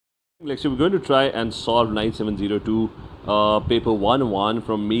Lecture, we're going to try and solve 9702 paper 1-1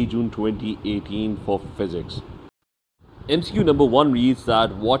 from May-June 2018 for physics. MCQ number 1 reads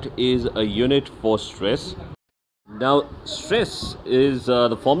that what is a unit for stress? Now stress is,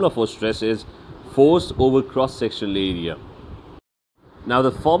 the formula for stress is force over cross-sectional area. Now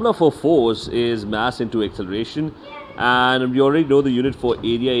the formula for force is mass into acceleration, and we already know the unit for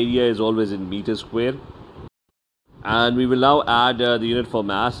area. Area is always in meters square. And we will now add the unit for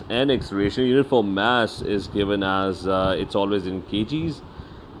mass and acceleration. Unit for mass is given as it's always in kgs,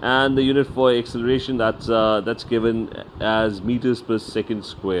 and the unit for acceleration that's given as meters per second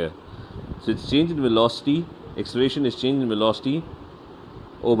square. So it's change in velocity. Acceleration is change in velocity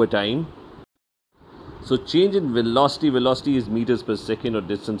over time. So change in velocity. Velocity is meters per second, or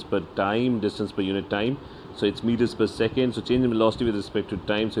distance per time, distance per unit time. So it's meters per second. So change in velocity with respect to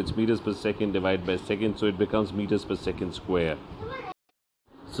time. So it's meters per second divided by second. So it becomes meters per second square.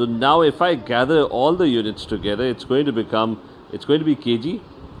 So now if I gather all the units together, it's going to be kg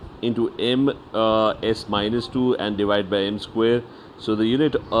into m s minus 2 and divide by m square. So the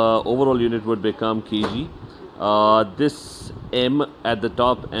unit overall unit would become kg. This m at the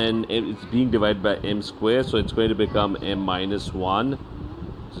top, and it's being divided by m square. So it's going to become m minus 1.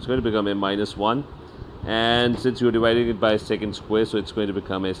 So it's going to become m minus 1. And since you're dividing it by second square, so it's going to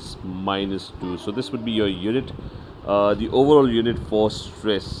become s minus 2. So this would be your unit, the overall unit for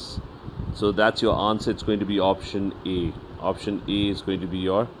stress. So that's your answer. It's going to be option A. Option A is going to be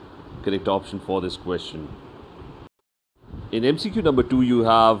your correct option for this question. In MCQ number 2, you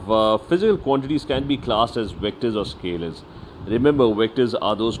have physical quantities can be classed as vectors or scalars. Remember, vectors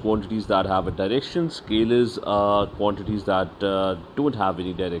are those quantities that have a direction. Scalars are quantities that don't have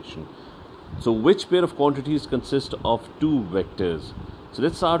any direction. So which pair of quantities consist of two vectors? So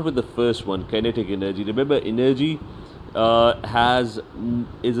let's start with the first one, kinetic energy. Remember, energy is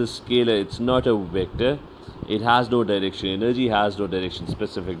a scalar. It's not a vector. It has no direction. Energy has no direction,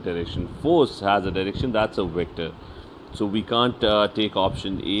 specific direction. Force has a direction. That's a vector. So we can't take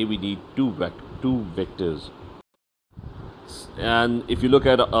option A. We need two vectors. And if you look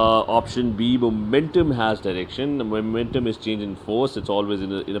at option B, momentum has direction. Momentum is change in force. It's always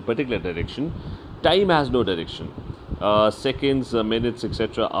in a particular direction. Time has no direction. Seconds, minutes,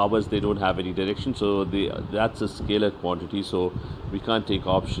 etc., hours, they don't have any direction. So that's a scalar quantity. So we can't take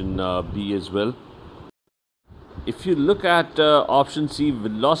option B as well. If you look at option C,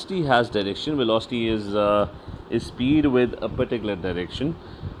 velocity has direction. Velocity is speed with a particular direction.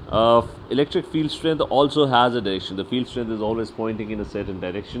 Electric field strength also has a direction. The field strength is always pointing in a certain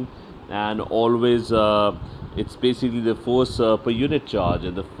direction, and always it's basically the force per unit charge,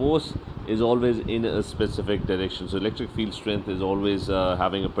 and the force is always in a specific direction. So electric field strength is always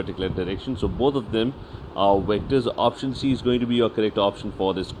having a particular direction. So both of them are vectors. Option C is going to be your correct option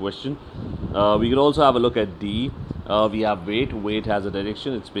for this question. We can also have a look at D. We have weight. Weight has a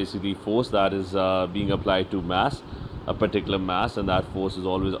direction. It's basically force that is being applied to mass, a particular mass, and that force is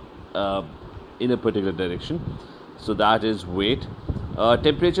always in a particular direction. So that is weight.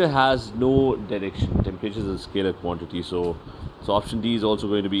 Temperature has no direction. Temperature is a scalar quantity. So option D is also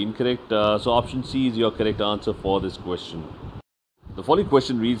going to be incorrect. So option C is your correct answer for this question. The following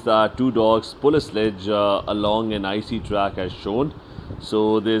question reads that two dogs pull a sledge along an icy track as shown.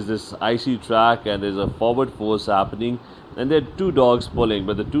 So there's this icy track, and there's a forward force happening, and there are two dogs pulling,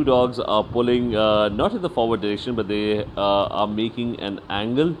 but the two dogs are pulling not in the forward direction, but they are making an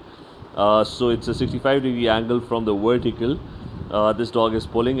angle. So it's a 65-degree angle from the vertical. This dog is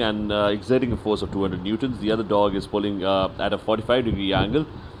pulling and exerting a force of 200 newtons. The other dog is pulling at a 45-degree angle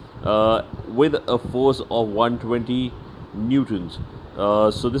with a force of 120 newtons.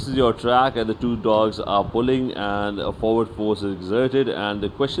 So this is your track, and the two dogs are pulling, and a forward force is exerted. And the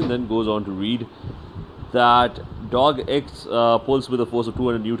question then goes on to read that dog X pulls with a force of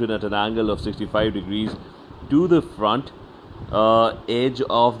 200 newton at an angle of 65 degrees to the front edge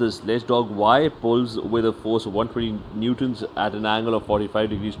of the sledge. Dog Y pulls with a force of 120 newtons at an angle of 45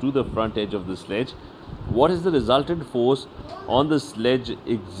 degrees to the front edge of the sledge. What is the resultant force on the sledge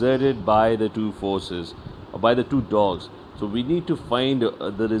exerted by the two forces, by the two dogs? So we need to find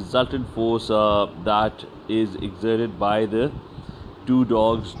the resultant force that is exerted by the two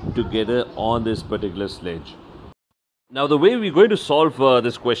dogs together on this particular sledge. Now the way we're going to solve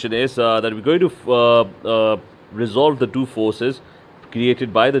this question is that we're going to resolve the two forces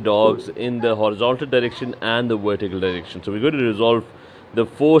created by the dogs in the horizontal direction and the vertical direction. So we're going to resolve the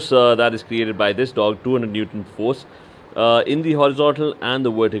force that is created by this dog, 200 Newton force, in the horizontal and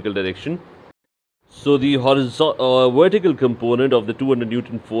the vertical direction. So the vertical component of the 200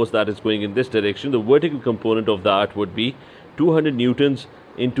 Newton force that is going in this direction, the vertical component of that would be 200 newtons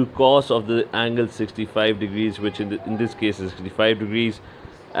into cos of the angle 65 degrees, which in this case is 65 degrees.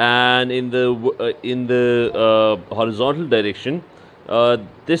 And in the horizontal direction,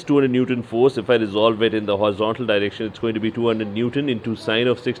 this 200 Newton force, if I resolve it in the horizontal direction, it's going to be 200 Newton into sine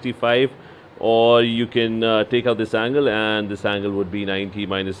of 65, or you can take out this angle, and this angle would be 90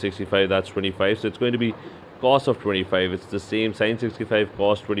 minus 65, that's 25. So it's going to be cos of 25. It's the same, sine 65,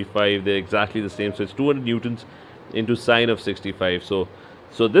 cos 25, they're exactly the same. So it's 200 Newtons into sine of 65. So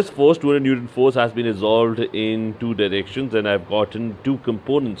this force, 200 Newton force, has been resolved in two directions, and I've gotten two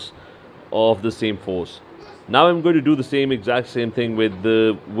components of the same force. Now I'm going to do the exact same thing with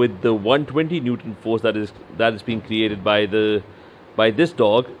the 120 Newton force that is being created by this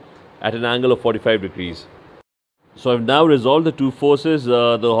dog at an angle of 45 degrees. So I've now resolved the two forces.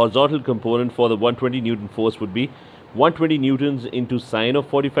 The horizontal component for the 120 Newton force would be 120 Newtons into sine of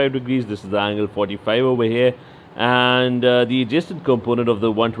 45 degrees. This is the angle 45 over here. And the adjacent component of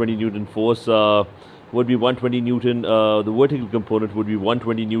the 120 Newton force would be 120 Newton. The vertical component would be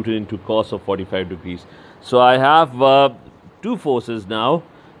 120 Newton into cos of 45 degrees. So I have two forces now.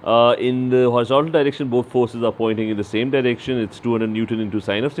 In the horizontal direction, both forces are pointing in the same direction. It's 200 Newton into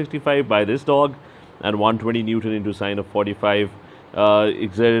sine of 65 by this dog, and 120 Newton into sine of 45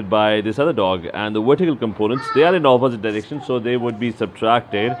 exerted by this other dog. And the vertical components, they are in opposite directions, so they would be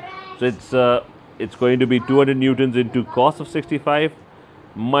subtracted. So it's going to be 200 Newtons into cos of 65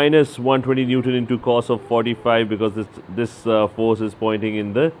 minus 120 Newton into cos of 45, because this force is pointing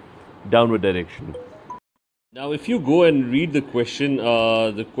in the downward direction. Now if you go and read the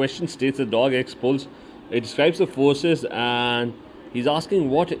question states the dog X pulls. It describes the forces, and he's asking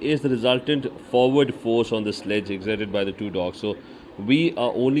what is the resultant forward force on the sledge exerted by the two dogs. So we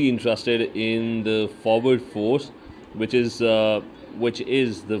are only interested in the forward force, which is the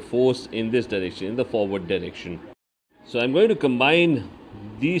force in this direction, in the forward direction. So I'm going to combine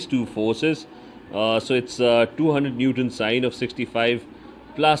these two forces. So it's 200 Newton sine of 65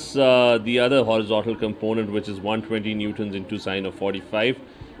 plus the other horizontal component, which is 120 Newtons into sine of 45.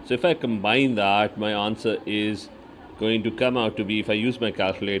 So if I combine that, my answer is going to come out to be, if I use my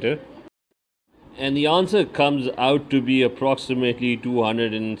calculator, and the answer comes out to be approximately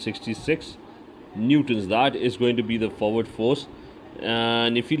 266 Newtons. That is going to be the forward force.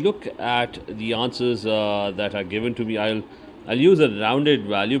 And if you look at the answers that are given to me, I'll use a rounded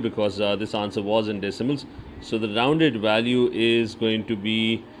value because this answer was in decimals. So the rounded value is going to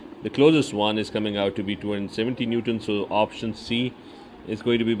be, the closest one is coming out to be 270 Newtons. So option C is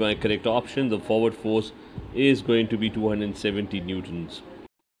going to be my correct option. The forward force is going to be 270 Newtons.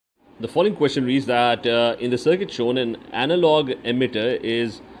 The following question reads that in the circuit shown, an analog emitter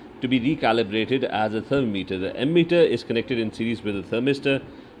is to be recalibrated as a thermometer. The emitter is connected in series with a thermistor.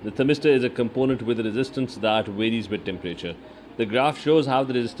 The thermistor is a component with a resistance that varies with temperature. The graph shows how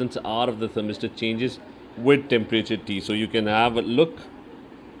the resistance R of the thermistor changes with temperature T. So you can have a look,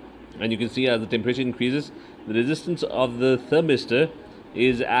 and you can see as the temperature increases, the resistance of the thermistor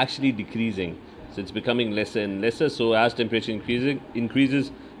is actually decreasing. So it's becoming lesser and lesser. So as temperature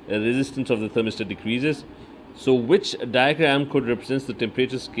increases, the resistance of the thermistor decreases. So which diagram could represent the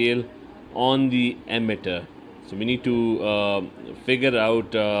temperature scale on the emitter? So we need to figure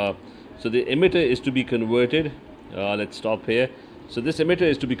out, so the emitter is to be converted, let's stop here. So this emitter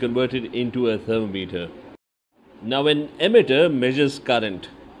is to be converted into a thermometer. Now an emitter measures current,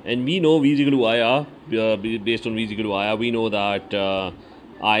 and we know V is equal to IR, based on V is equal to IR, we know that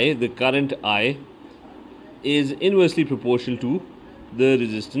the current I is inversely proportional to the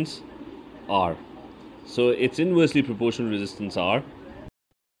resistance R. So it's inversely proportional to resistance R.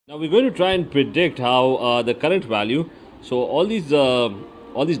 Now we're going to try and predict how the current value. So all these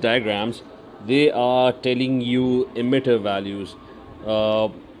diagrams, they are telling you emitter values.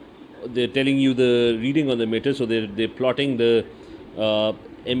 They're telling you the reading on the emitter. So they're plotting the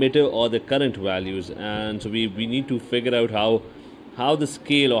emitter or the current values, and so we need to figure out how the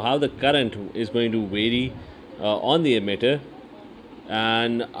scale or how the current is going to vary on the emitter,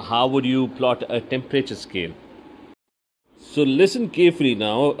 and how would you plot a temperature scale. So listen carefully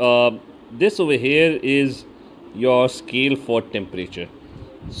now. This over here is your scale for temperature.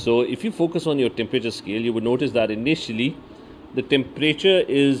 So if you focus on your temperature scale, you would notice that initially the temperature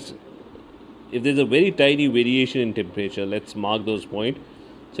is, if there's a very tiny variation in temperature, let's mark those points.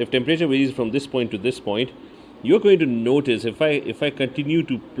 So if temperature varies from this point to this point, you're going to notice, if I continue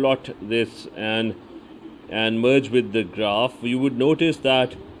to plot this and merge with the graph, you would notice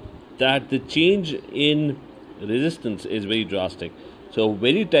that the change in resistance is very drastic. So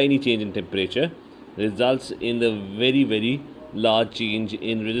very tiny change in temperature results in the very, very large change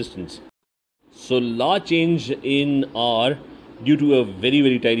in resistance. So large change in R due to a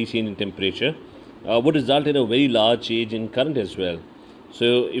very tiny change in temperature would result in a very large change in current as well.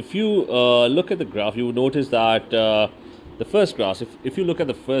 So if you look at the graph, you will notice that the first graph, if you look at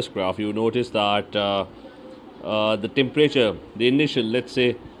the first graph, you will notice that the temperature, the initial, let's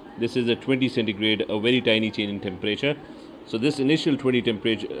say this is a 20 centigrade, a very tiny change in temperature. So this initial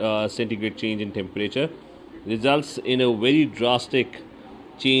 20 centigrade change in temperature results in a very drastic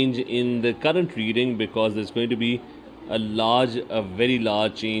change in the current reading, because there's going to be a very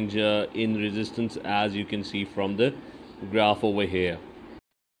large change in resistance, as you can see from the graph over here.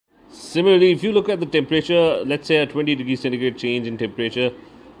 Similarly, if you look at the temperature, let's say a 20 degrees centigrade change in temperature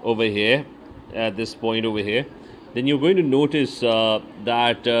over here, at this point over here, then you're going to notice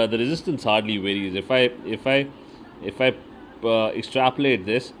that the resistance hardly varies. If I extrapolate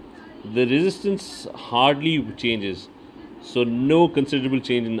this, the resistance hardly changes. So no considerable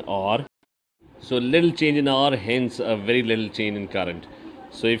change in R. So little change in R, hence a very little change in current.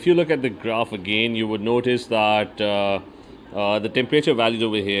 So if you look at the graph again, you would notice that the temperature values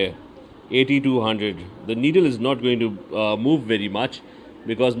over here, 80 to 100, the needle is not going to move very much,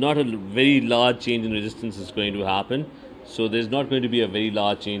 because not a very large change in resistance is going to happen. So there's not going to be a very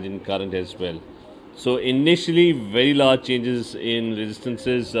large change in current as well. So initially very large changes in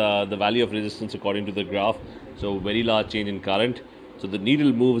resistances, the value of resistance according to the graph. So very large change in current. So the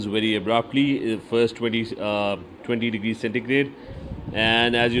needle moves very abruptly, first 20 degrees centigrade.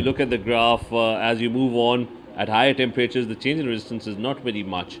 And as you look at the graph, as you move on at higher temperatures, the change in resistance is not very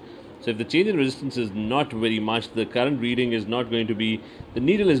much. So if the change in resistance is not very much, the current reading is not going to be, the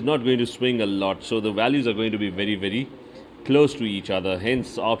needle is not going to swing a lot. So the values are going to be very close to each other.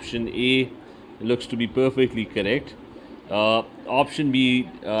 Hence option A looks to be perfectly correct. Option B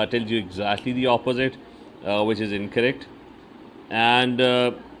tells you exactly the opposite, which is incorrect. And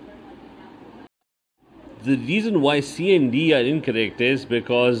the reason why C and D are incorrect is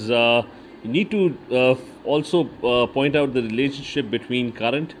because you need to also point out the relationship between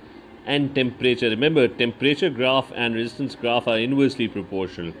current and temperature. Remember, temperature graph and resistance graph are inversely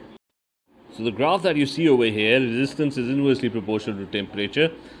proportional. So the graph that you see over here, resistance is inversely proportional to temperature.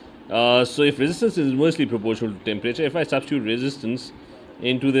 So if resistance is inversely proportional to temperature, if I substitute resistance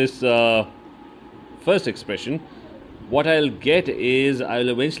into this first expression, what I'll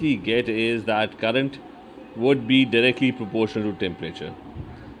eventually get is that current would be directly proportional to temperature.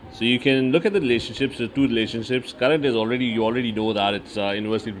 So you can look at the relationships, the two relationships. Current is you already know that it's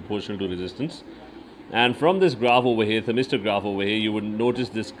inversely proportional to resistance. And from this graph over here, thermistor graph over here, you would notice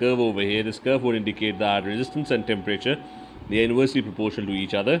this curve over here. This curve would indicate that resistance and temperature, they are inversely proportional to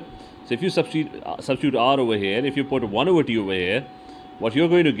each other. So if you substitute R over here, if you put 1 over T over here, what you're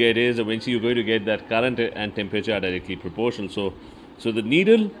going to get is eventually you're going to get that current and temperature are directly proportional. So the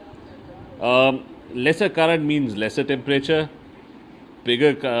needle, lesser current means lesser temperature,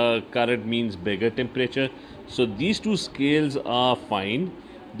 bigger current means bigger temperature. So these two scales are fine.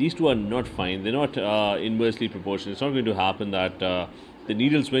 These two are not fine. They're not inversely proportional. It's not going to happen that the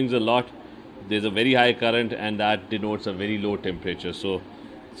needle swings a lot, there's a very high current, and that denotes a very low temperature. So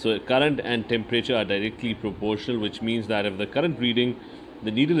current and temperature are directly proportional, which means that if the current reading,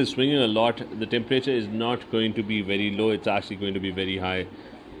 the needle is swinging a lot, the temperature is not going to be very low, it's actually going to be very high.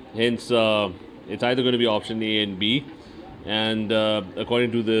 Hence, it's either going to be option A and B. And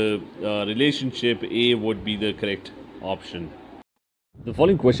according to the relationship, A would be the correct option. The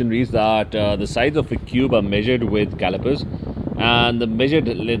following question reads that the sides of a cube are measured with calipers, and the measured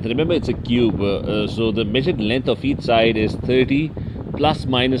length, remember it's a cube, so the measured length of each side is 30 plus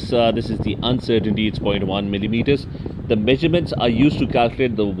minus, this is the uncertainty, it's 0.1 millimeters. The measurements are used to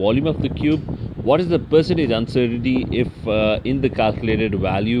calculate the volume of the cube. What is the percentage uncertainty if in the calculated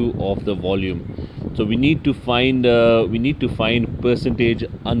value of the volume? So we need to find percentage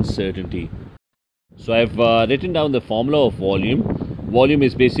uncertainty. So I've written down the formula of volume. Volume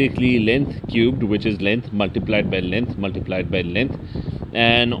is basically length cubed, which is length multiplied by length multiplied by length.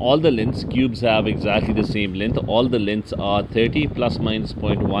 And all the lengths, cubes have exactly the same length. All the lengths are 30 plus minus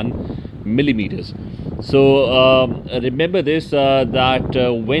 0.1 millimeters. So remember this, that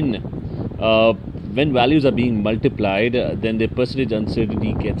when values are being multiplied, then the percentage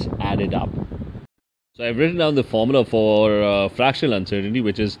uncertainty gets added up. So I've written down the formula for fractional uncertainty,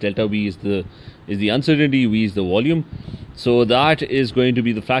 which is delta V is the uncertainty, V is the volume. So that is going to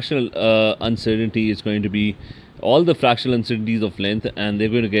be the fractional uncertainty is going to be all the fractional uncertainties of length, and they're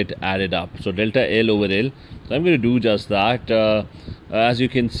going to get added up. So delta L over L. So I'm going to do just that. As you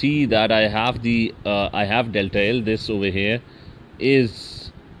can see that I have delta L. This over here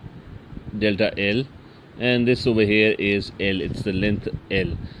is delta L, and this over here is L. It's the length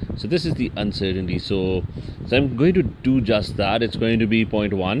L. So this is the uncertainty. So I'm going to do just that. It's going to be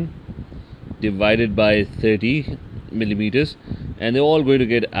 0.1 divided by 30 millimeters, and they're all going to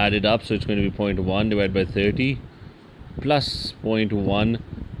get added up. So it's going to be 0.1 divided by 30 plus 0.1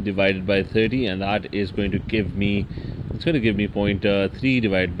 divided by 30, and that is going to give me, it's going to give me 0.3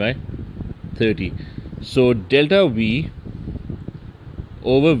 divided by 30. So delta V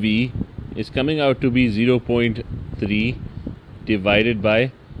over V is coming out to be 0.3 divided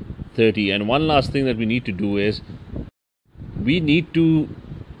by 30. And one last thing that we need to do is we need to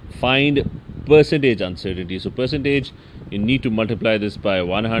find percentage uncertainty. So percentage, you need to multiply this by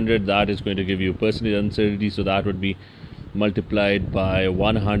 100. That is going to give you percentage uncertainty. So that would be multiplied by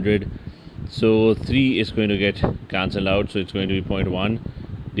 100. So 3 is going to get cancelled out. So it's going to be 0.1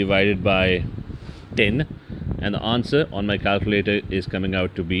 divided by 10. And the answer on my calculator is coming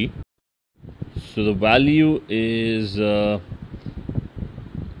out to be, so the value is 1%.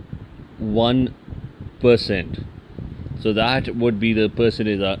 So that would be the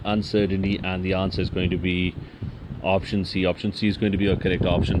percentage uncertainty, and the answer is going to be option C. Option C is going to be a correct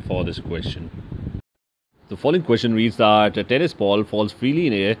option for this question. The following question reads that a tennis ball falls freely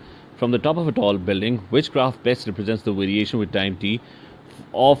in air from the top of a tall building. Which graph best represents the variation with time t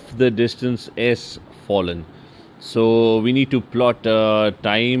of the distance s fallen? So we need to plot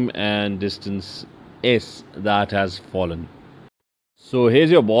time and distance s that has fallen. So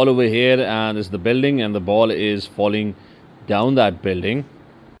here's your ball over here, and this is the building, and the ball is falling down that building,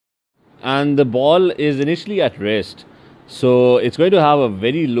 and the ball is initially at rest. So it's going to have a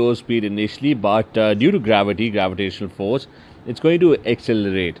very low speed initially, but due to gravitational force, it's going to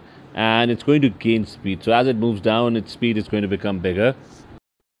accelerate and it's going to gain speed. So as it moves down, its speed is going to become bigger.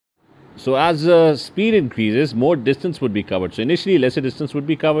 So as speed increases, more distance would be covered. So initially lesser distance would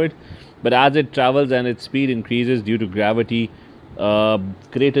be covered, but as it travels and its speed increases due to gravity,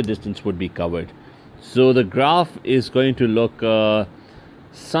 greater distance would be covered. So the graph is going to look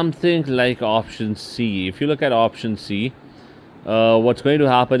something like option C. If you look at option C, what's going to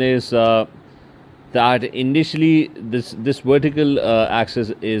happen is that initially this vertical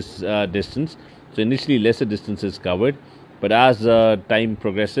axis is distance. So initially lesser distance is covered, but as time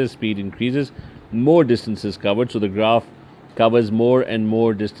progresses, speed increases, more distance is covered. So the graph covers more and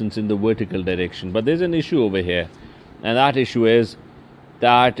more distance in the vertical direction. But there's an issue over here, and that issue is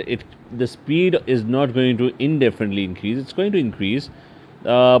that the speed is not going to indefinitely increase. It's going to increase,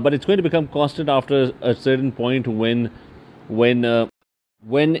 but it's going to become constant after a certain point when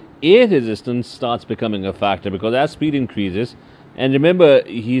air resistance starts becoming a factor, because as speed increases, and remember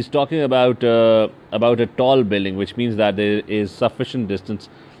he's talking about a tall building, which means that there is sufficient distance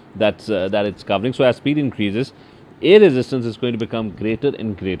that it's covering. So as speed increases, air resistance is going to become greater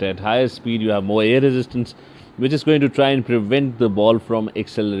and greater. At higher speed, you have more air resistance, which is going to try and prevent the ball from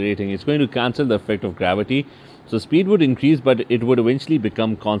accelerating. It's going to cancel the effect of gravity. So speed would increase, but it would eventually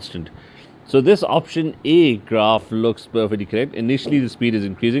become constant. So this option A graph looks perfectly correct. Initially the speed is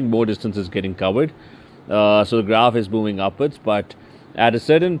increasing, more distance is getting covered. So the graph is moving upwards, but at a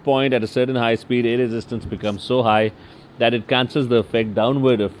certain point, at a certain high speed, air resistance becomes so high that it cancels the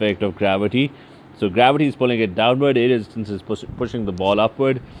downward effect of gravity. So gravity is pulling it downward, air resistance is pushing the ball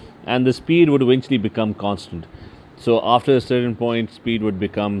upward, and the speed would eventually become constant. So after a certain point, speed would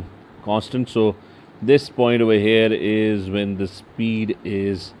become constant. So this point over here is when the speed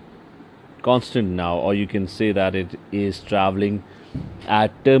is constant now, or you can say that it is traveling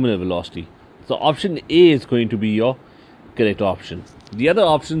at terminal velocity. So option A is going to be your correct option. The other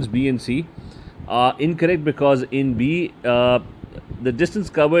options B and C are incorrect, because in B the distance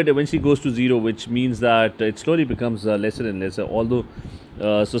covered eventually goes to 0, which means that it slowly becomes lesser and lesser, although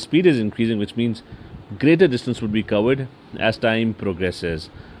so speed is increasing, which means greater distance would be covered as time progresses.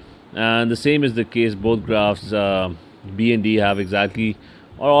 And the same is the case, both graphs B and D have exactly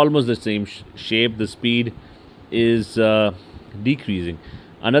or almost the same shape. The speed is decreasing.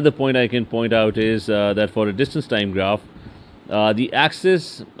 Another point I can point out is that for a distance time graph, the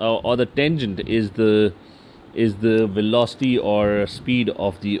axis or the tangent is the velocity or speed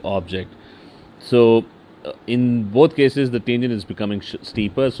of the object. So in both cases the tangent is becoming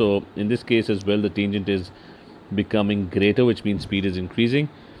steeper. So in this case as well, the tangent is becoming greater, which means speed is increasing,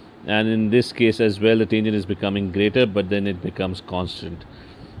 and in this case as well, the tangent is becoming greater, but then it becomes constant.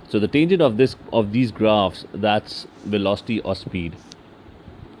 So the tangent of these graphs, that's velocity or speed.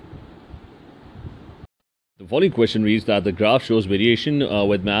 The following question reads that the graph shows variation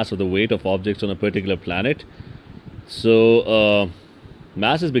with mass of the weight of objects on a particular planet. So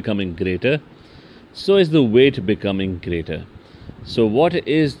mass is becoming greater, so is the weight becoming greater. So what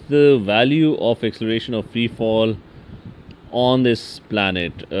is the value of acceleration of free fall on this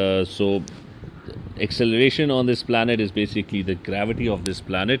planet? So acceleration on this planet is basically the gravity of this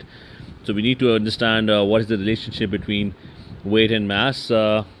planet. So we need to understand what is the relationship between weight and mass.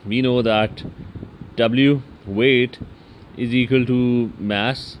 We know that W, weight, is equal to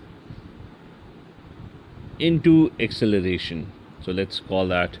mass into acceleration. So let's call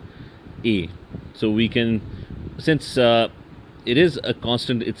that A. So we can, since it is a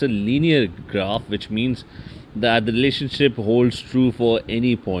constant, it's a linear graph, which means that the relationship holds true for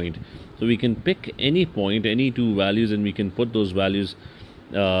any point. So we can pick any point, any two values, and we can put those values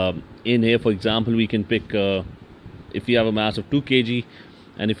in here. For example, we can pick, if you have a mass of 2 kg,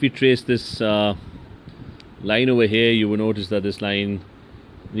 and if we trace this line over here, you will notice that this line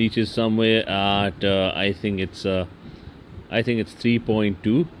reaches somewhere at I think it's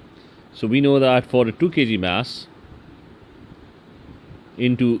 3.2. So we know that for a 2 kg mass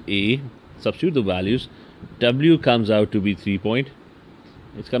into A, substitute the values, W comes out to be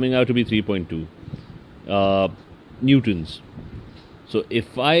 3.2 newtons. So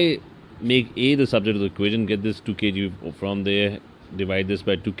if I make A the subject of the equation, get this 2 kg from there, divide this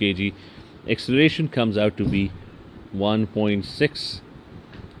by 2 kg, acceleration comes out to be 1.6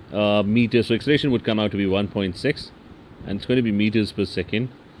 meters. So acceleration would come out to be 1.6, and it's going to be meters per second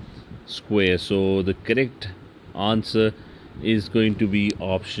square. So the correct answer is going to be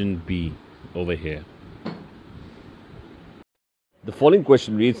option B over here. The following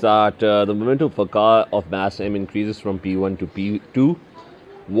question reads that the momentum of a car of mass m increases from P1 to P2.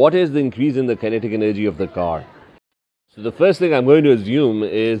 What is the increase in the kinetic energy of the car? So the first thing I'm going to assume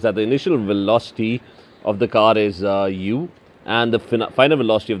is that the initial velocity of the car is u, and the final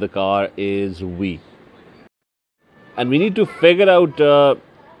velocity of the car is v. And we need to figure out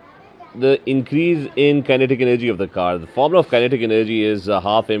the increase in kinetic energy of the car. The formula of kinetic energy is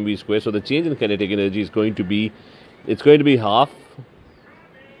half mv square. So the change in kinetic energy is going to be, it's going to be half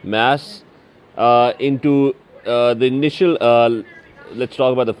mass into the initial, let's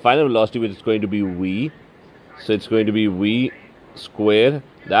talk about the final velocity, which is going to be v. So it's going to be v square.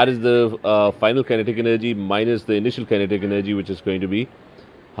 That is the final kinetic energy minus the initial kinetic energy, which is going to be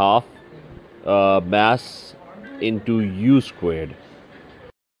half mass into u squared.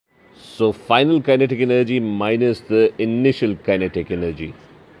 So final kinetic energy minus the initial kinetic energy.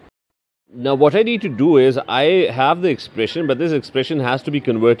 Now what I need to do is, I have the expression, but this expression has to be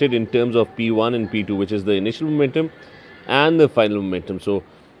converted in terms of P1 and P2, which is the initial momentum and the final momentum. So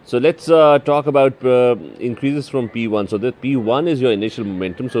let's talk about increases from P1. So that P1 is your initial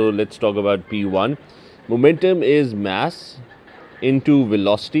momentum. So let's talk about P1. Momentum is mass into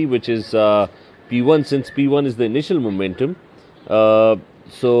velocity, which is P1, since P1 is the initial momentum.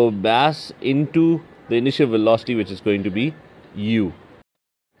 So mass into the initial velocity, which is going to be u.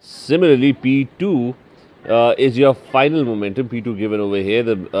 Similarly, P2 is your final momentum. P2 given over here,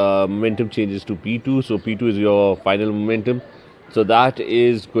 the momentum changes to P2. So P2 is your final momentum. So that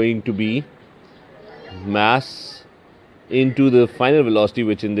is going to be mass into the final velocity,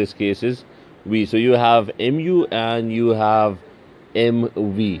 which in this case is v. So you have mu and you have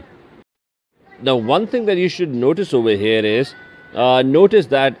mv. Now one thing that you should notice over here is, notice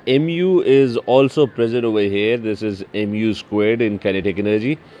that mu is also present over here. This is mu squared in kinetic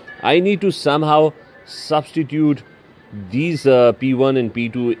energy. I need to somehow substitute these P1 and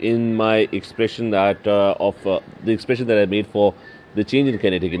P2 in my expression that the expression that I made for the change in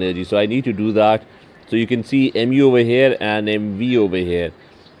kinetic energy. So I need to do that. So you can see mu over here and mv over here.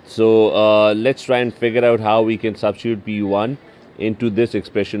 So let's try and figure out how we can substitute P1 into this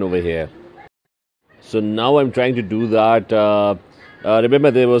expression over here. So now I'm trying to do that.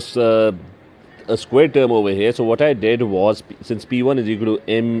 Remember, there was a square term over here. So what I did was, since P1 is equal to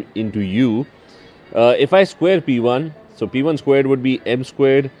m into u, if I square P1, so P1 squared would be m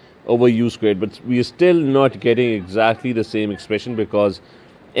squared over u squared. But we are still not getting exactly the same expression because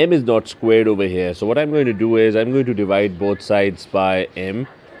m is not squared over here. So what I'm going to do is, I'm going to divide both sides by m.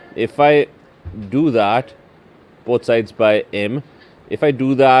 If I do that, both sides by m, if I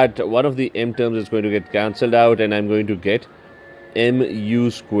do that, one of the m terms is going to get cancelled out, and I'm going to get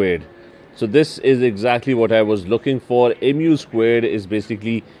mu squared. So this is exactly what I was looking for. Mu squared is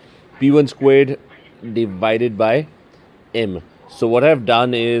basically P1 squared divided by m. So what I've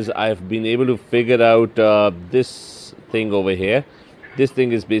done is, I've been able to figure out this thing over here. This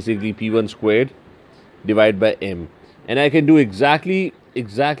thing is basically P1 squared divided by m. And I can do exactly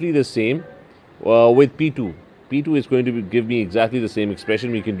the same with P2. P2 is going to give me exactly the same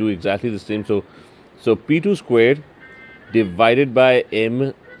expression. We can do exactly the same. So P2 squared divided by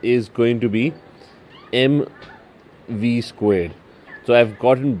m is going to be mv squared. So I've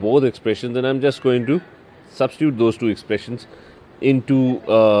gotten both expressions, and I'm just going to substitute those two expressions into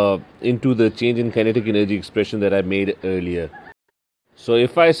the change in kinetic energy expression that I made earlier. So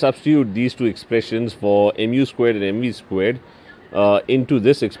if I substitute these two expressions for mu squared and mv squared into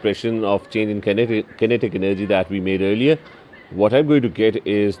this expression of change in kinetic energy that we made earlier, what I'm going to get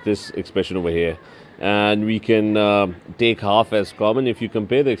is this expression over here. And we can take half as common. If you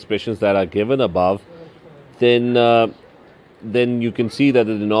compare the expressions that are given above, then you can see that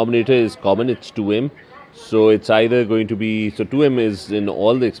the denominator is common, it's 2m. So it's either going to be, so 2m is in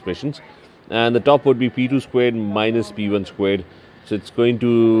all the expressions, and the top would be p2 squared minus p1 squared. So it's going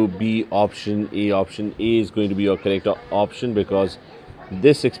to be option A. Option A is going to be your correct option, because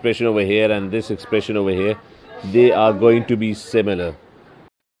this expression over here and this expression over here, they are going to be similar.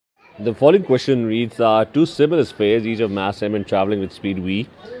 The following question reads, two similar spheres, each of mass m and traveling with speed v,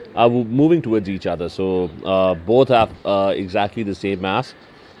 are moving towards each other. So both have exactly the same mass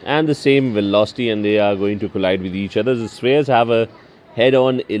and the same velocity, and they are going to collide with each other. The spheres have a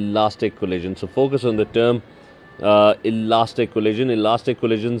head-on elastic collision. So focus on the term elastic collision. Elastic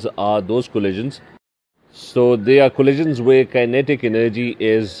collisions are those collisions. So they are collisions where kinetic energy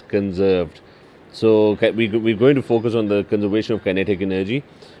is conserved. So we're going to focus on the conservation of kinetic energy.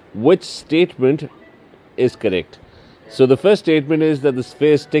 Which statement is correct? So the first statement is that the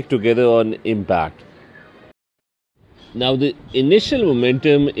spheres stick together on impact. Now the initial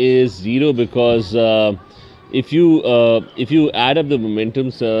momentum is 0, because if you add up the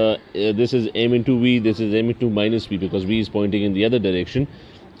momentums, this is m into v, this is m into minus v, because v is pointing in the other direction.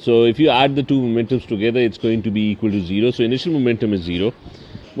 So if you add the two momentums together, it's going to be equal to 0. So initial momentum is 0,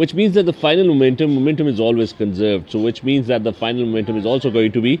 which means that the final momentum is always conserved. So which means that the final momentum is also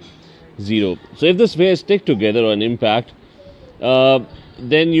going to be 0. So if the spheres stick together on impact,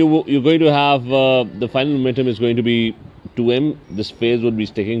 then you're going to have the final momentum is going to be 2m. The spheres would be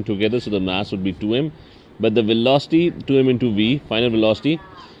sticking together, so the mass would be 2m, but the velocity 2m into v, final velocity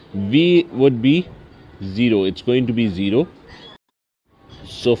v would be 0. It's going to be 0.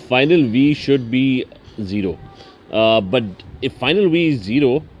 So final v should be 0. But if final v is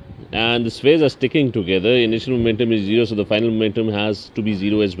 0 and the spheres are sticking together, initial momentum is 0, so the final momentum has to be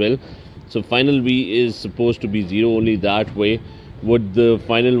 0 as well. So final v is supposed to be 0. Only that way would the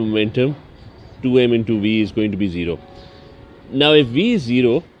final momentum 2m into v is going to be 0. Now if v is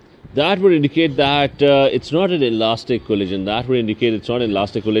 0, that would indicate that it's not an elastic collision. That would indicate it's not an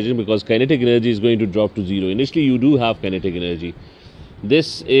elastic collision, because kinetic energy is going to drop to 0. Initially you do have kinetic energy.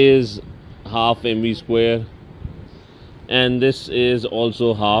 This is half mv square, and this is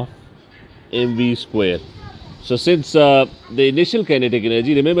also half mv square. So since the initial kinetic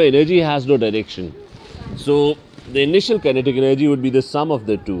energy, remember energy has no direction, so the initial kinetic energy would be the sum of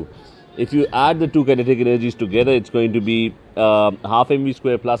the two. If you add the two kinetic energies together, it's going to be half mv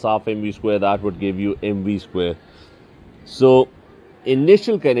square plus half mv square. That would give you mv square. So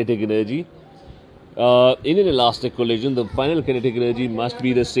initial kinetic energy in an elastic collision, the final kinetic energy must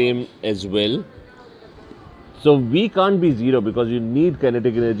be the same as well. So v can't be 0, because you need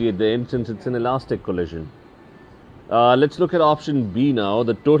kinetic energy at the end, since it's an elastic collision. Let's look at option B now.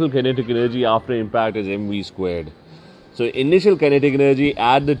 The total kinetic energy after impact is mv squared. So initial kinetic energy,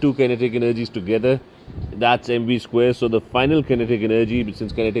 add the two kinetic energies together, that's mv squared. So the final kinetic energy,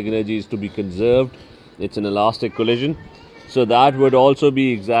 since kinetic energy is to be conserved, it's an elastic collision, so that would also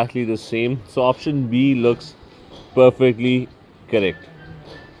be exactly the same. So option B looks perfectly correct.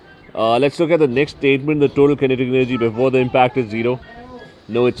 Let's look at the next statement. The total kinetic energy before the impact is 0.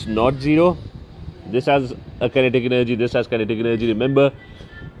 No, it's not 0. This has a kinetic energy, this has kinetic energy. Remember,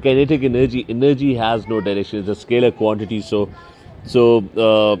 kinetic energy has no direction. It's a scalar quantity. So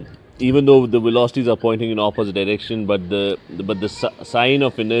even though the velocities are pointing in opposite direction, but the sign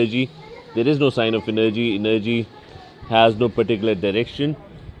of energy, there is no sign of energy. Energy has no particular direction.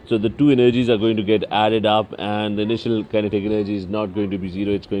 So the two energies are going to get added up, and the initial kinetic energy is not going to be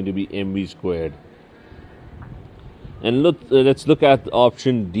 0. It's going to be mv squared. And let's look at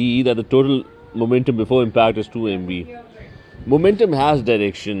option D, that the total momentum before impact is 2 mv. Momentum has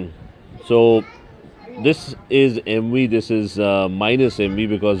direction. So this is mv, this is minus mv,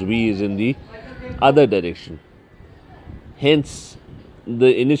 because v is in the other direction. Hence,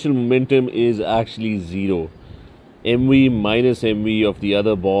 the initial momentum is actually 0. mv minus mv of the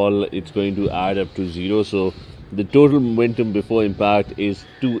other ball, it's going to add up to 0. So the total momentum before impact is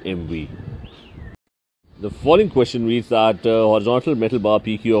 2 mv. The following question reads that horizontal metal bar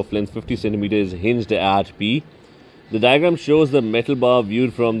PQ of length 50 cm is hinged at P. The diagram shows the metal bar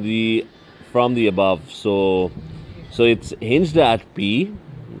viewed from the above. So it's hinged at P.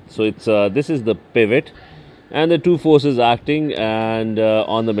 So it's this is the pivot, and the two forces acting and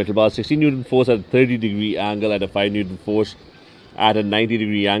on the metal bar. 16 Newton force at a 30-degree angle, at a 5 Newton force at a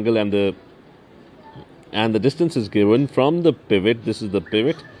 90-degree angle, and the distance is given from the pivot. This is the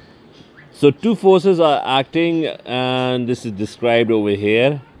pivot. So two forces are acting, and this is described over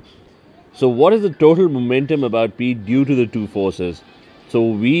here. So what is the total momentum about P due to the two forces? So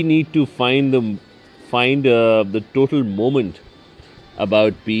we need to find the total moment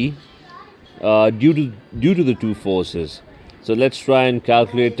about P due to the two forces. So let's try and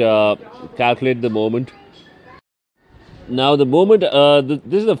calculate the moment. Now the moment,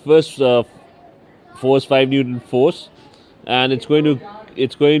 this is the first force, 5 Newton force, and it's going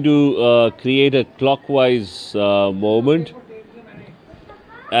to create a clockwise moment.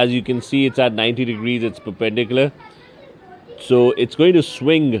 As you can see, it's at 90 degrees, it's perpendicular. So it's going to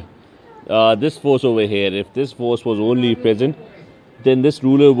swing this force over here. If this force was only present, then this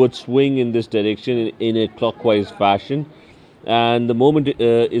ruler would swing in this direction in a clockwise fashion. And the moment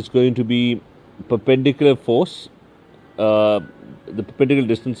is going to be perpendicular force, the perpendicular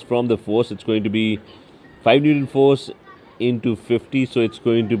distance from the force. It's going to be 5 Newton force into 50. So it's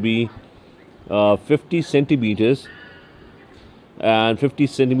going to be 50 centimeters. And 50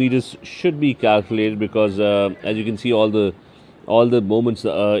 centimeters should be calculated because as you can see, all the moments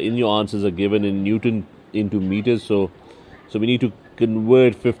in your answers are given in Newton into meters. So we need to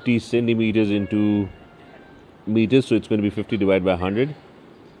convert 50 centimeters into meters. So it's going to be 50 divided by 100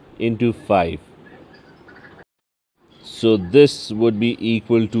 into 5. So this would be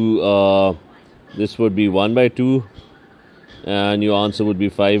equal to this would be 1 by 2, and your answer would be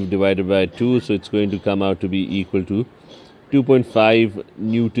 5 divided by 2. So it's going to come out to be equal to 2.5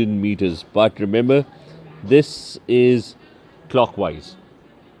 Newton meters. But remember, this is clockwise.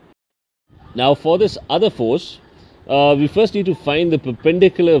 Now for this other force, we first need to find the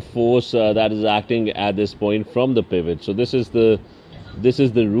perpendicular force that is acting at this point from the pivot. So this is the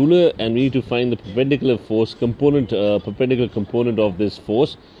ruler, and we need to find the perpendicular force component, perpendicular component of this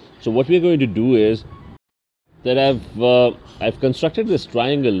force. So what we are going to do is that I've constructed this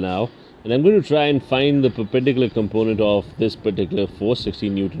triangle now, and I'm going to try and find the perpendicular component of this particular force,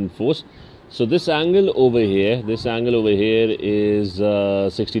 16 Newton force. So this angle over here is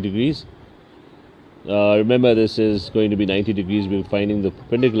 60 degrees. Remember, this is going to be 90 degrees. We're finding the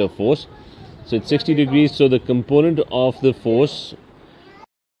perpendicular force. So it's 60 degrees. So the component of the force,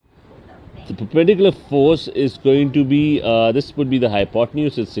 the perpendicular force is going to be, this would be the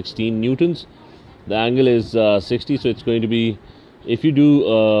hypotenuse. It's 16 newtons. The angle is 60. So it's going to be, if you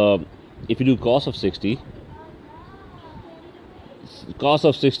do cos of 60,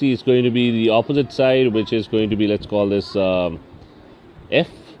 is going to be the opposite side, which is going to be, let's call this F.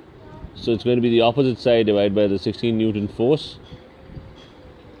 So it's going to be the opposite side divided by the 16 Newton force.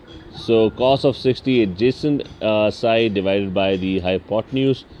 So cos of 60 adjacent side divided by the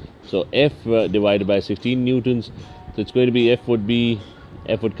hypotenuse. So F divided by 16 newtons. So it's going to be F would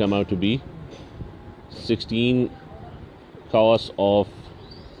come out to be 16 cos of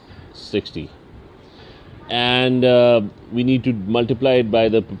 60. And we need to multiply it by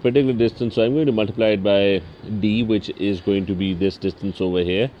the perpendicular distance. So I'm going to multiply it by D, which is going to be this distance over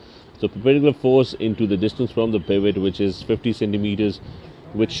here. So perpendicular force into the distance from the pivot, which is 50 centimeters,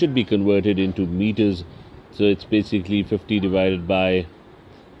 which should be converted into meters. So it's basically 50 divided by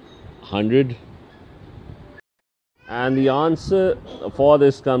 100. And the answer for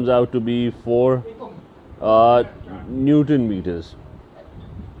this comes out to be 4 Newton meters.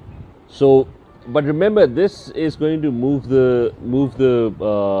 So, but remember, this is going to move the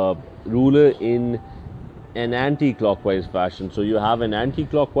ruler in an anti-clockwise fashion. So you have an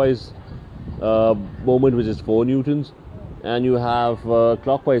anti-clockwise moment, which is 4 newtons, and you have a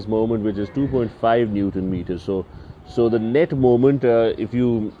clockwise moment, which is 2.5 Newton meters. So the net moment, if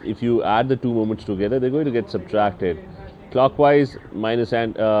you add the two moments together, they're going to get subtracted. Clockwise minus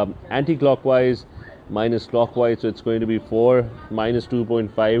anti-clockwise minus clockwise. So it's going to be 4 minus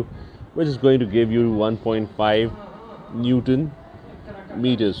 2.5, which is going to give you 1.5 Newton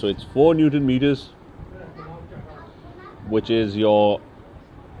meters. So it's 4 Newton meters, which is your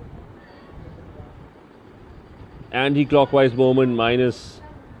anti-clockwise moment, minus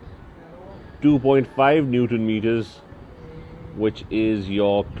 2.5 Newton meters, which is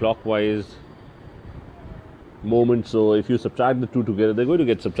your clockwise moment. So if you subtract the two together, they're going to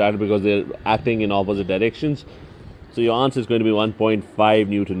get subtracted because they're acting in opposite directions. So your answer is going to be 1.5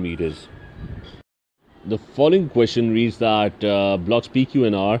 Newton meters. The following question reads that blocks P, Q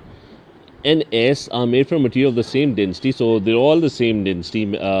and R and S are made from material of the same density. So they're all the same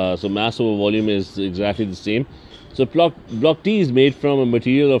density. So mass over volume is exactly the same. So block T is made from a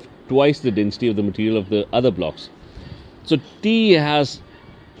material of twice the density of the material of the other blocks. So T has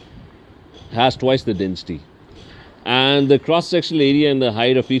twice the density, and the cross-sectional area and the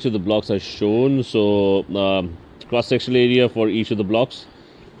height of each of the blocks are shown. So cross-sectional area for each of the blocks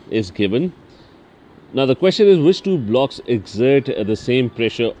is given. Now the question is, which two blocks exert the same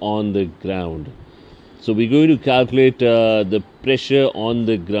pressure on the ground? So we're going to calculate the pressure on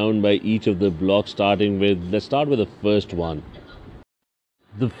the ground by each of the blocks, let's start with the first one.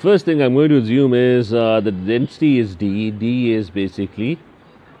 The first thing I'm going to assume is the density is D. D is basically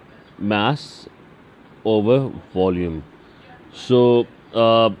mass over volume. So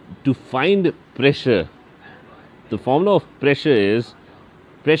to find pressure, the formula of pressure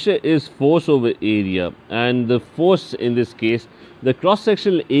is force over area, and the force in this case, the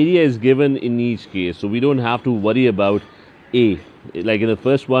cross-sectional area is given in each case, so we don't have to worry about A. Like in the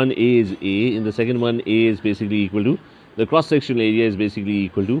first one, A is A. In the second one, A is basically equal to, the cross-sectional area is basically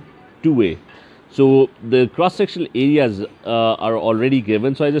equal to 2A. So the cross-sectional areas are already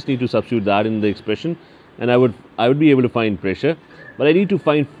given, so I just need to substitute that in the expression, and I would be able to find pressure. But I need to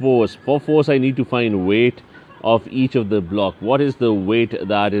find force. For force, I need to find weight of each of the block. What is the weight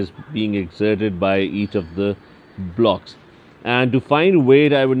that is being exerted by each of the blocks? And to find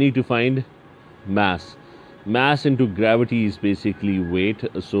weight, I would need to find mass. Mass into gravity is basically weight.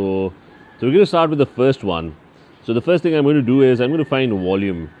 So we're going to start with the first one. So the first thing I'm going to do is I'm going to find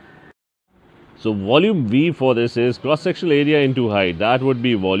volume. So volume V for this is cross-sectional area into height. That would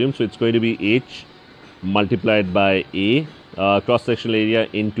be volume. So it's going to be H multiplied by A, cross-sectional area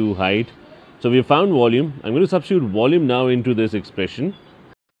into height. So we found volume. I'm going to substitute volume now into this expression.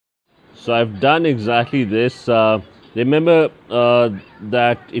 So I've done exactly this. Remember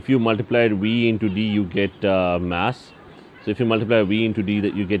that if you multiplied V into D, you get mass. So if you multiply V into D,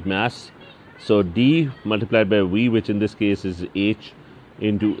 that you get mass. So D multiplied by V, which in this case is H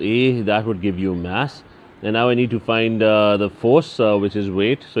into A, that would give you mass. And now I need to find the force, which is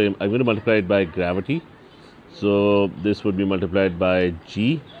weight. So I'm going to multiply it by gravity. So this would be multiplied by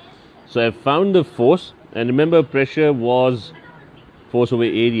G. So I found the force, and remember pressure was force over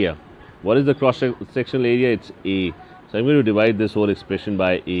area. What is the cross-sectional area? It's A. So I'm going to divide this whole expression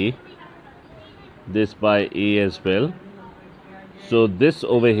by A, this by A as well. So this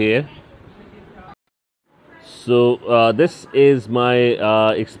over here. So this is my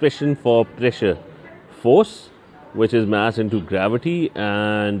expression for pressure. Force, which is mass into gravity,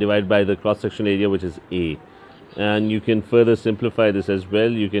 and divided by the cross-sectional area, which is A. And you can further simplify this as well.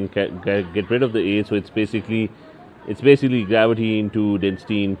 You can get rid of the A. So it's basically gravity into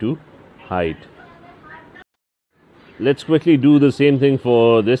density into height. Let's quickly do the same thing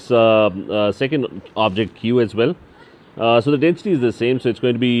for this second object Q as well. So the density is the same. So it's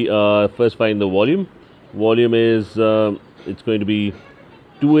going to be first find the volume. Volume is it's going to be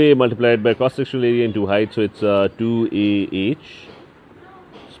 2A multiplied by cross-sectional area into height. So it's 2AH,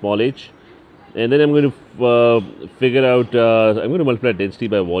 small h. And then I'm going to figure out, I'm going to multiply density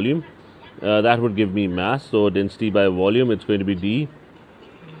by volume. That would give me mass. So density by volume, it's going to be D.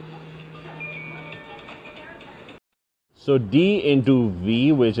 So D into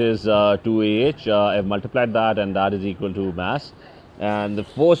V, which is 2AH, I've multiplied that, and that is equal to mass. And the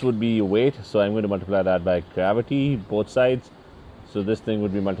force would be weight. So I'm going to multiply that by gravity, both sides. So this thing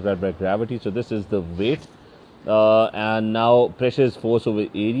would be multiplied by gravity. So this is the weight. And now pressure is force over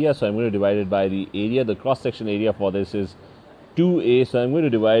area, so I'm going to divide it by the area. The cross-section area for this is 2A, so I'm going to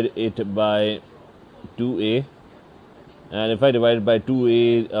divide it by 2A. And if I divide it by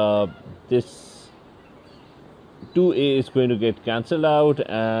 2A, this 2A is going to get cancelled out,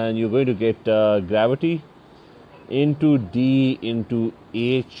 and you're going to get gravity into D into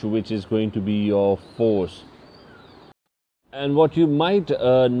H, which is going to be your force. And what you might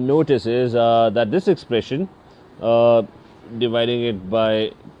notice is that this expression, dividing it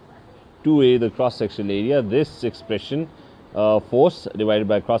by 2A, the cross-sectional area, this expression, force divided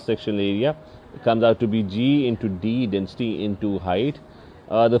by cross-sectional area, comes out to be G into D, density into height.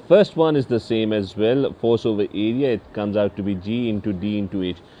 The first one is the same as well, force over area. It comes out to be G into D into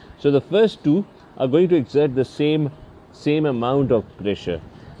H. So the first two are going to exert the same amount of pressure.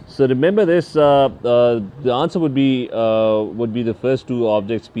 So remember this, the answer would be the first two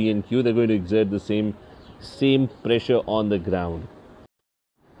objects P and Q. They're going to exert the same pressure on the ground.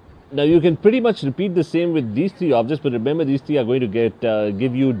 Now you can pretty much repeat the same with these three objects, but remember these three are going to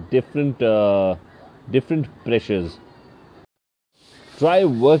give you different pressures. Try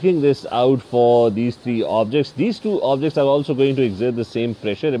working this out for these three objects. These two objects are also going to exert the same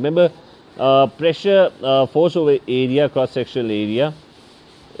pressure. Remember, pressure, force over area, cross-sectional area.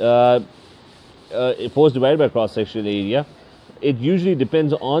 force divided by cross-sectional area, it usually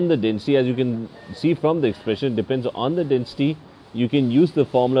depends on the density. As you can see from the expression, it depends on the density. You can use the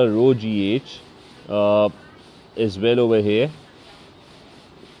formula rho GH as well over here.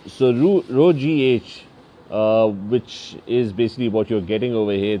 So rho GH, which is basically what you're getting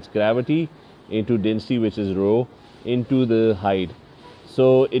over here, it's gravity into density, which is rho, into the height.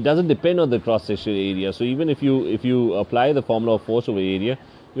 So it doesn't depend on the cross-sectional area. So even if you apply the formula of force over area,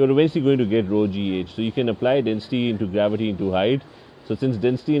 you're eventually going to get rho GH. So you can apply density into gravity into height. So since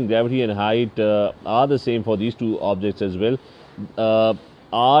density and gravity and height are the same for these two objects as well,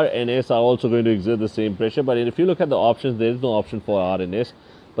 R and S are also going to exert the same pressure. But if you look at the options, there is no option for R and S,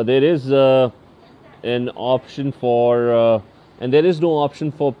 but there is an option for and there is no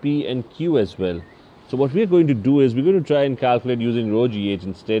option for P and Q as well. So what we are going to do is we're going to try and calculate using rho GH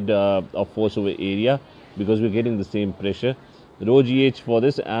instead of force over area, because we're getting the same pressure. Rho GH for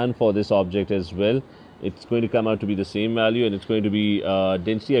this and for this object as well, it's going to come out to be the same value, and it's going to be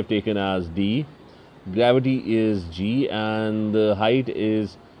density I've taken as D, gravity is G, and the height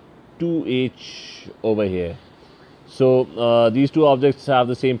is 2h over here. So these two objects have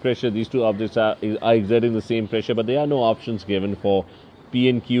the same pressure, these two objects are exerting the same pressure, but there are no options given for P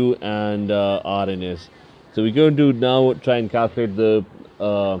and Q and R and S. So we're going to now try and calculate the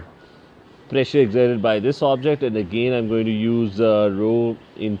pressure exerted by this object, and again I'm going to use rho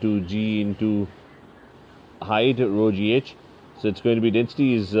into G into height, rho GH. So it's going to be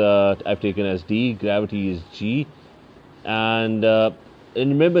density is I've taken as D, gravity is G, and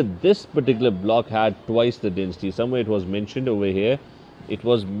remember this particular block had twice the density. Somewhere it was mentioned over here, it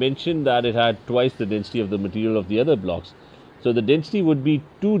was mentioned that it had twice the density of the material of the other blocks. So the density would be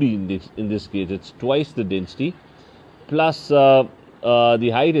 2D in this case, it's twice the density, plus the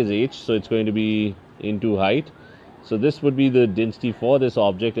height is h, so it's going to be into height. So this would be the density for this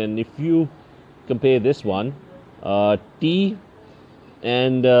object, and if you compare this one, T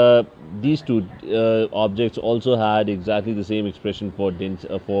and these two objects also had exactly the same expression for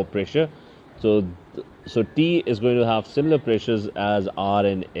for pressure. So T is going to have similar pressures as R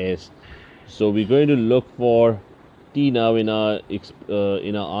and S. So we're going to look for T now in our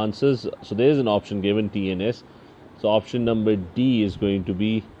answers. So there is an option given, T and S. So option number D is going to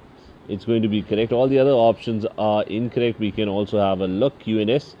be, it's going to be correct. All the other options are incorrect. We can also have a look. Q and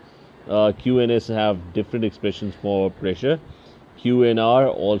S. Q and S have different expressions for pressure. Q and R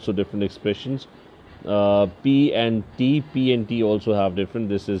also different expressions. P and T also have different.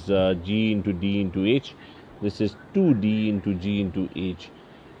 This is G into D into H. This is 2D into G into H.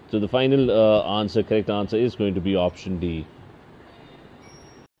 So the final correct answer is going to be option D.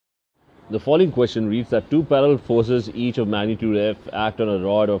 The following question reads that two parallel forces, each of magnitude F, act on a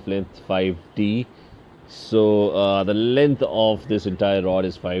rod of length 5D. So the length of this entire rod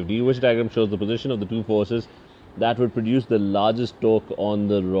is 5D. Which diagram shows the position of the two forces that would produce the largest torque on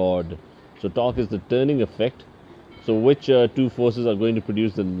the rod? So torque is the turning effect. So which two forces are going to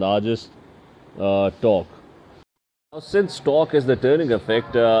produce the largest torque? Now, since torque is the turning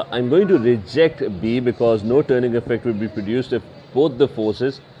effect, I'm going to reject B, because no turning effect will be produced if both the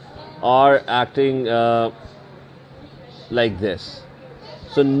forces are acting like this.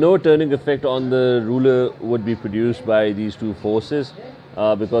 So no turning effect on the ruler would be produced by these two forces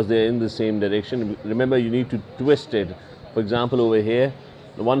because they're in the same direction. Remember, you need to twist it. For example, over here,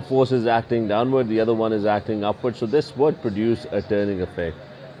 the one force is acting downward, the other one is acting upward. So this would produce a turning effect.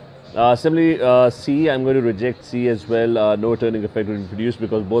 Similarly, C, I'm going to reject C as well. No turning effect will be produced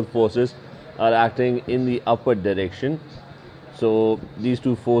because both forces are acting in the upward direction. So these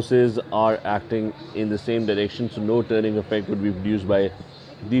two forces are acting in the same direction, so no turning effect would be produced by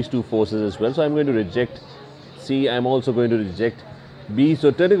these two forces as well. So I'm going to reject C. I'm also going to reject B. So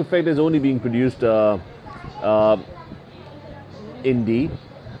turning effect is only being produced in D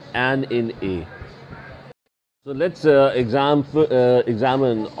and in A. So let's examine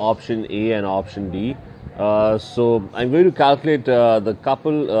option A and option D. So I'm going to calculate the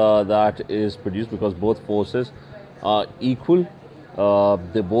couple that is produced because both forces are equal.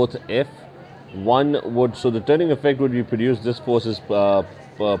 They're both F. One would, so the turning effect would be produced. This force is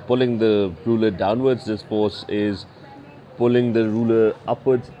pulling the ruler downwards. This force is pulling the ruler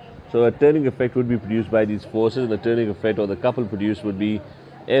upwards. So a turning effect would be produced by these forces. The turning effect, or the couple produced, would be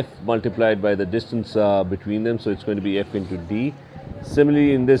F multiplied by the distance between them. So it's going to be F into D.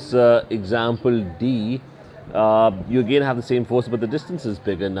 Similarly, in this example D, you again have the same force, but the distance is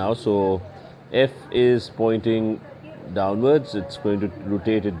bigger now. So F is pointing downwards. It's going to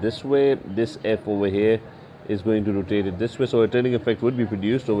rotate it this way. This F over here is going to rotate it this way. So a turning effect would be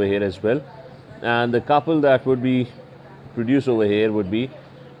produced over here as well. And the couple that would be produced over here would be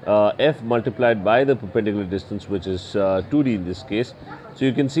f multiplied by the perpendicular distance, which is 2d in this case. So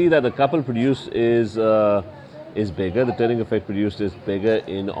you can see that the couple produced is bigger. The turning effect produced is bigger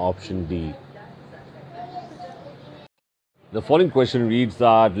in option D. The following question reads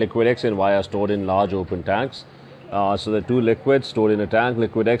that liquid X and Y are stored in large open tanks. So the two liquids stored in a tank.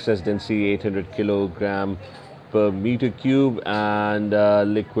 Liquid X has density 800 kilogram per meter cube, and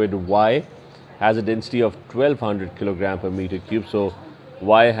liquid Y has a density of 1200 kilogram per meter cube. So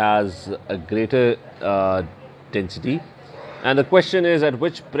Y has a greater density. And the question is, at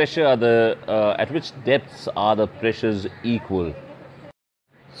which pressure are at which depths are the pressures equal?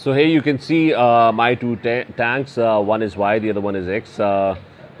 So here you can see my two tanks. One is Y, the other one is X.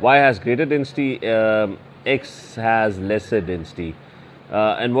 Y has greater density, X has lesser density.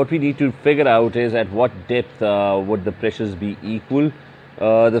 And what we need to figure out is at what depth would the pressures be equal.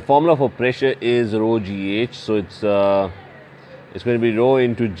 The formula for pressure is rho GH. So it's going to be rho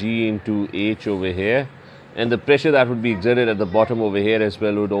into G into H over here. And the pressure that would be exerted at the bottom over here as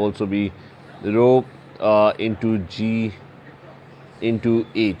well would also be rho into G into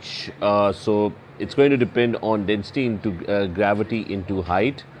H. So it's going to depend on density into gravity into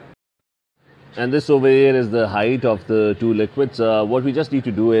height. And this over here is the height of the two liquids. What we just need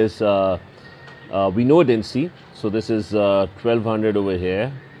to do is, we know density. So this is 1200 over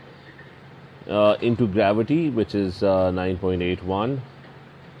here into gravity, which is 9.81,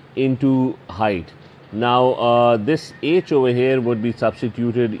 into height. Now this H over here would be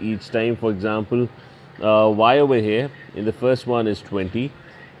substituted each time. For example, Y over here in the first one is 20.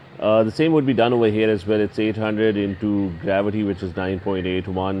 The same would be done over here as well. It's 800 into gravity, which is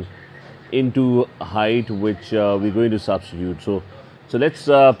 9.81, into height, which we're going to substitute. So let's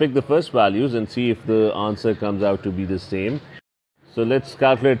pick the first values and see if the answer comes out to be the same. So let's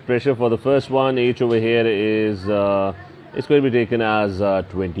calculate pressure for the first one. H over here is it's going to be taken as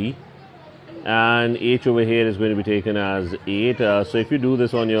 20, and H over here is going to be taken as 8. So if you do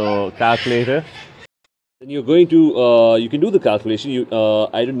this on your calculator, then you're going to you can do the calculation.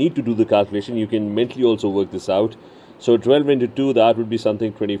 I don't need to do the calculation. You can mentally also work this out. So 12 into 2, that would be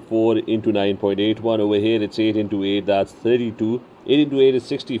something 24 into 9.81. Over here it's 8 into 8, that's 32. 8 into 8 is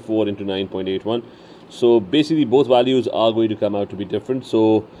 64 into 9.81. So basically both values are going to come out to be different.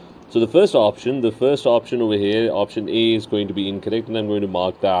 So the first option over here, option A, is going to be incorrect, and I'm going to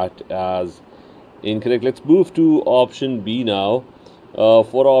mark that as incorrect. Let's move to option B now.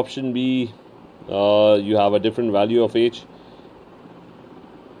 For option B, you have a different value of H.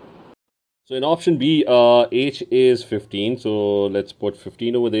 So in option B, H is 15. So let's put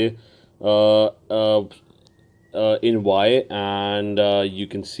 15 over there in Y, and you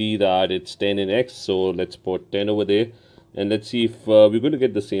can see that it's 10 in X. So let's put 10 over there, and let's see if we're going to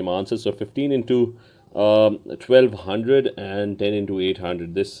get the same answer. So 15 into 1200 and 10 into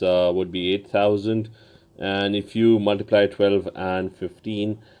 800. This would be 8000. And if you multiply 12 and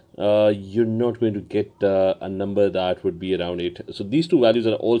 15, you're not going to get a number that would be around 8. So these two values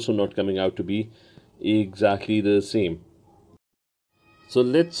are also not coming out to be exactly the same. So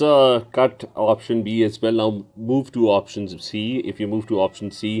let's cut option B as well. Now move to option C. If you move to option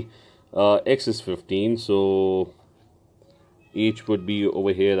C, X is 15. So H would be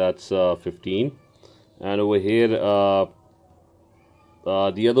over here, that's 15. And over here, the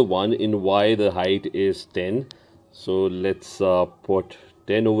other one in Y, the height is 10. So let's put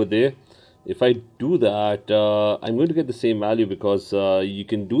 10 over there. If I do that, I'm going to get the same value, because you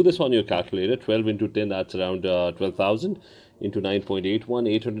can do this on your calculator. 12 into 10, that's around 12,000 into 9.81.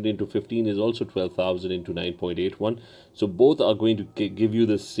 800 into 15 is also 12,000 into 9.81. So both are going to give you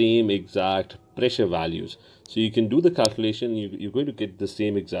the same exact pressure values. So you can do the calculation, you're going to get the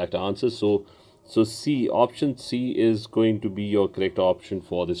same exact answer. So C, option C is going to be your correct option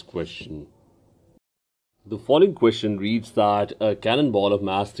for this question. The following question reads that a cannonball of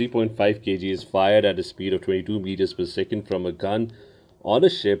mass 3.5 kg is fired at a speed of 22 meters per second from a gun on a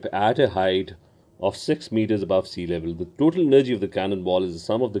ship at a height of 6 meters above sea level. The total energy of the cannonball is the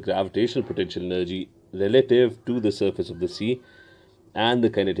sum of the gravitational potential energy relative to the surface of the sea and the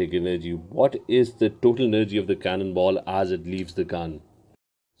kinetic energy. What is the total energy of the cannonball as it leaves the gun?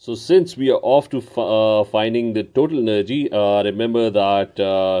 So since we are off to finding the total energy, remember that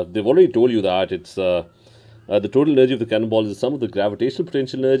they've already told you that it's the total energy of the cannonball is the sum of the gravitational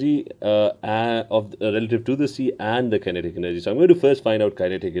potential energy relative to the sea and the kinetic energy. So I'm going to first find out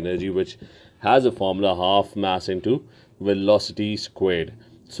kinetic energy, which has a formula: half mass into velocity squared.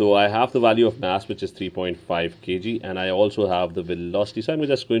 So I have the value of mass, which is 3.5 kg, and I also have the velocity. So I'm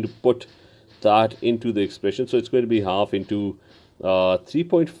just going to put that into the expression. So it's going to be half into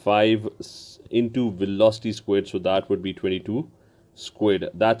 3.5 into velocity squared. So that would be 22 squared.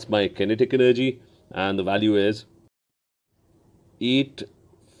 That's my kinetic energy, and the value is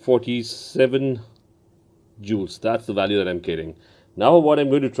 847 joules. That's the value that I'm getting. Now what I'm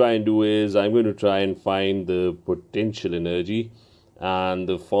going to try and do is I'm going to try and find the potential energy, and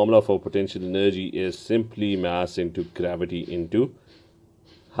the formula for potential energy is simply mass into gravity into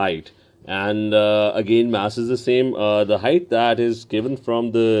height. And again, mass is the same. The height that is given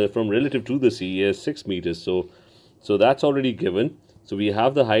from relative to the sea is 6 meters. So that's already given. So we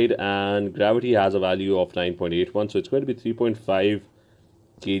have the height, and gravity has a value of 9.81. So it's going to be 3.5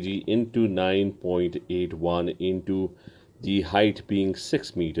 kg into 9.81 into the height being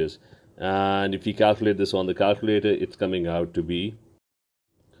 6 meters. And if we calculate this on the calculator, it's coming out to be,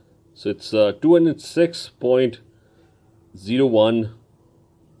 so it's 206.01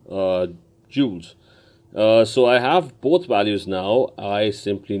 joules. So I have both values now. I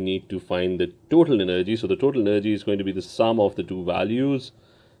simply need to find the total energy. So the total energy is going to be the sum of the two values,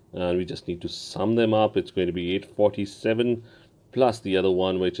 and we just need to sum them up. It's going to be 847 plus the other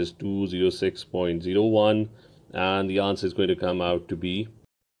one, which is 206.01, and the answer is going to come out to be,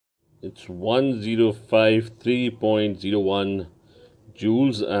 it's 1053.01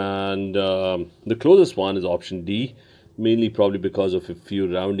 joules, and the closest one is option D, mainly probably because of a few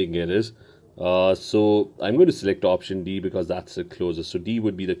rounding errors. So I'm going to select option D because that's the closest. So D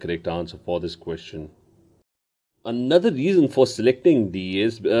would be the correct answer for this question. Another reason for selecting D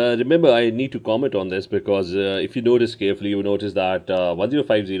is, remember, I need to comment on this because if you notice carefully, you will notice that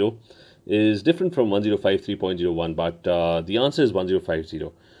 1050 is different from 1053.01, but the answer is 1050.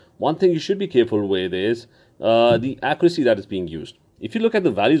 One thing you should be careful with is the accuracy that is being used. If you look at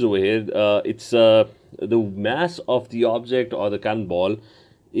the values over here, it's the mass of the object or the cannonball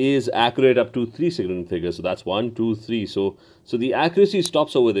is accurate up to 3 significant figures. So that's 1, 2, 3. So the accuracy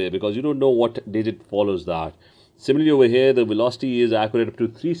stops over there because you don't know what digit follows that. Similarly over here, the velocity is accurate up to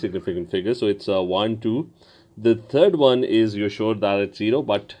 3 significant figures. So it's 1, 2. The third one is you're sure that it's 0,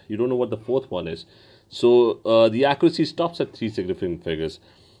 but you don't know what the fourth one is. So the accuracy stops at 3 significant figures.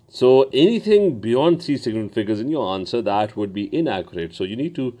 So anything beyond 3 significant figures in your answer, that would be inaccurate. So you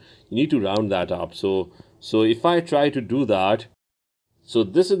need to round that up. So if I try to do that, so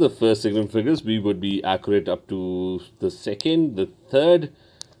this is the first significant figures, we would be accurate up to the second, the third.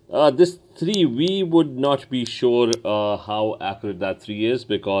 This 3, we would not be sure how accurate that 3 is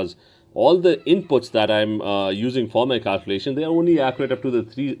because all the inputs that I'm using for my calculation, they are only accurate up to the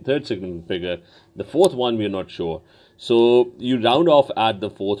third significant figure. The fourth one, we are not sure. So you round off at the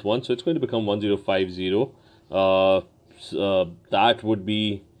fourth one. So it's going to become 1050. That would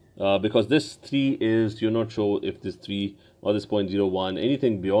be, because this 3 is, you're not sure if this 3 or this 0.01,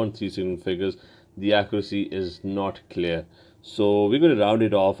 anything beyond 3 significant figures, the accuracy is not clear. So we're going to round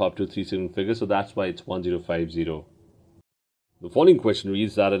it off up to 3 significant figures. So that's why it's 1050. The following question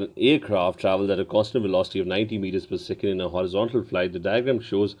reads that an aircraft travels at a constant velocity of 90 meters per second in a horizontal flight. The diagram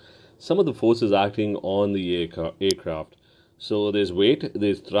shows some of the forces acting on the aircraft. So there's weight,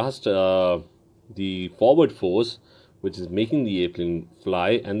 there's thrust, the forward force, which is making the airplane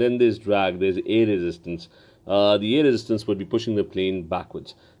fly, and then there's drag, there's air resistance. The air resistance would be pushing the plane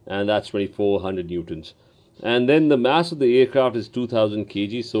backwards, and that's 2400 newtons. And then the mass of the aircraft is 2000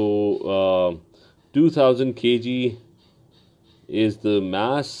 kg. So 2000 kg is the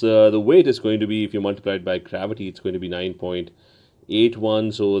mass. The weight is going to be, if you multiply it by gravity, it's going to be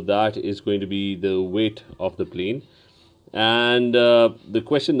 9.81. So that is going to be the weight of the plane. And the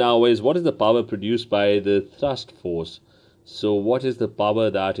question now is, what is the power produced by the thrust force? So what is the power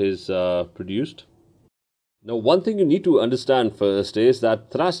that is produced? Now, one thing you need to understand first is that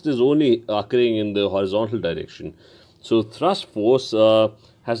thrust is only occurring in the horizontal direction. So thrust force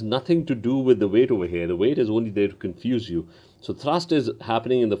has nothing to do with the weight over here. The weight is only there to confuse you. So thrust is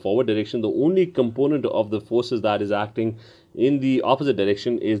happening in the forward direction. The only component of the forces that is acting in the opposite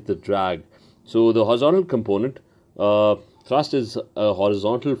direction is the drag. So the horizontal component, thrust is a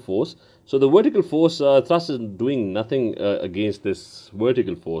horizontal force. So the vertical force, thrust is doing nothing against this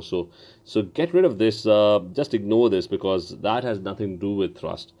vertical force. So get rid of this, just ignore this because that has nothing to do with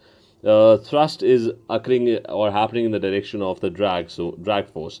thrust. Thrust is occurring or happening in the direction of the drag, so drag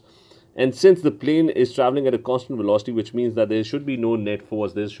force. And since the plane is traveling at a constant velocity, which means that there should be no net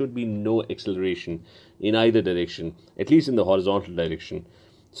force, there should be no acceleration in either direction, at least in the horizontal direction.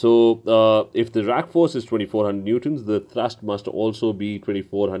 So if the drag force is 2400 newtons, the thrust must also be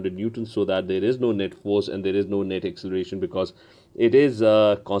 2400 newtons, so that there is no net force and there is no net acceleration because it is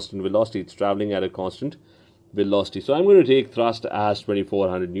a constant velocity. It's traveling at a constant velocity. So I'm going to take thrust as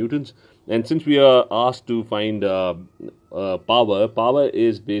 2400 newtons. And since we are asked to find power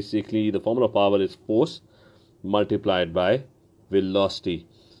is basically, the formula of power is force multiplied by velocity.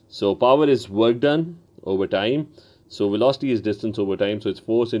 So power is work done over time. So velocity is distance over time. So it's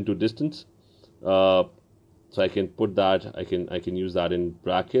force into distance. So I can put that, I can use that in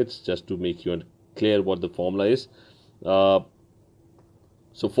brackets just to make you clear what the formula is.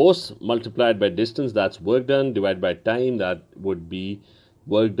 So force multiplied by distance, that's work done, divided by time, that would be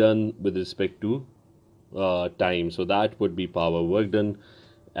work done with respect to time. So that would be power. Work done,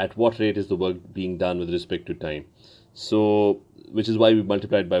 at what rate is the work being done with respect to time? So, which is why we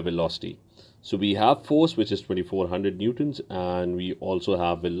multiplied by velocity. So we have force, which is 2400 newtons, and we also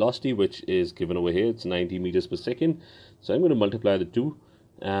have velocity, which is given over here. It's 90 meters per second. So I'm going to multiply the two,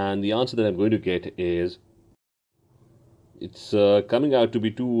 and the answer that I'm going to get is, it's coming out to be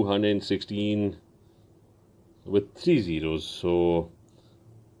 216 with 3 zeros. So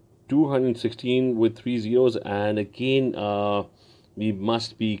 216 with 3 zeros, and again we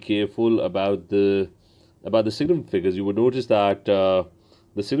must be careful about the signal figures. You would notice that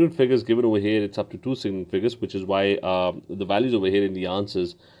the signal figures given over here, it's up to 2 signal figures, which is why the values over here in the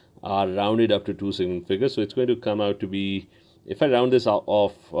answers are rounded up to 2 signal figures. So it's going to come out to be, if I round this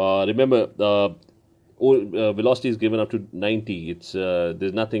off, remember velocity is given up to 90. It's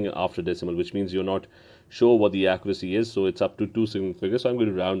there's nothing after decimal, which means you're not sure what the accuracy is. So it's up to 2 signal figures. So I'm going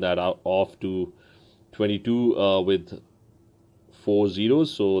to round that off to 22 with 4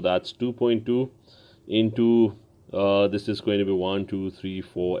 zeros. So that's 2.2 into this is going to be 1, 2, 3,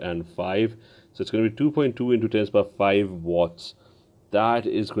 4, and 5. So it's going to be 2.2 into 10 to the power 5 watts. That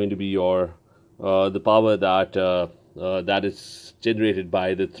is going to be your the power that that is generated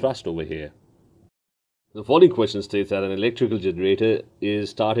by the thrust over here. The following question states that an electrical generator is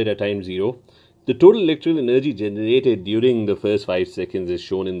started at time 0. The total electrical energy generated during the first 5 seconds is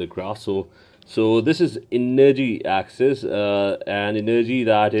shown in the graph. So this is energy axis and energy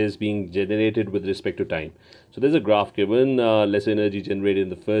that is being generated with respect to time. So there's a graph given, less energy generated in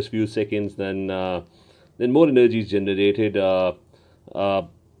the first few seconds, then more energy is generated.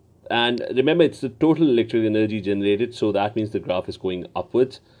 And remember, it's the total electrical energy generated, so that means the graph is going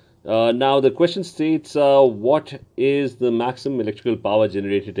upwards. Now the question states what is the maximum electrical power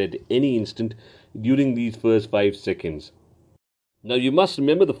generated at any instant during these first 5 seconds. Now you must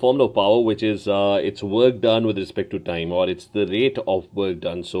remember the formula of power, which is it's work done with respect to time, or it's the rate of work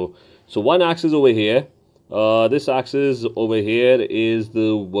done. So one axis over here, this axis over here is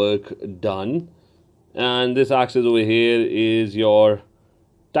the work done, and this axis over here is your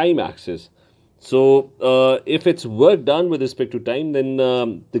time axis. So if it's work done with respect to time, then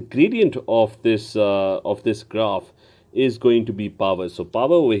the gradient of this graph is going to be power. So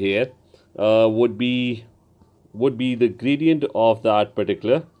power over here would be the gradient of that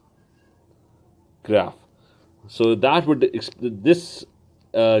particular graph. So that would this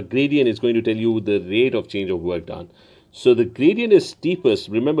gradient is going to tell you the rate of change of work done. So the gradient is steepest.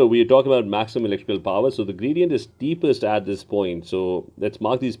 Remember, we are talking about maximum electrical power. So the gradient is steepest at this point. So let's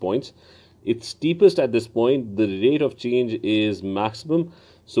mark these points. It's steepest at this point. The rate of change is maximum.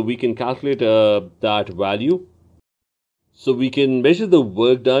 So we can calculate that value. So we can measure the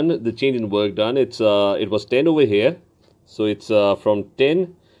work done, the change in work done. It was 10 over here. So it's from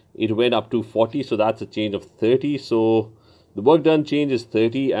 10, it went up to 40. So that's a change of 30. So the work done change is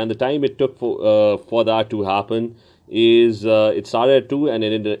 30, and the time it took for that to happen is it started at 2 and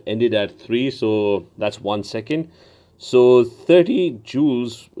it ended at 3. So that's 1 second. So 30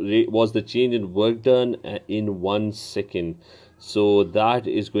 joules was the change in work done in 1 second. So that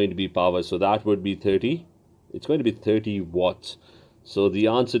is going to be power. So that would be 30. It's going to be 30 watts. So the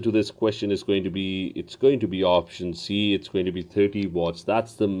answer to this question is going to be, it's going to be option C. It's going to be 30 watts.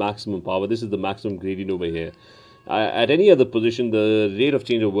 That's the maximum power. This is the maximum gradient over here. At any other position, the rate of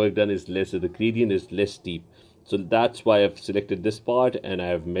change of work done is lesser. The gradient is less steep. So that's why I've selected this part, and I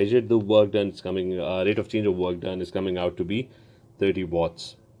have measured the work done. It's coming, rate of change of work done is coming out to be 30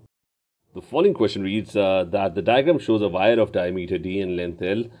 watts. The following question reads that the diagram shows a wire of diameter D and length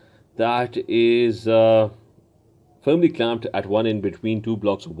L that is firmly clamped at one end between 2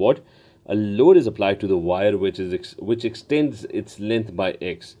 blocks of wood. A load is applied to the wire which extends its length by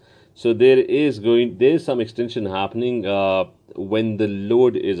X. So there is some extension happening when the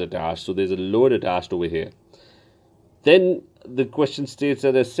load is attached. So there's a load attached over here. Then the question states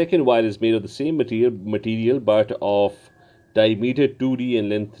that a second wire is made of the same material but of diameter 2D and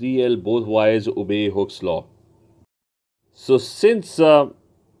length 3L. Both wires obey Hooke's law. So since the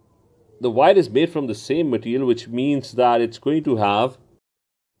wire is made from the same material, which means that it's going to have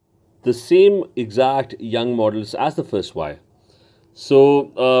the same exact Young modulus as the first wire.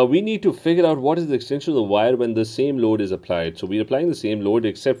 So we need to figure out what is the extension of the wire when the same load is applied. So we're applying the same load,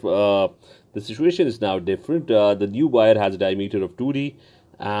 except the situation is now different. The new wire has a diameter of 2D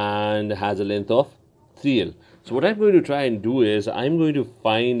and has a length of 3L. So what I'm going to try and do is I'm going to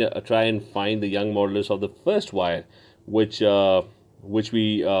try and find the Young modulus of the first wire, which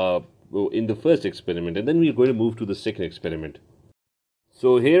we in the first experiment, and then we're going to move to the second experiment.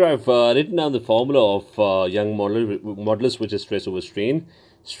 So here I've written down the formula of Young modulus, which is stress over strain.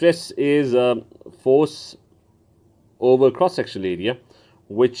 Stress is force over cross-sectional area,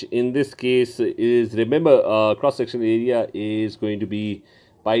 which in this case is, remember, cross-sectional area is going to be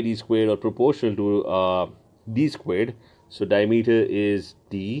pi d squared or proportional to d squared. So diameter is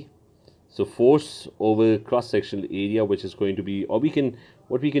d. So force over cross-sectional area, which is going to be, or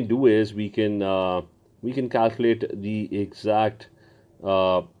what we can do is we can calculate the exact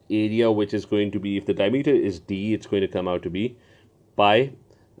area, which is going to be, if the diameter is d, it's going to come out to be pi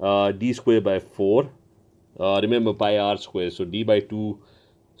d squared by 4. Remember, pi r squared, so d by 2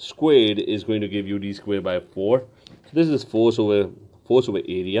 squared is going to give you d squared by 4. So this is force over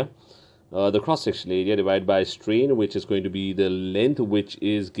area, the cross sectional area, divided by strain, which is going to be the length, which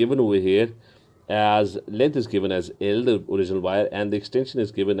is given over here as length is given as L, the original wire, and the extension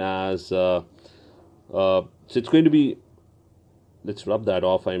is given as so it's going to be, let's rub that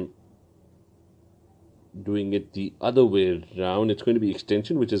off. I'm doing it the other way around. It's going to be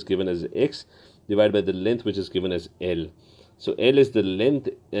extension, which is given as x, divided by the length, which is given as L. So L is the length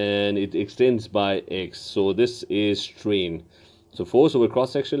and it extends by x. So this is strain. So force over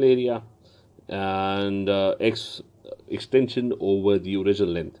cross-sectional area and x extension over the original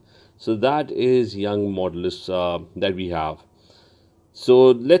length. So that is Young modulus that we have.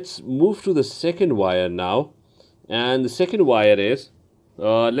 So let's move to the second wire now. And the second wire is,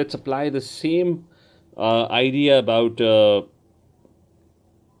 let's apply the same idea about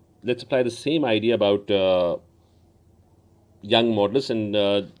Young modulus, and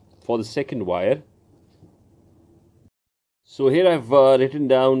for the second wire. So here I've written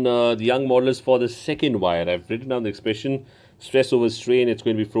down the Young modulus for the second wire. I've written down the expression stress over strain. It's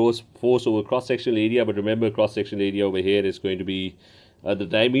going to be force over cross-sectional area, but remember, cross-sectional area over here is going to be the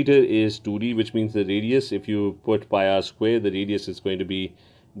diameter is 2d, which means the radius, if you put pi r squared, the radius is going to be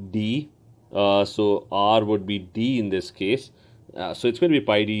d. So r would be d in this case. So it's going to be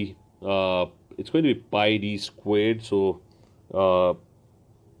pi d. It's going to be pi d squared. So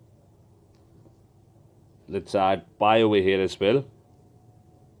let's add pi over here as well.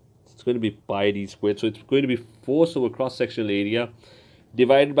 It's going to be pi d squared. So it's going to be force over cross-sectional area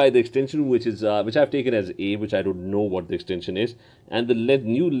divided by the extension, which I've taken as a, which I don't know what the extension is, and the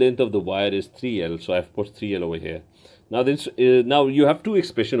new length of the wire is 3L. So I've put 3L over here. Now this now you have two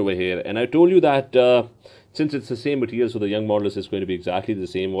expressions over here, and I told you that since it's the same material, so the Young modulus is going to be exactly the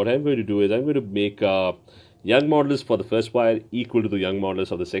same. What I'm going to do is I'm going to make Young modulus for the first wire equal to the Young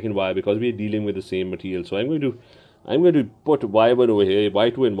modulus of the second wire, because we are dealing with the same material. So I'm going to put y1 over here.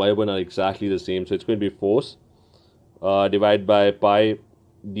 Y2 and y1 are exactly the same. So it's going to be force divided by pi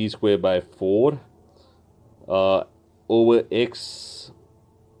d squared by 4 over x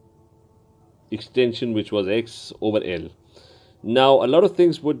extension, which was x over L. Now a lot of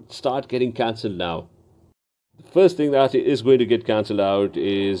things would start getting cancelled now. The first thing that is going to get cancelled out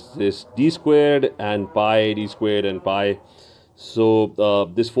is this d squared and pi, d squared and pi. So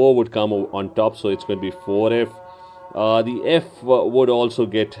this 4 would come on top, so it's going to be 4f. The f would also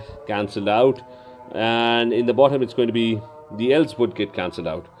get cancelled out, and in the bottom it's going to be, the l's would get cancelled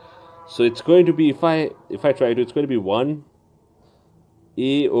out. So it's going to be, if I try to, it's going to be 1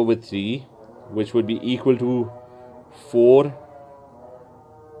 a over 3, which would be equal to 4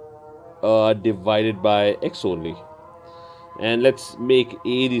 divided by x only. And let's make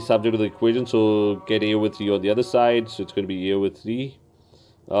a the subject of the equation, so get a over 3 on the other side. So it's going to be a over 3.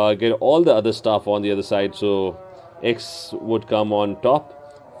 Get all the other stuff on the other side, so x would come on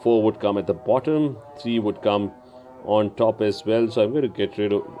top, 4 would come at the bottom, 3 would come on top as well. So I'm going to get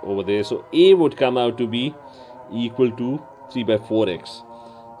rid of over there. So a would come out to be equal to 3 by 4x.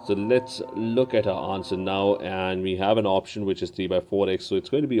 So let's look at our answer now, and we have an option which is 3 by 4x. So it's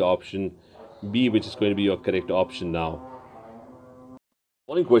going to be option B, which is going to be your correct option now. The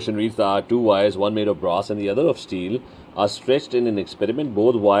following question reads that two wires, one made of brass and the other of steel, are stretched in an experiment.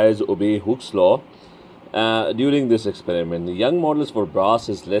 Both wires obey Hooke's law during this experiment. The Young modulus for brass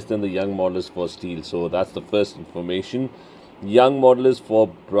is less than the Young modulus for steel. So that's the first information. Young modulus for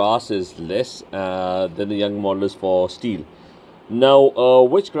brass is less than the Young modulus for steel. Now,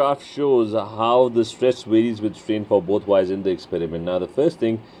 which graph shows how the stress varies with strain for both wires in the experiment? Now, the first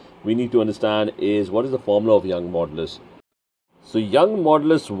thing we need to understand is what is the formula of Young modulus. So young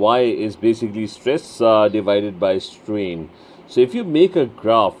modulus y is basically stress divided by strain. So if you make a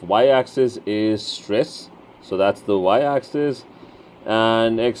graph, y-axis is stress, so that's the y-axis,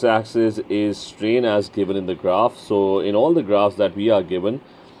 and x-axis is strain as given in the graph. So in all the graphs that we are given,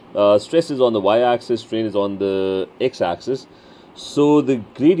 stress is on the y-axis, strain is on the x-axis. So the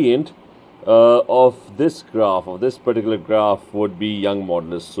gradient of this graph, of this particular graph, would be young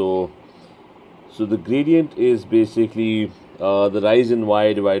modulus. So the gradient is basically the rise in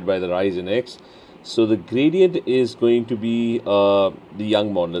y divided by the rise in x. So the gradient is going to be the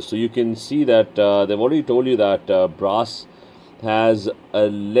young modulus. So you can see that they've already told you that brass has a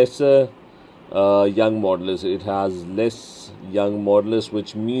lesser young modulus. It has less young modulus,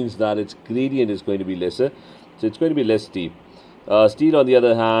 which means that its gradient is going to be lesser. So it's going to be less steep. Steel, on the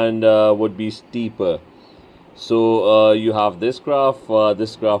other hand, would be steeper. So you have this graph.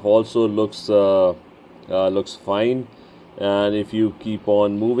 This graph also looks fine. And if you keep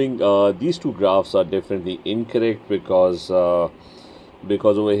on moving, these two graphs are definitely incorrect because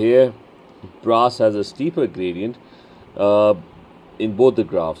over here brass has a steeper gradient in both the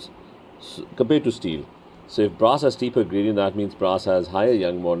graphs compared to steel. So if brass has steeper gradient, that means brass has higher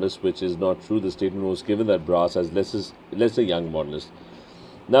young modulus, which is not true. The statement was given that brass has lesser young modulus.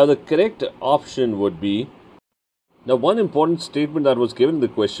 Now the correct option would be, now one important statement that was given in the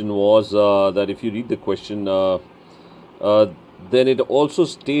question was that if you read the question, then it also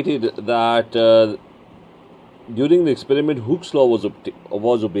stated that during the experiment Hooke's law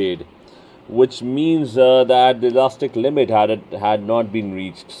was obeyed, which means that the elastic limit had not been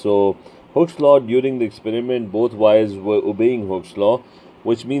reached. So Hooke's law, during the experiment, both wires were obeying Hooke's law,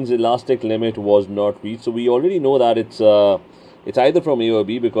 which means elastic limit was not reached. So we already know that it's either from A or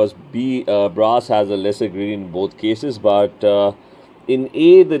B, because brass has a lesser gradient in both cases, but in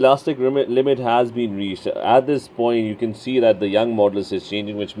A, the elastic limit has been reached. At this point, you can see that the young modulus is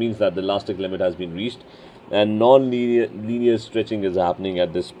changing, which means that the elastic limit has been reached, and non-linear stretching is happening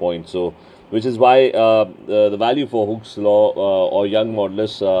at this point. So, which is why the value for Hooke's law or young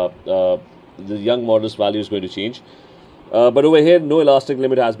modulus, the young modulus value is going to change. But over here, no elastic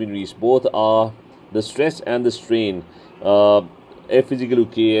limit has been reached. Both are the stress and the strain. F is equal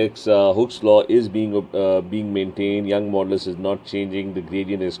to kx. Hooke's law is being maintained. Young modulus is not changing. The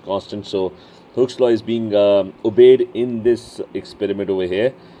gradient is constant. So Hooke's law is being obeyed in this experiment over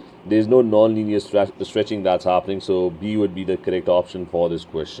here. There is no non-linear stretching that's happening. So B would be the correct option for this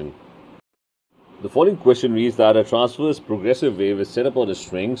question. The following question reads that a transverse progressive wave is set up on a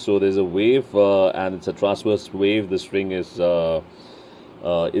string. So there's a wave and it's a transverse wave. The string is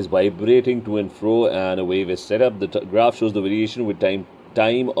vibrating to and fro, and a wave is set up. The graph shows the variation with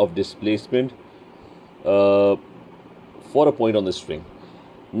time of displacement for a point on the string.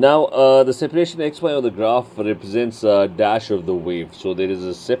 Now the separation xy on the graph represents a dash of the wave. So there is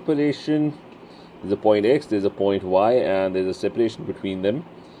a separation, there's a point x, there's a point y, and there's a separation between them.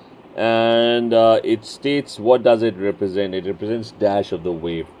 And it states, what does it represent? It represents dash of the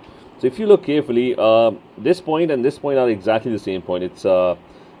wave. So if you look carefully, this point and this point are exactly the same point. It's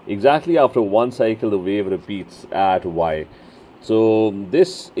exactly after one cycle the wave repeats at y. So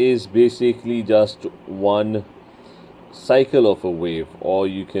this is basically just one cycle of a wave, or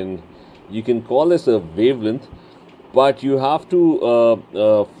you can call this a wavelength, but you have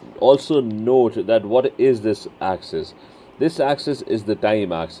to also note that what is this axis? This axis is the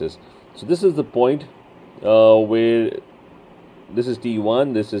time axis. So this is the point where this is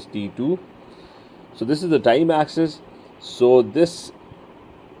t1, this is t2. So this is the time axis. So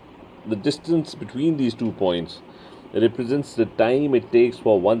the distance between these 2 points represents the time it takes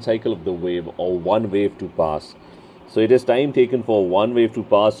for one cycle of the wave, or one wave to pass. So it is time taken for one wave to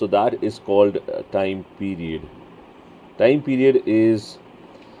pass. So that is called time period. Time period is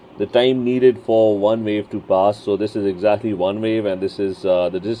the time needed for one wave to pass. So this is exactly one wave, and this is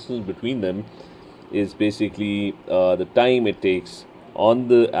the distance between them is basically the time it takes on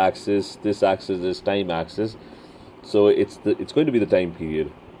the axis. This axis is time axis, so it's going to be the time period.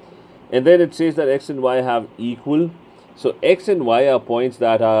 And then it says that x and y have equal. So x and y are points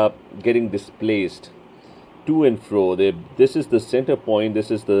that are getting displaced to and fro. This is the center point,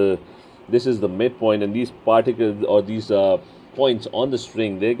 this is the midpoint, and these particles, or these points on the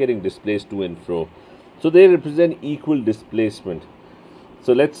string, they're getting displaced to and fro. So they represent equal displacement.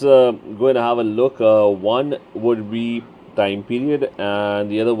 So let's go and have a look. One would be time period,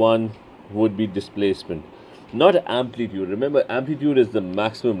 and the other one would be displacement, not amplitude. Remember, amplitude is the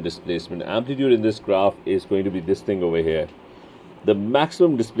maximum displacement. Amplitude in this graph is going to be this thing over here. The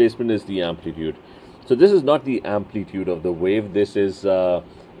maximum displacement is the amplitude. So this is not the amplitude of the wave. This is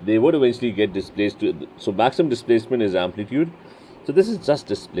they would eventually get displaced to. So maximum displacement is amplitude, So this is just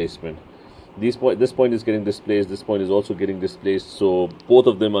displacement. This point is getting displaced, this point is also getting displaced, so both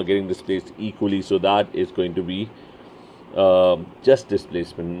of them are getting displaced equally, so that is going to be just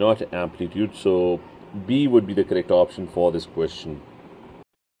displacement, not amplitude. So B would be the correct option for this question.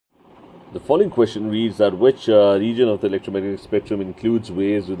 The following question reads that which region of the electromagnetic spectrum includes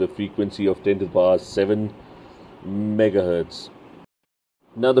waves with a frequency of 10 to the power 7 megahertz.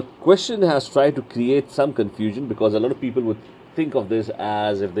 Now the question has tried to create some confusion, because a lot of people would think of this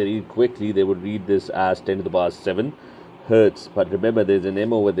as, if they read quickly, they would read this as 10 to the power 7 hertz. But remember, there's an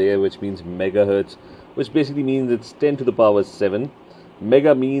M over there which means megahertz, which basically means it's 10 to the power 7.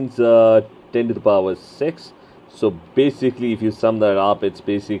 Mega means 10 to the power 6. So basically, if you sum that up, it's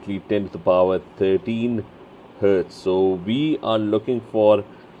basically 10 to the power 13 hertz. So we are looking for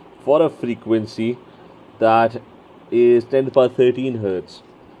a frequency that is 10 to the power 13 hertz.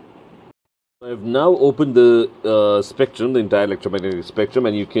 I've now opened the spectrum, the entire electromagnetic spectrum,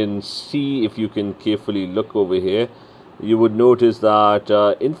 and you can see, if you can carefully look over here, you would notice that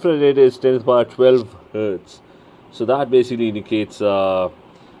infrared is 10 to the power 12 hertz. So that basically indicates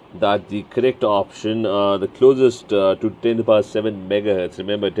that the correct option, the closest to 10 to the power 7 megahertz,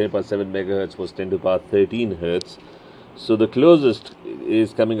 remember 10 to the power 7 megahertz was 10 to the power 13 hertz. So the closest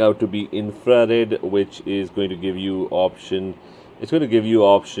is coming out to be infrared, which is going to give you option. It's going to give you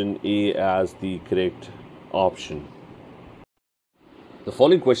option A as the correct option. The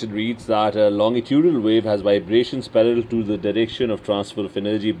following question reads that a longitudinal wave has vibrations parallel to the direction of transfer of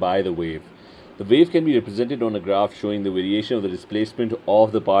energy by the wave. The wave can be represented on a graph showing the variation of the displacement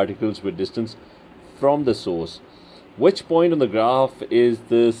of the particles with distance from the source. Which point on the graph is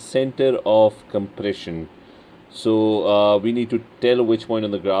the center of compression? So we need to tell which point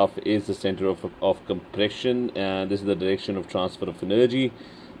on the graph is the center of compression, and this is the direction of transfer of energy.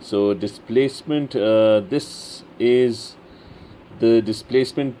 So displacement, this is the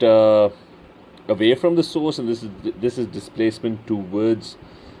displacement away from the source, and this is displacement towards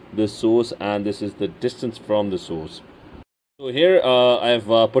the source, and this is the distance from the source. So here I've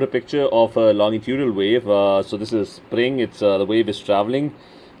put a picture of a longitudinal wave. So this is a spring. It's the wave is traveling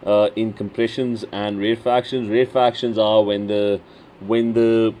in compressions and rarefactions. Rarefactions are when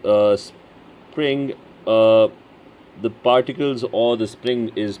the spring, the particles or the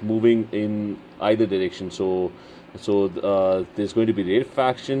spring is moving in either direction. So there's going to be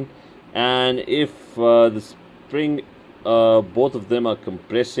rarefaction, and if the spring, both of them are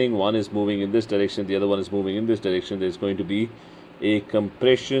compressing, one is moving in this direction, the other one is moving in this direction, there's going to be a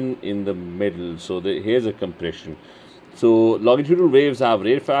compression in the middle. So here's a compression. So longitudinal waves have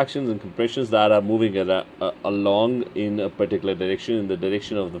rarefactions and compressions that are moving along in a particular direction, in the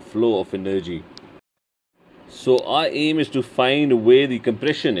direction of the flow of energy. So our aim is to find where the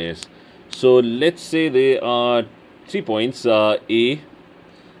compression is. So let's say there are 3 points, A,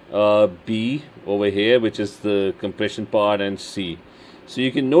 B over here, which is the compression part, and C. So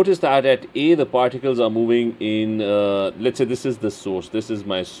you can notice that at A, the particles are moving in, let's say this is the source, this is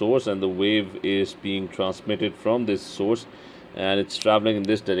my source, and the wave is being transmitted from this source, and it's traveling in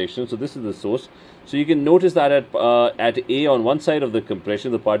this direction. So this is the source. So you can notice that at A, on one side of the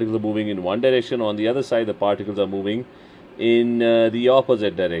compression, the particles are moving in one direction. On the other side, the particles are moving in the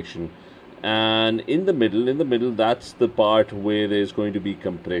opposite direction. And in the middle, that's the part where there's going to be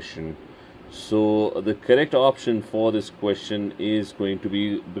compression. So the correct option for this question is going to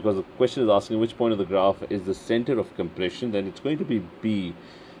be, because the question is asking which point of the graph is the center of compression, then it's going to be B.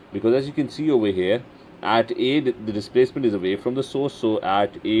 Because as you can see over here, at A, the displacement is away from the source. So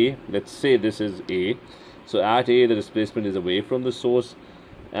at A, let's say this is A. So at A, the displacement is away from the source.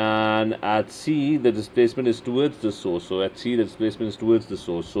 And at C, the displacement is towards the source. So at C, the displacement is towards the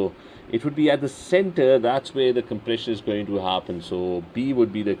source. So it would be at the center, that's where the compression is going to happen. So B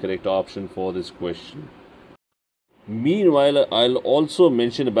would be the correct option for this question. Meanwhile, I'll also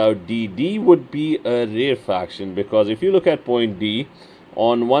mention about D. D would be a rarefaction, because if you look at point D,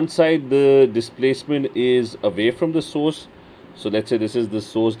 on one side the displacement is away from the source. So let's say this is the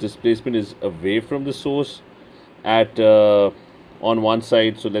source, displacement is away from the source at on one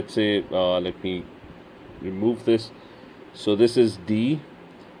side. So let's say, let me remove this. So this is D.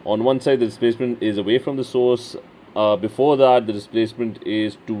 On one side, the displacement is away from the source. Before that, the displacement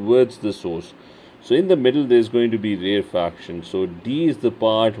is towards the source. So in the middle, there's going to be rarefaction. So D is the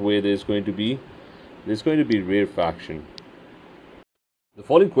part where there's going to be rarefaction. The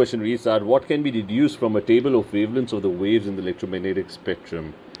following question reads that what can be deduced from a table of wavelengths of the waves in the electromagnetic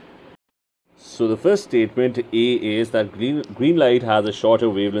spectrum? So the first statement, A, is that green light has a shorter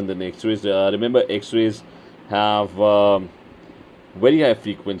wavelength than X-rays. Remember, X-rays have very high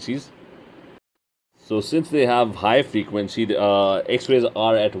frequencies. So since they have high frequency, X-rays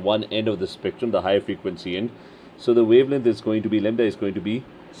are at one end of the spectrum, the high frequency end. So the wavelength is going to be, lambda is going to be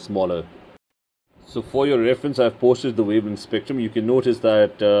smaller. So for your reference, I've posted the wavelength spectrum. You can notice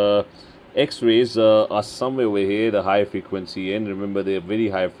that X-rays are somewhere over here, the high frequency end. Remember, they are very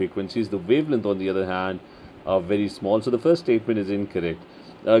high frequencies. The wavelength, on the other hand, are very small. So the first statement is incorrect.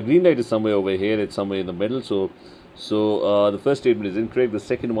 Green light is somewhere over here. It's somewhere in the middle. So the first statement is incorrect. The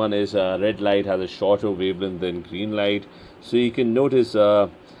second one is red light has a shorter wavelength than green light. So you can notice that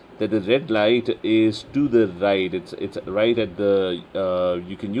the red light is to the right. It's right at the.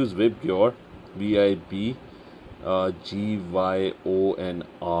 You can use Whiteboard, Whibgynr.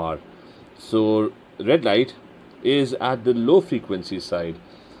 So red light is at the low frequency side.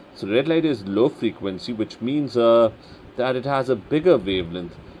 So red light is low frequency, which means that it has a bigger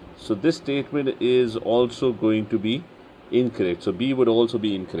wavelength. So this statement is also going to be incorrect. So B would also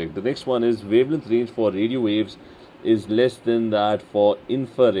be incorrect. The next one is wavelength range for radio waves is less than that for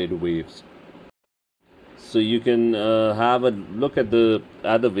infrared waves. So you can have a look at the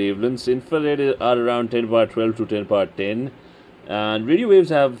wavelengths. Infrared are around 10 power 12 to 10 power 10, and radio waves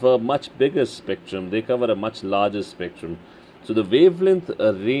have a much bigger spectrum. They cover a much larger spectrum. So the wavelength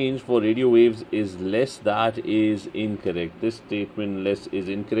range for radio waves is less. That is incorrect. This statement less is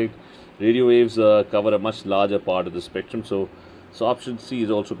incorrect. Radio waves cover a much larger part of the spectrum. So option C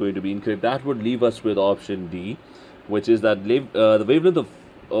is also going to be incorrect. That would leave us with option D, which is that the wavelength of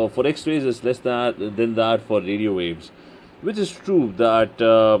for X-rays is less than that for radio waves, which is true that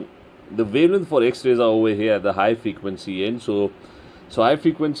the wavelength for X-rays are over here at the high frequency end. So high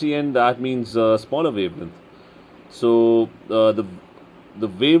frequency end, that means smaller wavelength. So the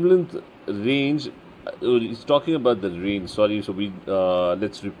wavelength range, he's talking about the range. Sorry, so we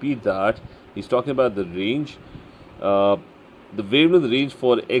let's repeat that. He's talking about the range. The wavelength range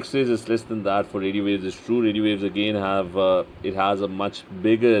for X-rays is less than that for radio waves is true. Radio waves again have it has a much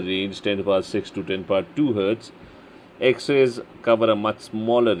bigger range, 10 to the power 6 to 10 to the power 2 hertz. X-rays cover a much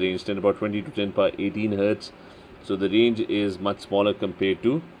smaller range, 10 to the power 20 to 10 to the power 18 hertz. So the range is much smaller compared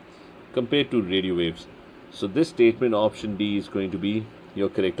to radio waves. So this statement, option D, is going to be your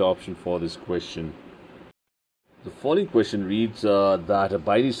correct option for this question. The following question reads that a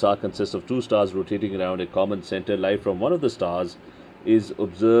binary star consists of two stars rotating around a common center. Light from one of the stars is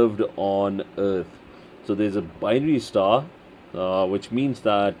observed on Earth. So there's a binary star, which means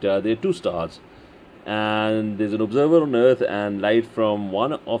that there are two stars, and there's an observer on Earth, and light from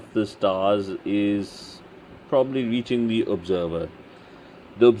one of the stars is probably reaching the observer.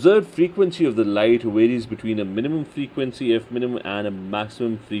 The observed frequency of the light varies between a minimum frequency F minimum and a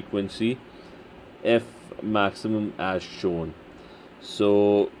maximum frequency F maximum as shown.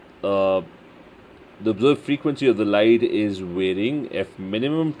 So the observed frequency of the light is varying F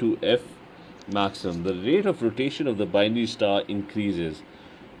minimum to F maximum. The rate of rotation of the binary star increases.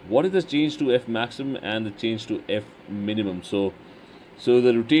 What is the change to F maximum and the change to F minimum? So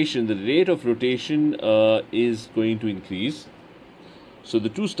the rate of rotation is going to increase. So the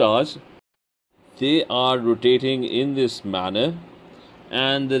two stars, they are rotating in this manner,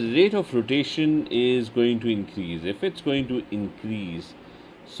 and the rate of rotation is going to increase. If it's going to increase,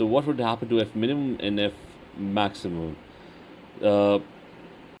 so what would happen to F minimum and F maximum? So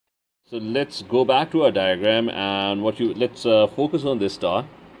let's go back to our diagram, and let's focus on this star.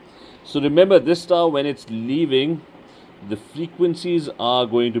 So remember, this star, when it's leaving, the frequencies are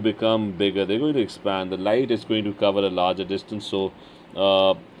going to become bigger. They're going to expand. The light is going to cover a larger distance. So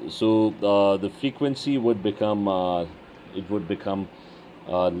the frequency would become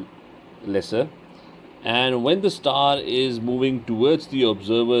lesser, and when the star is moving towards the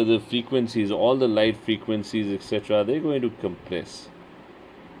observer, the frequencies, all the light frequencies, etc., they're going to compress,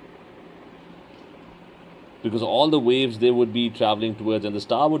 because all the waves they would be traveling towards, and the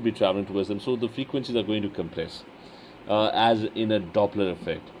star would be traveling towards them. So the frequencies are going to compress, as in a Doppler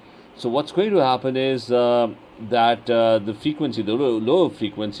effect. So what's going to happen is that the frequency, the lower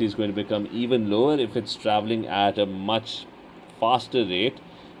frequency, is going to become even lower if it's traveling at a much faster rate.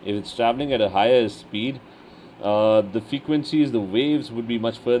 If it's traveling at a higher speed, the frequencies, the waves would be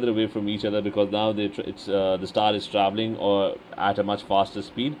much further away from each other, because now the star is traveling or at a much faster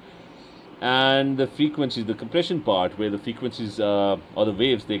speed, and the frequencies, the compression part, where the frequencies or the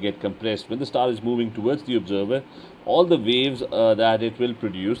waves, they get compressed. When the star is moving towards the observer, all the waves that it will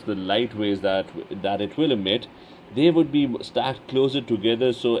produce, the light waves that it will emit, they would be stacked closer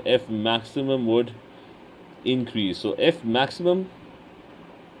together. So F maximum would increase. So F maximum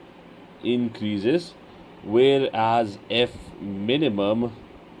increases, whereas F minimum,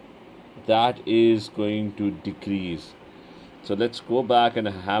 that is going to decrease. So let's go back and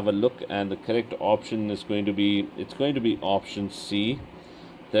have a look, and the correct option is going to be, it's going to be option C,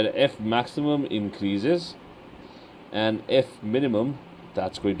 that f maximum increases and f minimum,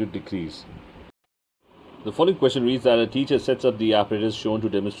 that's going to decrease. The following question reads that a teacher sets up the apparatus shown to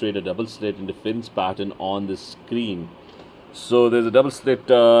demonstrate a double slit in the fringe pattern on the screen. So there's a double slit,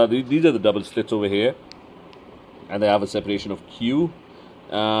 these are the double slits over here, and they have a separation of Q,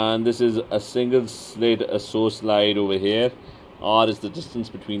 and this is a single slit, a source slide over here. R is the distance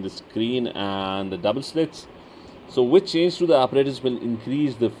between the screen and the double slits. So which change to the apparatus will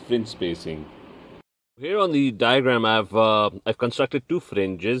increase the fringe spacing? Here on the diagram, I've constructed two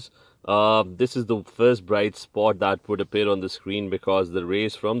fringes. This is the first bright spot that would appear on the screen because the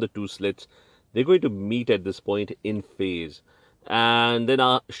rays from the two slits, they're going to meet at this point in phase. And then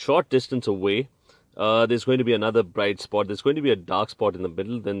a short distance away, there's going to be another bright spot. There's going to be a dark spot in the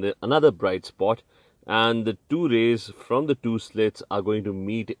middle, then another bright spot. And the two rays from the two slits are going to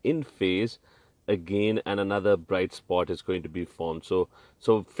meet in phase again, and another bright spot is going to be formed. So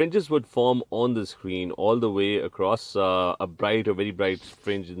fringes would form on the screen all the way across, a very bright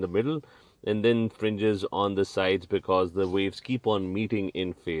fringe in the middle, and then fringes on the sides because the waves keep on meeting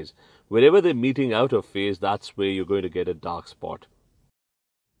in phase. Wherever they're meeting out of phase, that's where you're going to get a dark spot.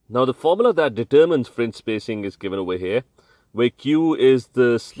 Now the formula that determines fringe spacing is given over here, where Q is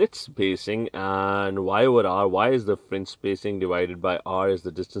the slit spacing and Y over R. Y is the fringe spacing divided by R is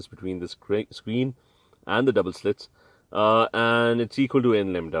the distance between the screen and the double slits, and it's equal to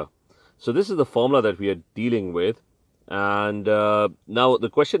n lambda. So this is the formula that we are dealing with, and now the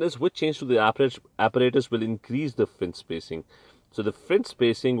question is, which change to the apparatus will increase the fringe spacing? So the fringe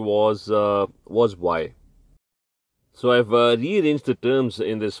spacing was Y. So I've rearranged the terms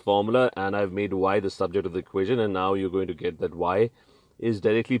in this formula, and I've made Y the subject of the equation, and now you're going to get that Y is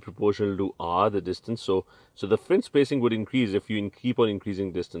directly proportional to R, the distance. So the fringe spacing would increase if you keep on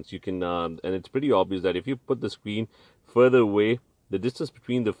increasing distance. You can, and it's pretty obvious that if you put the screen further away, the distance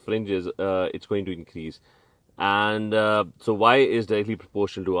between the fringes, it's going to increase. And so Y is directly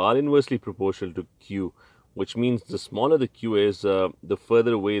proportional to R, inversely proportional to Q, which means the smaller the Q is, the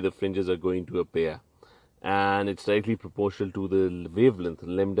further away the fringes are going to appear. And it's directly proportional to the wavelength,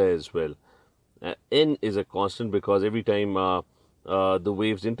 lambda, as well. N is a constant because every time the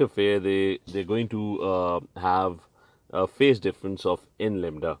waves interfere, they're going to have a phase difference of n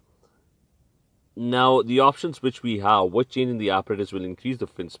lambda. Now, the options which we have, what change in the apparatus will increase the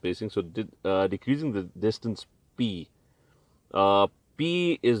fringe spacing? So decreasing the distance P.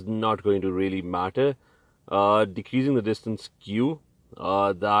 P is not going to really matter. Decreasing the distance Q,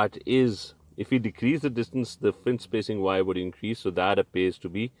 that is, if we decrease the distance, the fringe spacing Y would increase, so that appears to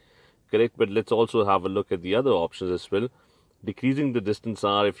be correct. But let's also have a look at the other options as well. Decreasing the distance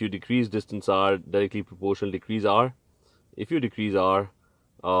R, if you decrease distance R, directly proportional decrease R. If you decrease R,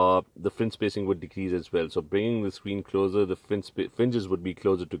 the fringe spacing would decrease as well. So bringing the screen closer, the fringes would be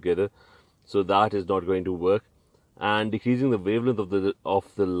closer together. So that is not going to work. And decreasing the wavelength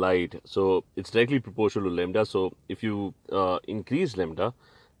of the light, so it's directly proportional to lambda. So if you increase lambda,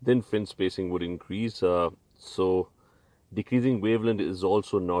 then fringe spacing would increase. So decreasing wavelength is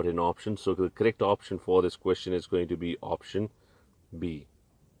also not an option. So the correct option for this question is going to be option B.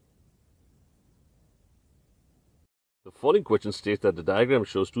 The following question states that the diagram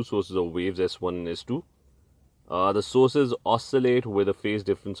shows two sources of waves, S1 and S2. The sources oscillate with a phase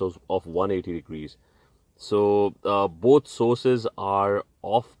difference of 180 degrees. So both sources are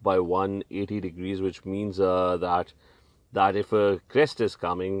off by 180 degrees, which means that if a crest is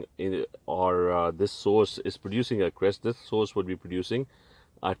coming in, or this source is producing a crest, this source would be producing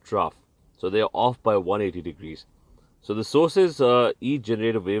a trough. So they are off by 180 degrees. So the sources each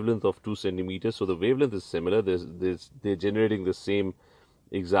generate a wavelength of 2 centimeters. So the wavelength is similar. They're generating the same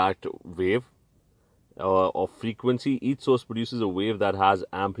exact wave of frequency. Each source produces a wave that has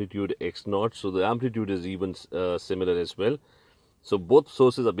amplitude x0. So the amplitude is even similar as well. So both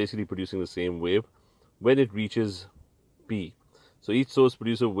sources are basically producing the same wave when it reaches P. So each source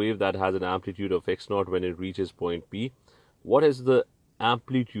produces a wave that has an amplitude of x0 when it reaches point P. What is the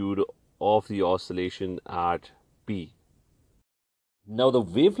amplitude of the oscillation at P? Now the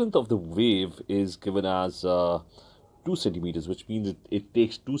wavelength of the wave is given as 2 centimeters, which means it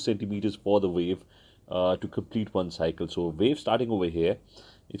takes 2 centimeters for the wave to complete one cycle. So wave starting over here,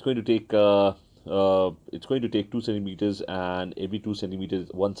 it's going to take 2 centimeters, and every 2 centimeters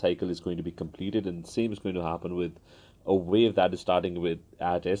one cycle is going to be completed, and the same is going to happen with a wave that is starting with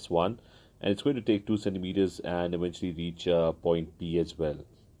at S1, and it's going to take 2 centimeters and eventually reach point P as well.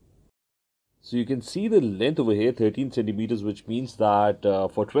 So you can see the length over here, 13 centimeters, which means that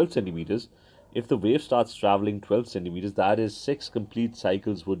for 12 centimeters, if the wave starts traveling 12 centimeters, that is 6 complete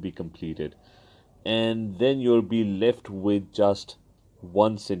cycles would be completed. And then you'll be left with just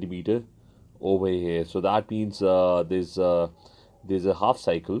 1 centimeter over here. So that means there's a half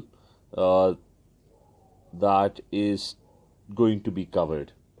cycle uh, that is going to be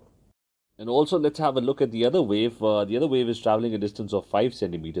covered. And also, let's have a look at the other wave. The other wave is traveling a distance of 5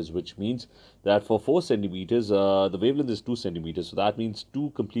 centimeters, which means that for 4 centimeters, the wavelength is 2 centimeters. So that means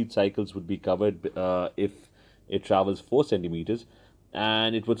 2 complete cycles would be covered if it travels 4 centimeters.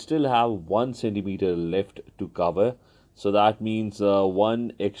 And it would still have 1 centimeter left to cover. So that means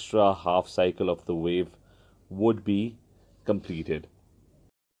 1 extra half cycle of the wave would be completed.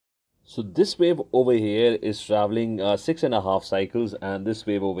 So this wave over here is traveling 6.5 cycles, and this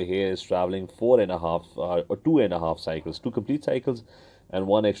wave over here is traveling 4.5 or 2.5 cycles, 2 complete cycles and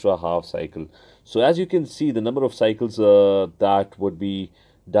 1 extra half cycle. So as you can see, the number of cycles that would be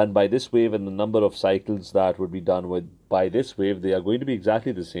done by this wave and the number of cycles that would be done by this wave, they are going to be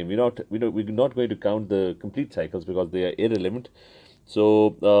exactly the same. We're not going to count the complete cycles because they are irrelevant.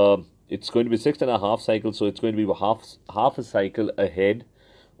 So it's going to be 6.5 cycles. So it's going to be half a cycle ahead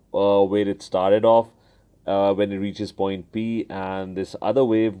where it started off when it reaches point P, and this other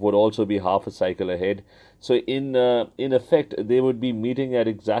wave would also be half a cycle ahead. So in effect, they would be meeting at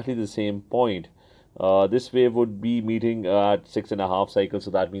exactly the same point. This wave would be meeting at 6.5 cycles,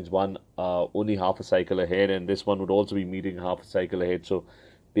 so that means one only half a cycle ahead, and this one would also be meeting half a cycle ahead. So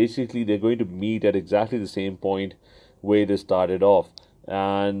basically, they're going to meet at exactly the same point where they started off.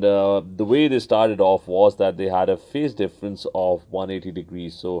 And the way they started off was that they had a phase difference of 180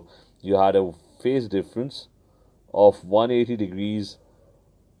 degrees. So you had a phase difference of 180 degrees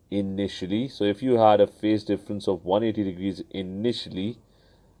initially. So if you had a phase difference of 180 degrees initially,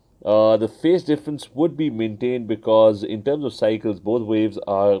 the phase difference would be maintained because in terms of cycles, both waves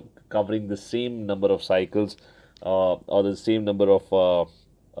are covering the same number of cycles or the same number of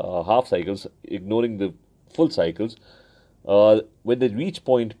half cycles, ignoring the full cycles. When they reach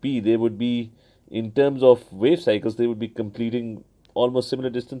point P, they would be, in terms of wave cycles, they would be completing almost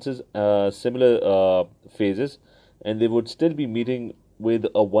similar distances, similar phases, and they would still be meeting with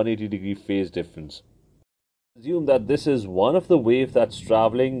a 180 degree phase difference. Assume that this is one of the waves that's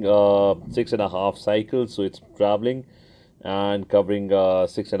traveling 6.5 cycles, so it's traveling and covering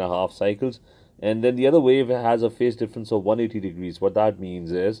 6.5 cycles, and then the other wave has a phase difference of 180 degrees. What that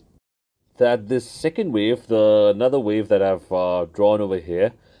means is that this second wave, another wave that I've drawn over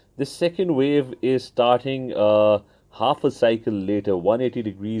here, this second wave is starting half a cycle later. 180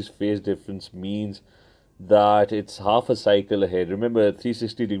 degrees phase difference means that it's half a cycle ahead. Remember,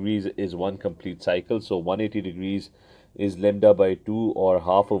 360 degrees is one complete cycle, so 180 degrees is lambda by 2 or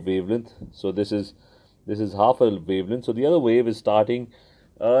half a wavelength. So this is half a wavelength. So the other wave is starting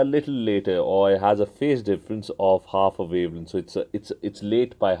a little later, or it has a phase difference of half a wavelength. So it's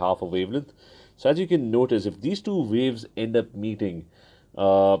late by half a wavelength. So as you can notice, if these two waves end up meeting,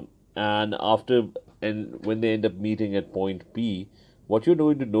 and when they end up meeting at point P, what you're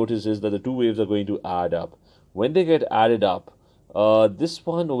going to notice is that the two waves are going to add up. When they get added up, this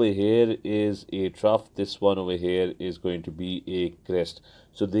one over here is a trough, this one over here is going to be a crest.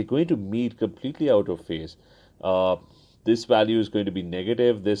 So they're going to meet completely out of phase. This value is going to be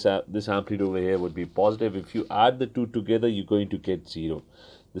negative. This amplitude over here would be positive. If you add the two together, you're going to get 0.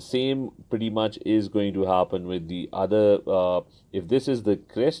 The same pretty much is going to happen with the other. If this is the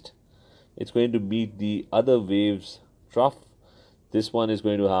crest, it's going to meet the other wave's trough. This one is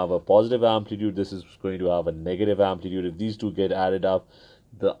going to have a positive amplitude. This is going to have a negative amplitude. If these two get added up,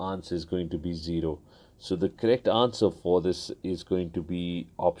 the answer is going to be 0. So the correct answer for this is going to be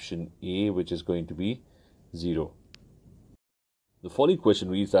option A, which is going to be 0. The following question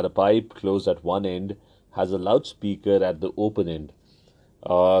reads that a pipe closed at one end has a loudspeaker at the open end.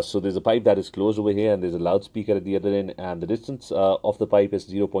 So there's a pipe that is closed over here, and there's a loudspeaker at the other end, and the distance of the pipe is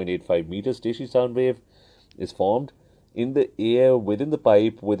 0.85 meters. Stationary sound wave is formed in the air within the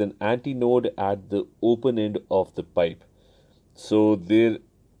pipe with an antinode at the open end of the pipe. So there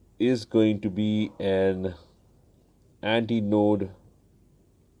is going to be an antinode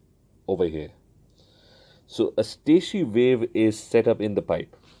over here. So a stationary wave is set up in the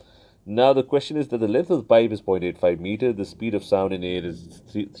pipe. Now the question is that the length of the pipe is 0.85 meters. The speed of sound in air is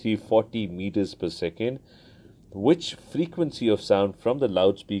 340 meters per second. Which frequency of sound from the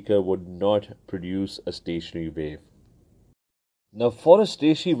loudspeaker would not produce a stationary wave? Now for a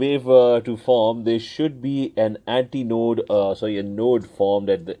stationary wave to form, there should be an antinode, a node formed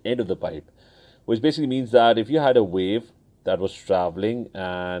at the end of the pipe, which basically means that if you had a wave that was traveling,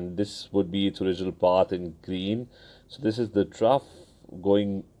 and this would be its original path in green. So this is the trough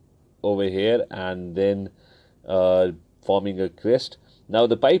going over here and then forming a crest. Now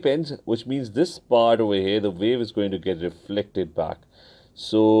the pipe ends, which means this part over here, the wave is going to get reflected back.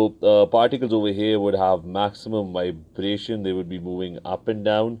 So particles over here would have maximum vibration. They would be moving up and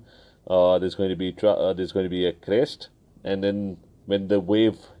down. There's going to be a crest, and then when the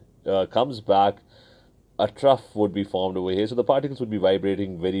wave comes back, a trough would be formed over here. So the particles would be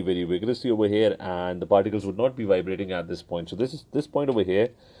vibrating very, very vigorously over here, and the particles would not be vibrating at this point. So this point over here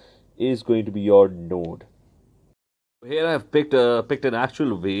is going to be your node. Here I've picked an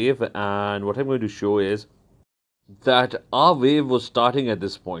actual wave, and what I'm going to show is that our wave was starting at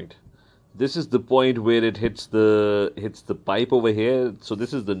this point. This is the point where it hits the pipe over here. So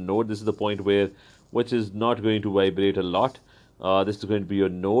this is the node. This is the point which is not going to vibrate a lot. This is going to be your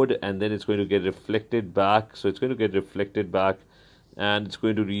node, and then it's going to get reflected back. So it's going to get reflected back, and it's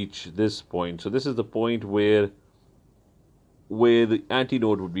going to reach this point. So this is the point where the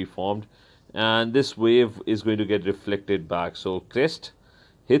antinode would be formed, and this wave is going to get reflected back. So crest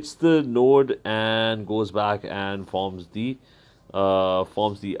hits the node and goes back and forms the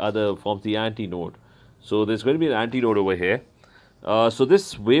antinode. So there's going to be an antinode over here. So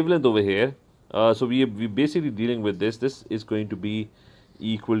this wavelength over here. So we're basically dealing with this. This is going to be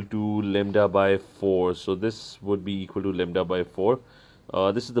equal to lambda by 4. So this would be equal to lambda by 4.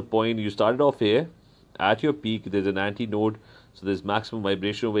 This is the point. You started off here. At your peak, there's an antinode. So there's maximum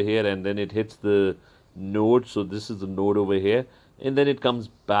vibration over here, and then it hits the node. So this is the node over here. And then it comes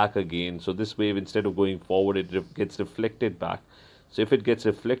back again. So this wave, instead of going forward, it gets reflected back. So if it gets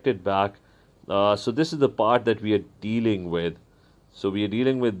reflected back, so this is the part that we are dealing with. So we are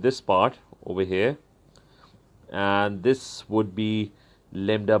dealing with this part over here, and this would be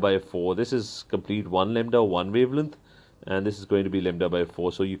lambda by 4. This is complete 1 lambda, 1 wavelength, and this is going to be lambda by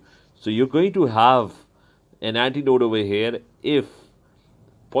 4. So you're going to have an antinode over here if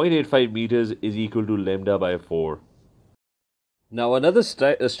 0.85 meters is equal to lambda by 4. Now another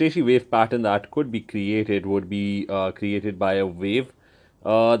stationary wave pattern that could be created would be created by a wave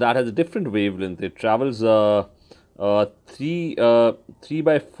that has a different wavelength. It travels 3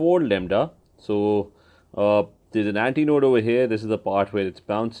 by 4 lambda. So there's an antinode over here. This is the part where it's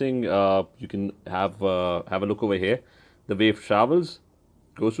bouncing. You can have a look over here. The wave travels,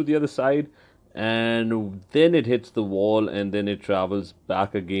 goes to the other side, and then it hits the wall, and then it travels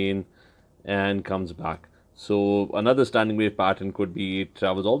back again and comes back. So another standing wave pattern could be it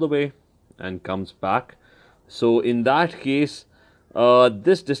travels all the way and comes back. So in that case,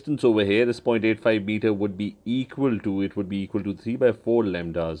 this distance over here, this 0.85 meter, would be equal to 3 by 4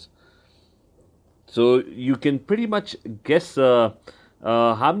 lambdas. So you can pretty much guess how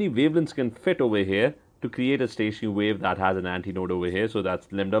many wavelengths can fit over here to create a stationary wave that has an antinode over here. So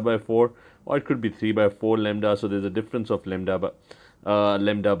that's lambda by 4, or it could be 3 by 4 lambda. So there's a difference of lambda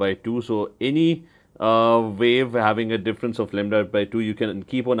by 2. So any wave having a difference of lambda by 2, you can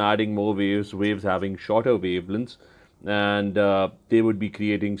keep on adding more waves having shorter wavelengths, and they would be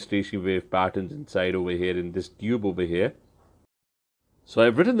creating stationary wave patterns inside over here in this tube over here. So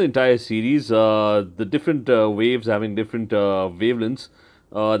I've written the entire series, the different waves having different wavelengths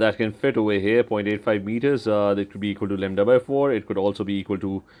that can fit over here. 0.85 meters, that could be equal to lambda by 4. It could also be equal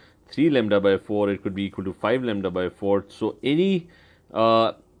to 3 lambda by 4. It could be equal to 5 lambda by 4. So any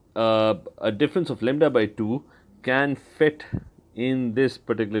a difference of lambda by 2 can fit in this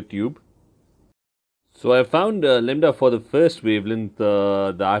particular tube. So I found lambda for the first wavelength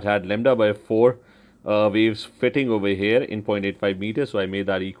that had lambda by 4 waves fitting over here in 0.85 meters. So I made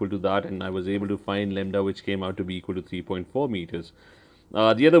that equal to that, and I was able to find lambda which came out to be equal to 3.4 meters.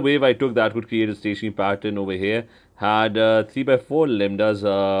 The other wave I took that would create a stationary pattern over here had 3 by 4 lambdas,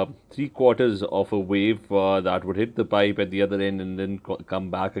 3/4 of a wave that would hit the pipe at the other end and then come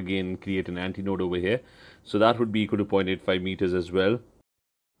back again and create an antinode over here. So that would be equal to 0.85 meters as well.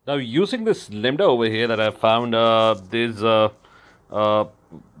 Now using this lambda over here that I found, there's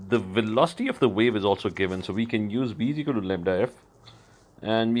the velocity of the wave is also given. So we can use v is equal to lambda f,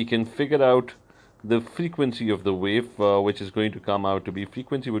 and we can figure out the frequency of the wave, which is going to come out to be,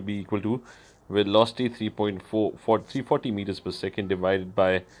 frequency would be equal to velocity 340 meters per second divided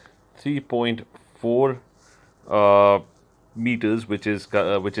by 3.4 meters, which is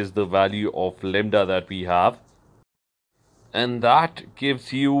the value of lambda that we have, and that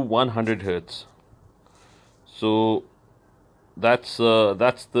gives you 100 hertz. So that's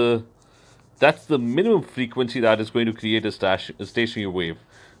the minimum frequency that is going to create a stationary wave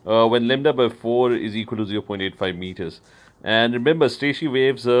when lambda by 4 is equal to 0.85 meters. And remember,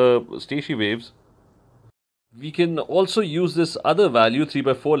 stationary waves, we can also use this other value 3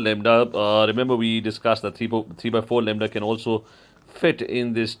 by 4 lambda. Remember we discussed that 3 by 4 lambda can also fit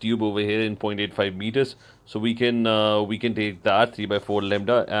in this tube over here in 0.85 meters. So we can take that 3 by 4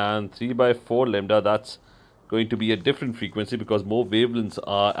 lambda, and 3 by 4 lambda, that's going to be a different frequency because more wavelengths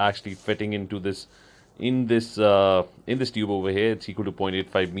are actually fitting into this in this tube over here. It's equal to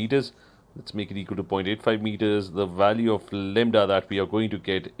 0.85 meters. Let's make it equal to 0.85 meters. The value of lambda that we are going to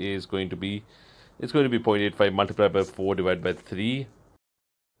get is going to be 0.85 multiplied by 4 divided by 3.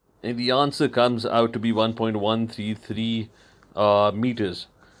 And the answer comes out to be 1.133 meters.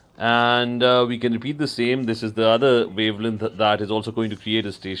 And we can repeat the same. This is the other wavelength that is also going to create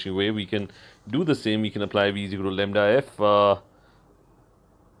a stationary wave. We can do the same. We can apply V is equal to lambda f,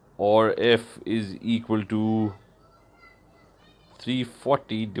 or f is equal to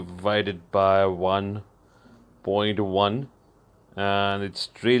 340 divided by 1.1, and it's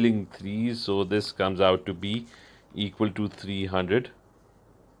trailing 3, so this comes out to be equal to 300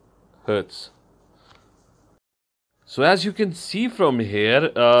 hertz. So as you can see from here,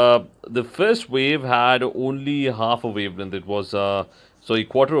 the first wave had only half a wavelength. It was sorry,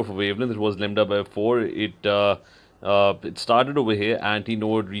 quarter of a wavelength. It was lambda by 4. It started over here,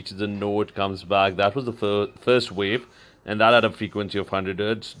 anti-node reaches a node, comes back. That was the first wave, and that had a frequency of 100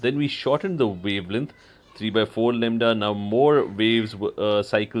 hertz. Then we shortened the wavelength, 3 by 4 lambda. Now more waves,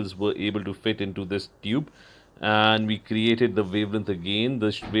 cycles were able to fit into this tube, and we created the wavelength again.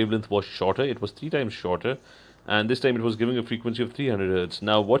 The wavelength was shorter. It was 3 times shorter, and this time it was giving a frequency of 300 hertz.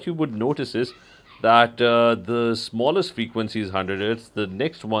 Now what you would notice is that the smallest frequency is 100 hertz. The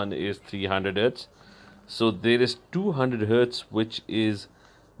next one is 300 hertz. So there is 200 hertz which is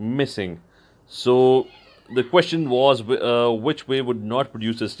missing. So the question was which wave would not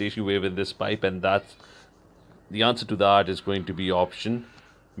produce a stationary wave in this pipe, and that's the answer to that is going to be option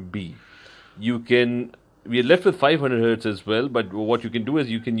B. We are left with 500 hertz as well, but what you can do is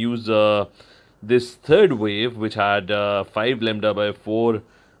you can use this third wave, which had 5 lambda by 4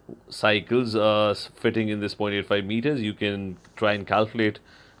 cycles fitting in this 0.85 meters. You can try and calculate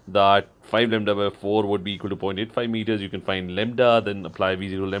that 5 lambda by 4 would be equal to 0.85 meters. You can find lambda, then apply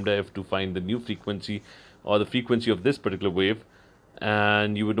V0 lambda f to find the new frequency or the frequency of this particular wave,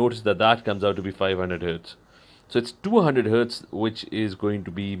 and you would notice that that comes out to be 500 hertz. So it's 200 hertz which is going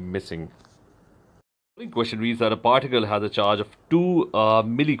to be missing. The question reads that a particle has a charge of 2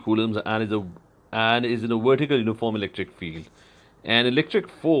 millicoulombs and is in a vertical uniform electric field. An electric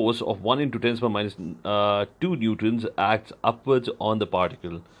force of 1 into 10 to the power minus 2 newtons acts upwards on the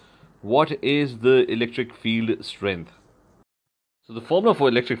particle. What is the electric field strength? So the formula for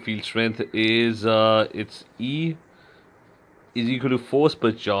electric field strength is it's E is equal to force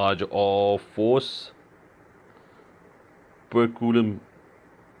per charge, or force per coulomb.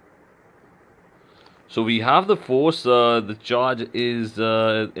 So we have the force, the charge is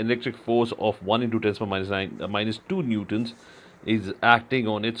electric force of 1 into 10 to the power minus 2 newtons is acting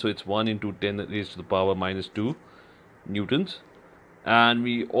on it. So it's 1 into 10 raised to the power minus 2 newtons. And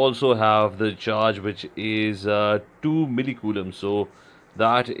we also have the charge, which is 2 millicoulombs. So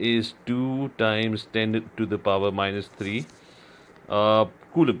that is 2 times 10 to the power minus 3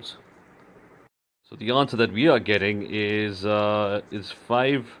 coulombs. So the answer that we are getting is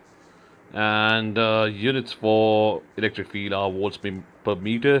 5, and units for electric field are volts per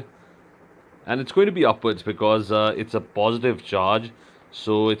meter, and it's going to be upwards because it's a positive charge.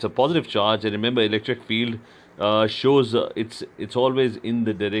 So it's a positive charge, and remember, electric field shows it's always in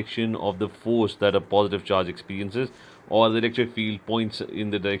the direction of the force that a positive charge experiences, or the electric field points in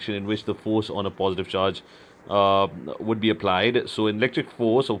the direction in which the force on a positive charge would be applied. So an electric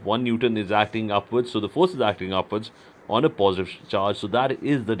force of 1 Newton is acting upwards, so the force is acting upwards on a positive charge, so that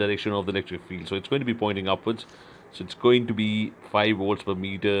is the direction of the electric field. So it's going to be pointing upwards, so it's going to be 5 volts per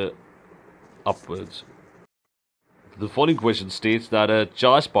meter upwards. The following question states that a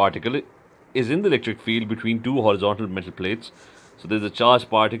charged particle is in the electric field between 2 horizontal metal plates. So there's a charged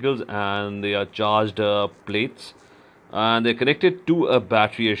particles and they are charged plates, and they're connected to a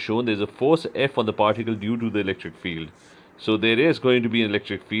battery as shown. There's a force F on the particle due to the electric field. So there is going to be an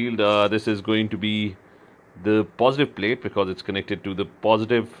electric field. This is going to be the positive plate because it's connected to the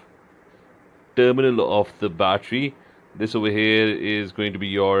positive terminal of the battery. This over here is going to be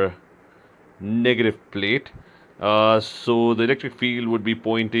your negative plate. So the electric field would be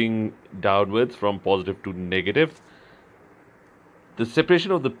pointing downwards from positive to negative. The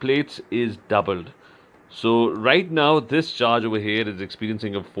separation of the plates is doubled. So right now this charge over here is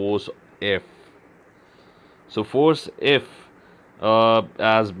experiencing a force F. So force F,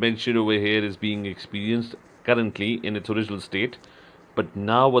 as mentioned over here, is being experienced currently in its original state. But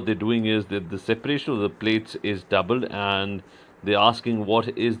now what they're doing is that the separation of the plates is doubled, and they're asking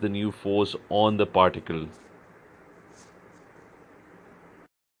what is the new force on the particle.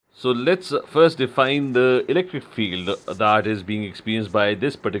 So let's first define the electric field that is being experienced by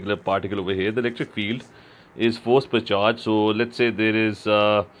this particular particle over here. The electric field is force per charge. So let's say there is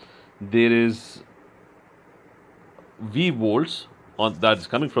V volts on that is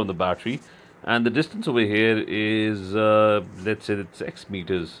coming from the battery, and the distance over here is let's say it's x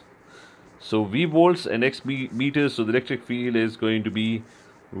meters. So V volts and x meters. So the electric field is going to be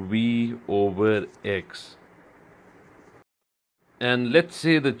V over x. And let's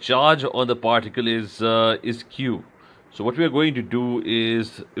say the charge on the particle is q. So what we are going to do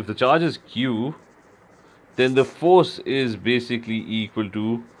is, if the charge is q, then the force is basically equal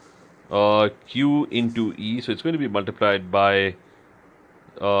to q into e. So it's going to be multiplied by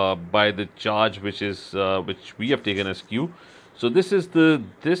the charge which we have taken as q. So this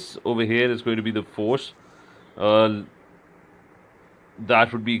over here is going to be the force that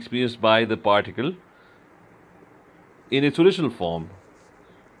would be experienced by the particle in its original form.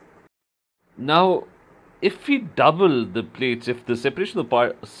 Now, if we double the plates, if the separation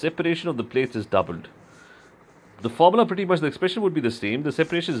of the plates is doubled, the formula, pretty much the expression would be the same. The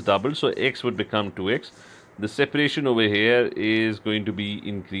separation is doubled, so x would become 2x. The separation over here is going to be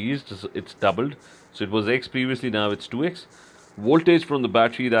increased, so it's doubled. So it was x previously, now it's 2x. Voltage from the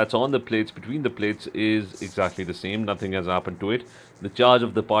battery that's on the plates, between the plates, is exactly the same. Nothing has happened to it. The charge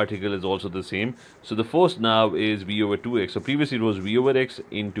of the particle is also the same. So the force now is V over 2x. So previously it was V over x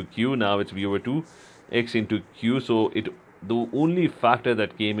into q. Now it's V over 2x into q. So the only factor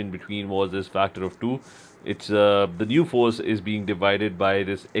that came in between was this factor of 2. It's the new force is being divided by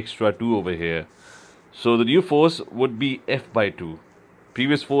this extra 2 over here. So the new force would be F by 2.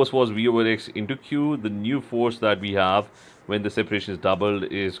 Previous force was V over x into q. The new force that we have when the separation is doubled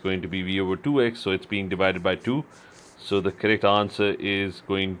is going to be V over 2x. So it's being divided by 2. So the correct answer is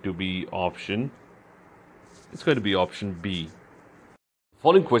going to be option B.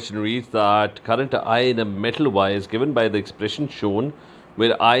 Following question reads that current I in a metal wire is given by the expression shown,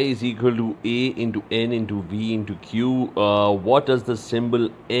 where I is equal to A into N into V into Q. What does the symbol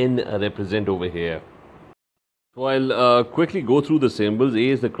N represent over here? So I'll quickly go through the symbols. A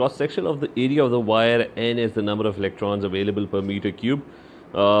is the cross section of the area of the wire. N is the number of electrons available per meter cube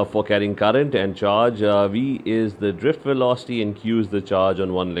for carrying current and charge. V is the drift velocity, and Q is the charge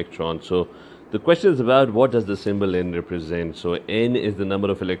on one electron. So the question is about what does the symbol N represent. So N is the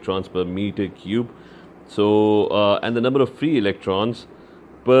number of electrons per meter cube. So and the number of free electrons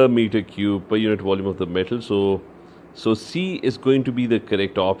per meter cube per unit volume of the metal. So C is going to be the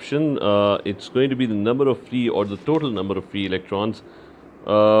correct option. It's going to be the number of free, or the total number of free electrons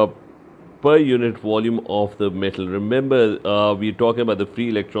per unit volume of the metal. Remember, we're talking about the free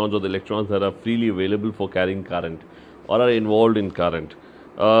electrons, or the electrons that are freely available for carrying current or are involved in current.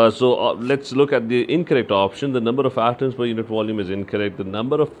 So let's look at the incorrect option. The number of atoms per unit volume is incorrect. The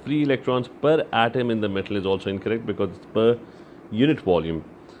number of free electrons per atom in the metal is also incorrect because it's per unit volume.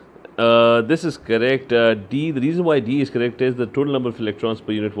 This is correct. D. The reason why D is correct is the total number of electrons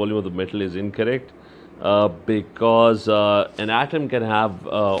per unit volume of the metal is incorrect, because an atom can have,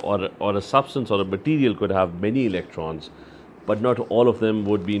 or a substance or a material could have many electrons, but not all of them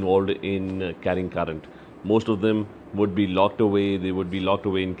would be involved in carrying current. Most of them would be locked away. They would be locked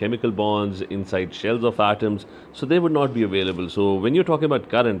away in chemical bonds inside shells of atoms, so they would not be available. So when you're talking about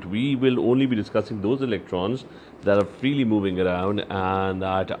current, we will only be discussing those electrons that are freely moving around and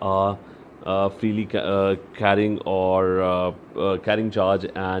that are freely carrying or carrying charge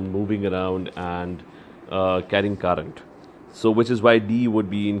and moving around and carrying current. So which is why D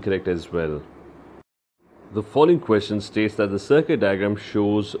would be incorrect as well. The following question states that the circuit diagram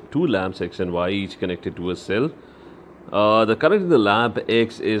shows two lamps X and Y, each connected to a cell. The current in the lamp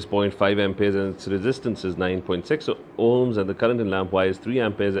X is 0.5 amperes and its resistance is 9.6 ohms, and the current in lamp Y is 3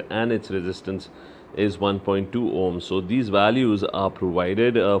 amperes and its resistance is 1.2 ohms. So these values are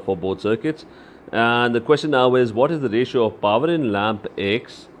provided for both circuits, and the question now is, what is the ratio of power in lamp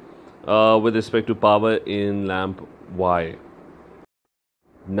X with respect to power in lamp Y?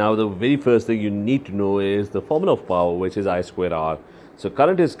 Now the very first thing you need to know is the formula of power, which is I square R. So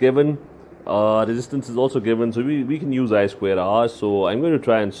current is given, resistance is also given, so we can use I square R. So I'm going to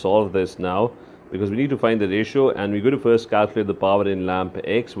try and solve this now, because we need to find the ratio, and we're going to first calculate the power in lamp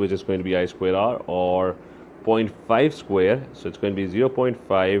X, which is going to be I square R, or 0.5 square. So it's going to be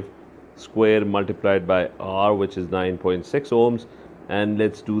 0.5 square multiplied by R, which is 9.6 ohms. And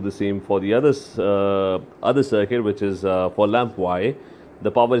let's do the same for the other circuit, which is for lamp Y. The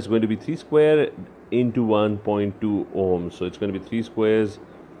power is going to be 3 square into 1.2 ohms. So it's going to be 3 squares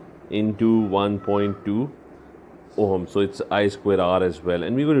into 1.2 ohms. So it's I square R as well.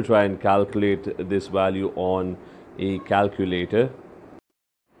 And we're going to try and calculate this value on a calculator.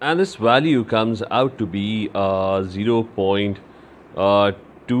 and this value comes out to be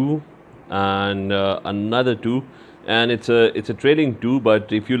 0.2 and another 2, and it's a trailing 2,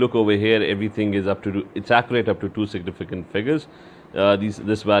 but if you look over here, everything is up to, it's accurate up to 2 significant figures.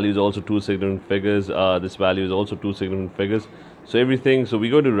 This value is also 2 significant figures, this value is also 2 significant figures, so everything, so we're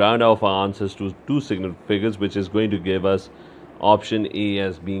going to round off our answers to 2 significant figures, which is going to give us option A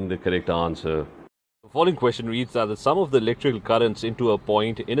as being the correct answer. The following question reads that the sum of the electrical currents into a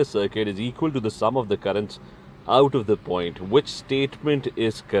point in a circuit is equal to the sum of the currents out of the point. Which statement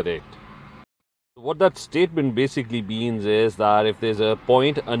is correct? What that statement basically means is that if there's a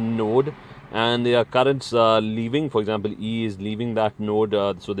point, a node, and there are currents leaving, for example, E is leaving that node,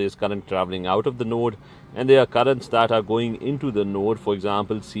 so there's current traveling out of the node, and there are currents that are going into the node, for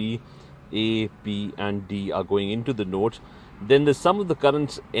example, C, A, B, and D are going into the node. Then the sum of the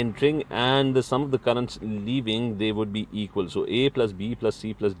currents entering and the sum of the currents leaving, they would be equal. So A plus B plus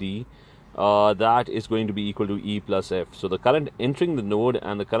C plus D, that is going to be equal to E plus F. So the current entering the node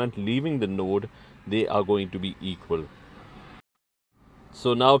and the current leaving the node, they are going to be equal.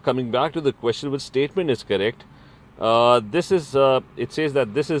 So now coming back to the question, which statement is correct? This is it says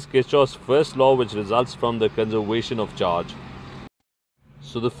that this is Kirchhoff's first law, which results from the conservation of charge.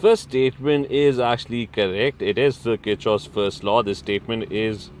 So the first statement is actually correct. It is the Kirchhoff's first law. This statement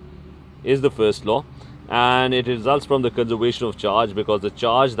is the first law, and it results from the conservation of charge, because the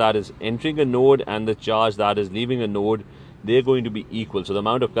charge that is entering a node and the charge that is leaving a node, they're going to be equal. So the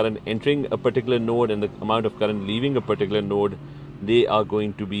amount of current entering a particular node and the amount of current leaving a particular node, they are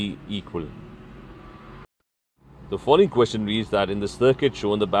going to be equal. The following question reads that in the circuit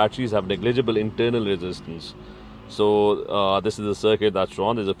shown, the batteries have negligible internal resistance. So this is the circuit that's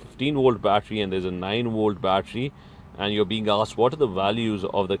drawn. There's a 15-volt battery and there's a 9-volt battery, and you're being asked what are the values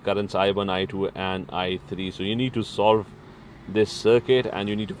of the currents I1, I2, and I3. So you need to solve this circuit and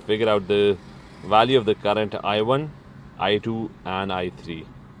you need to figure out the value of the current I1, I2, and I3.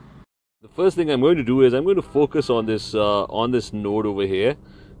 The first thing I'm going to do is I'm going to focus on this node over here,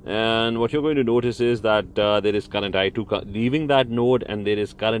 and what you're going to notice is that there is current I2 leaving that node, and there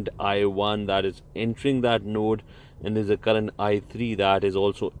is current I1 that is entering that node, and there's a current I3 that is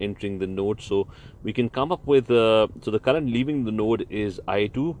also entering the node. So we can come up with so the current leaving the node is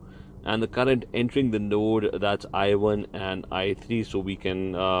I2, and the current entering the node, that's I1 and I3. So we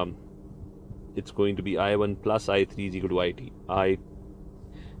can it's going to be I1 plus I3 is equal to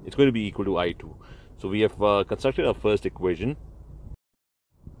it's going to be equal to I2. So we have constructed our first equation.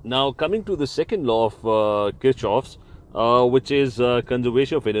 Now coming to the second law of Kirchhoff's, which is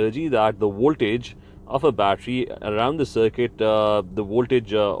conservation of energy, that the voltage of a battery around the circuit, the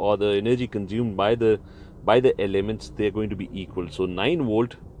voltage or the energy consumed by the elements, they're going to be equal. So 9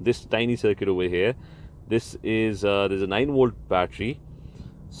 volt, this tiny circuit over here, this is there's a 9-volt battery.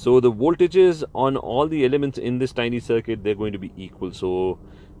 So the voltages on all the elements in this tiny circuit, they're going to be equal. So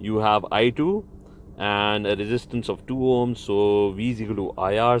you have I2 and a resistance of 2 ohms, so V is equal to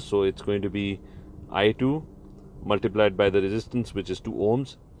IR, so it's going to be I2 multiplied by the resistance, which is 2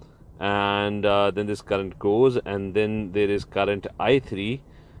 ohms, and then this current goes, and then there is current I3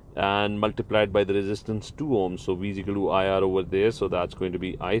 and multiplied by the resistance 2 ohms, so V is equal to IR over there, so that's going to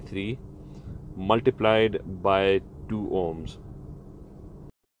be I3 multiplied by 2 ohms.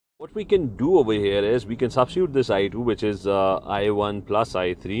 What we can do over here is we can substitute this I2, which is I1 plus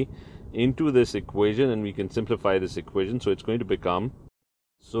I3, into this equation, and we can simplify this equation. So it's going to become,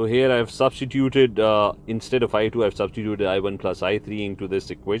 so here I've substituted instead of I2, I've substituted I1 plus I3 into this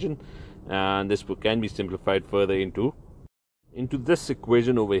equation, and this can be simplified further into this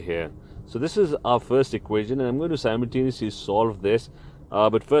equation over here. So this is our first equation, and I'm going to simultaneously solve this,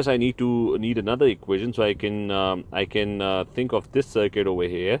 but first I need another equation, so I can think of this circuit over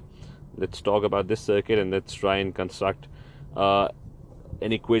here. Let's talk about this circuit, and let's try and construct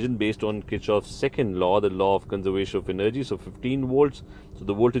an equation based on Kirchhoff's second law, the law of conservation of energy. So 15 volts, so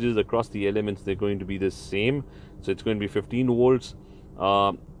the voltages across the elements, they're going to be the same, so it's going to be 15 volts,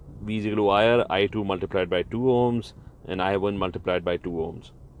 V is equal to IR, I2 multiplied by 2 ohms, and I1 multiplied by 2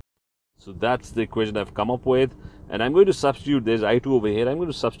 ohms. So that's the equation I've come up with, and I'm going to substitute this I2 over here. I'm going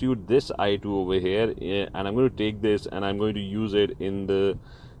to substitute this I2 over here, and I'm going to take this and I'm going to use it and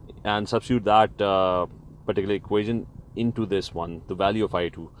substitute that particular equation into this one, the value of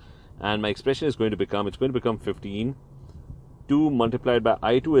I2, and my expression is going to become, it's going to become 15. 2 multiplied by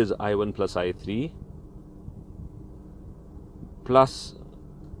I2 is I1 plus I3 plus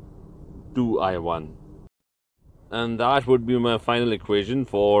 2I1, and that would be my final equation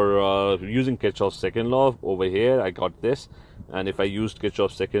for using Kirchhoff's second law over here. I got this, and if I used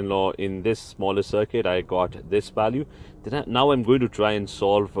Kirchhoff's second law in this smaller circuit, I got this value. Then now I'm going to try and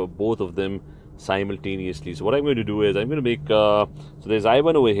solve both of them simultaneously. So what I'm going to do is I'm going to make, so there's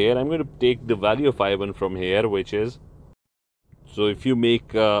I1 over here. I'm going to take the value of I1 from here, which is, so if you make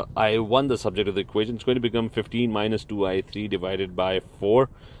I1 the subject of the equation, it's going to become 15 minus 2I3 divided by 4.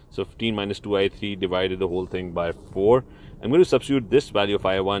 So 15 minus 2I3 divided the whole thing by 4. I'm going to substitute this value of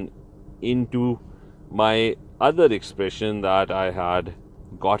I1 into my other expression that I had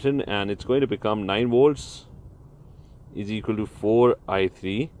gotten, and it's going to become 9 volts is equal to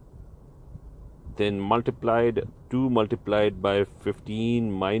 4I3, then multiplied 2 multiplied by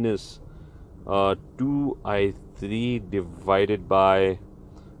 15 minus 2I3 divided by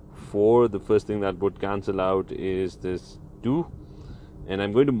 4. The first thing that would cancel out is this 2, and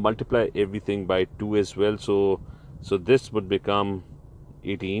I'm going to multiply everything by 2 as well. So this would become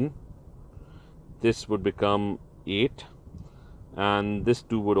 18, this would become 8, and this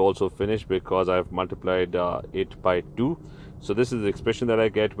 2 would also finish because I've multiplied it by 2. So this is the expression that I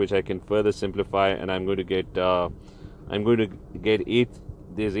get, which I can further simplify, and I'm going to get 8.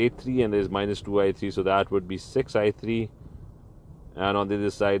 There's 8.3 and there's minus 2I3, so that would be 6I3, and on the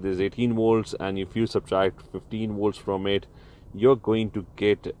other side there's 18 volts, and if you subtract 15 volts from it, you're going to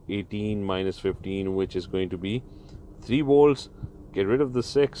get 18 minus 15, which is going to be 3 volts. Get rid of the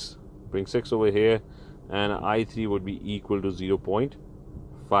 6, bring 6 over here, and I3 would be equal to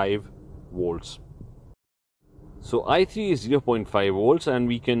 0.5 volts. So I3 is 0.5 volts, and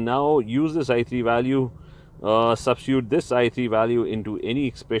we can now use this I3 value, substitute this I3 value into any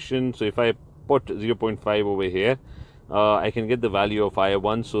expression. So if I put 0.5 over here, I can get the value of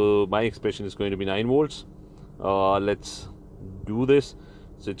I1. So my expression is going to be 9 volts. Let's do this.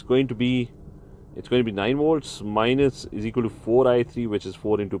 So it's going to be 9 volts minus is equal to 4I3, which is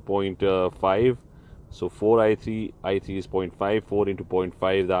 4 into 0.5. So 4I3, I3 is 0.5, 4 into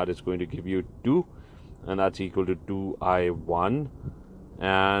 0.5, that is going to give you 2, and that's equal to 2I1.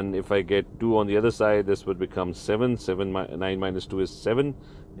 And if I get 2 on the other side, this would become 7. 9 minus 2 is 7.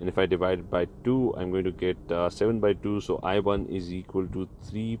 And if I divide it by 2, I'm going to get 7 by 2. So I1 is equal to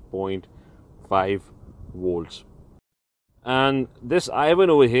 3.5 volts. And this I1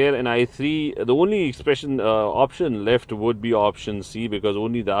 over here and I3, the only expression option left would be option C, because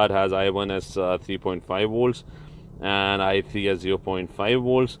only that has I1 as 3.5 volts and I3 as 0.5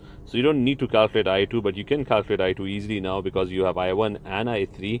 volts. So you don't need to calculate I2, but you can calculate I2 easily now because you have I1 and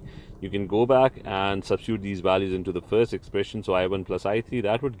I3. You can go back and substitute these values into the first expression. So I1 plus I3,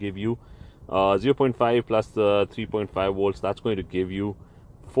 that would give you 0.5 plus the 3.5 volts. That's going to give you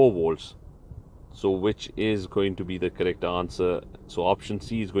 4 volts. So which is going to be the correct answer? So option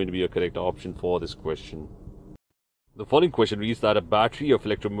C is going to be a correct option for this question. The following question reads that a battery of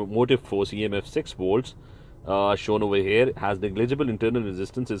electromotive force EMF 6 volts shown over here has negligible internal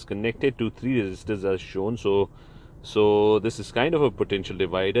resistance, is connected to 3 resistors as shown. So this is kind of a potential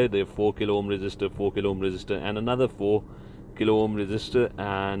divider. There are 4 kilo ohm resistor, 4 kilo ohm resistor, and another 4 kilo ohm resistor,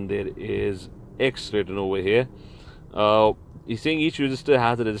 and there is X written over here. He's saying each resistor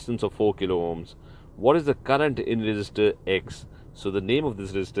has a resistance of 4 kilo ohms. What is the current in resistor X? So the name of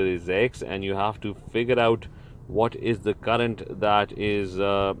this resistor is X, and you have to figure out what is the current that is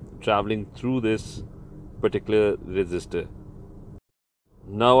traveling through this particular resistor.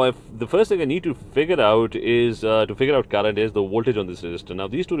 Now, the first thing I need to figure out is to figure out current is the voltage on this resistor. Now,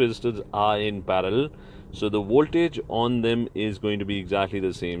 these two resistors are in parallel, so the voltage on them is going to be exactly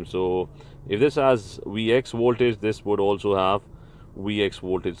the same. So if this has Vx voltage, this would also have Vx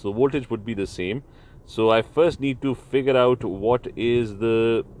voltage. So the voltage would be the same. So I first need to figure out what is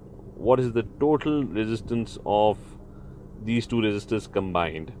the total resistance of these two resistors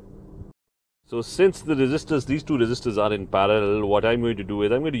combined. So since these two resistors are in parallel, what I'm going to do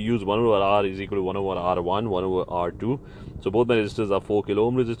is I'm going to use 1 over R is equal to 1 over R1, 1 over R2. So both my resistors are 4 kilo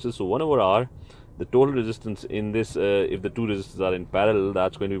ohm resistors. So 1 over R, the total resistance in this, if the two resistors are in parallel,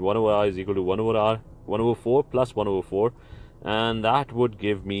 that's going to be 1 over R is equal to 1 over R, 1 over 4 plus 1 over 4. And that would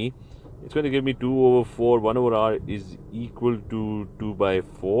give me, it's going to give me 2 over 4. 1 over R is equal to 2 by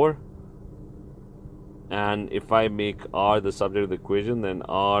 4. And if I make R the subject of the equation, then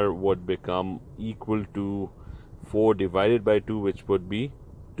R would become equal to 4 divided by 2, which would be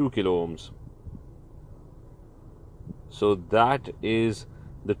 2 kilo ohms. So that is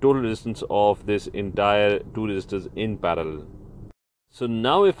the total resistance of this entire two resistors in parallel. So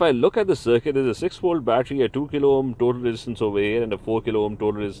now if I look at the circuit, there's a 6 volt battery, a 2 kilo ohm total resistance over here, and a 4 kilo ohm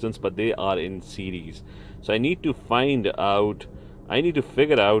total resistance, but they are in series. So I need to figure out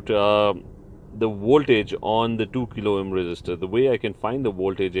the voltage on the 2 kilo ohm resistor. The way I can find the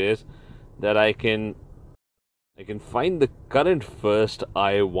voltage is that I can I can find the current first,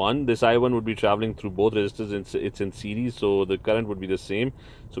 I1. This I1 would be traveling through both resistors. It's in series, so the current would be the same.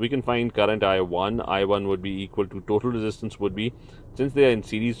 So we can find current I1. I1 would be equal to total resistance would be, since they are in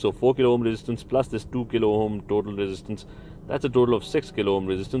series, so 4 kilo ohm resistance plus this 2 kilo ohm total resistance. That's a total of 6 kilo ohm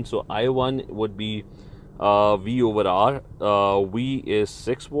resistance. So I1 would be V over R. V is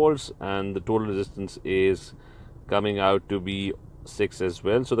 6 volts and the total resistance is coming out to be 6 as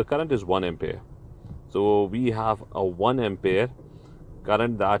well. So the current is 1 ampere. So we have a 1 ampere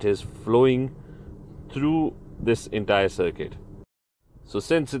current that is flowing through this entire circuit. So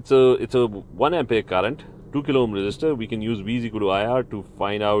since it's a 1 ampere current, 2 kilo ohm resistor, we can use V is equal to IR to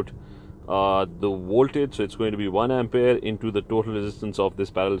find out the voltage. So it's going to be 1 ampere into the total resistance of this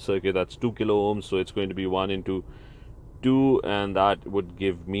parallel circuit, that's 2 kilo ohms. So it's going to be 1 into 2, and that would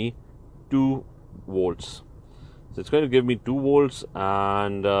give me 2 volts. So it's going to give me 2 volts,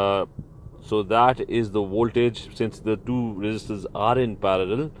 and so that is the voltage. Since the two resistors are in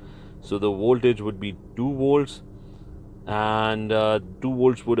parallel, so the voltage would be 2 volts, and 2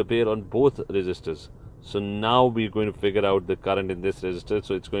 volts would appear on both resistors. So now we're going to figure out the current in this resistor.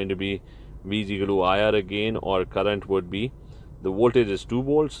 So it's going to be V is equal to IR again, or current would be, the voltage is 2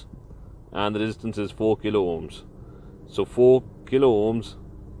 volts and the resistance is 4 kilo ohms. So 4 kilo ohms,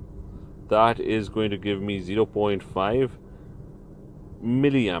 that is going to give me 0.5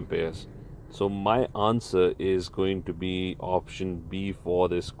 milliamperes. So my answer is going to be option B for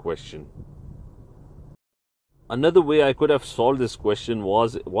this question. Another way I could have solved this question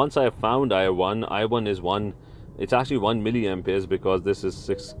was, once I found I1 is 1, it's actually 1 milliamperes because this is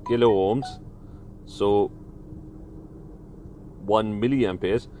 6 kilo ohms. So 1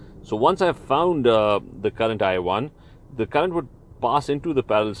 milliamperes. So once I found the current I1, the current would pass into the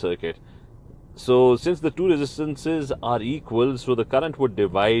parallel circuit. So since the two resistances are equal, so the current would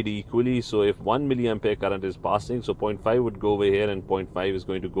divide equally. So if 1 milliampere current is passing, so 0.5 would go over here and 0.5 is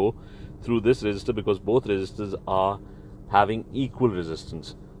going to go through this resistor, because both resistors are having equal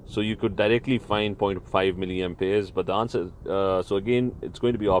resistance. So you could directly find 0.5 milliamperes, but the answer, so again, it's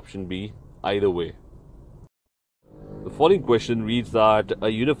going to be option B either way. The following question reads that a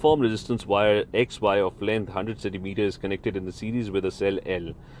uniform resistance wire XY of length 100 centimeter is connected in the series with a cell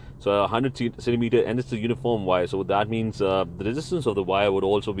L. So 100 centimeter, and it's a uniform wire. So that means the resistance of the wire would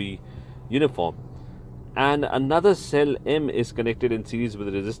also be uniform. And another cell M is connected in series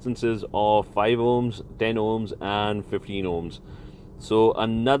with resistances of 5 ohms, 10 ohms, and 15 ohms. So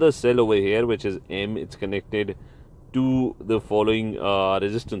another cell over here, which is M, it's connected to the following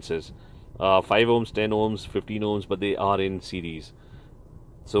resistances. 5 ohms, 10 ohms, 15 ohms, but they are in series.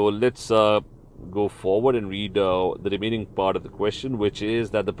 So let's go forward and read the remaining part of the question, which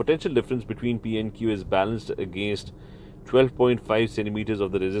is that the potential difference between P and Q is balanced against 12.5 centimeters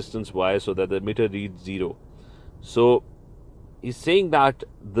of the resistance wire so that the emitter reads 0. So he's saying that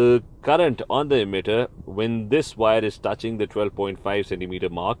the current on the emitter, when this wire is touching the 12.5 centimeter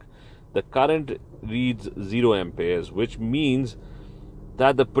mark, the current reads 0 amperes, which means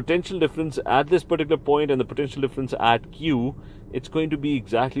that the potential difference at this particular point and the potential difference at Q, it's going to be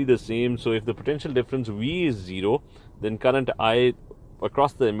exactly the same. So if the potential difference V is 0, then current I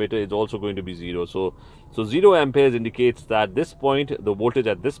across the emitter is also going to be 0. So 0 amperes indicates that this point, the voltage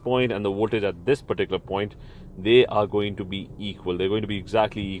at this point and the voltage at this particular point, they are going to be equal. They're going to be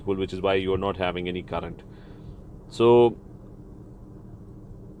exactly equal, which is why you are not having any current. So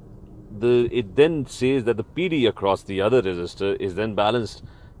it then says that the PD across the other resistor is then balanced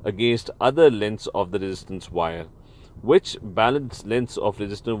against other lengths of the resistance wire. Which balanced lengths of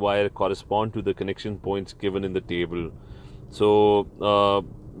resistor wire correspond to the connection points given in the table? So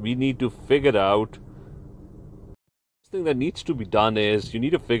we need to figure out. The thing that needs to be done is you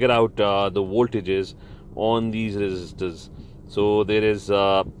need to figure out the voltages on these resistors. So there is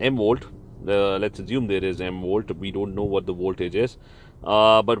M volt. Let's assume there is M volt. We don't know what the voltage is.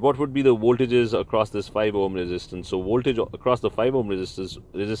 But what would be the voltages across this 5 ohm resistance? So voltage across the 5 ohm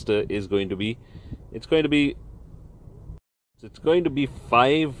resistor is going to be, it's going to be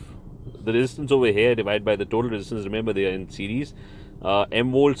 5, the resistance over here divided by the total resistance. Remember, they are in series.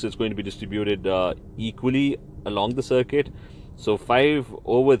 M volts is going to be distributed equally along the circuit. So 5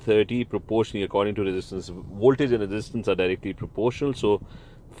 over 30 proportionally according to resistance. Voltage and resistance are directly proportional. So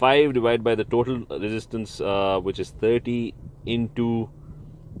 5 divided by the total resistance, which is 30 into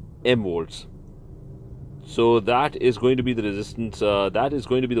M volts. So that is going to be the resistance, that is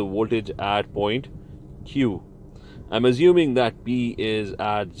going to be the voltage at point Q. I'm assuming that P is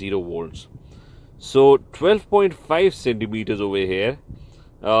at 0 volts. So 12.5 centimeters over here,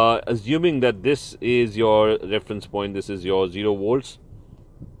 assuming that this is your reference point, this is your 0 volts.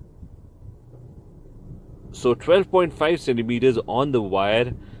 So 12.5 centimeters on the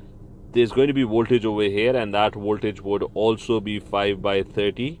wire, there's going to be voltage over here, and that voltage would also be 5 by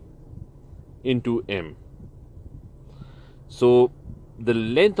 30 into M. So the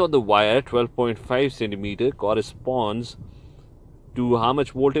length of the wire, 12.5 centimeter, corresponds to how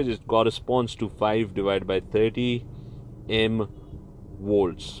much voltage? It corresponds to 5 divided by 30 M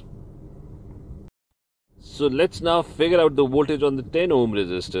volts. So let's now figure out the voltage on the 10 ohm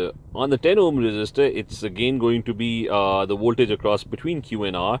resistor. On the 10 ohm resistor, it's again going to be the voltage across between Q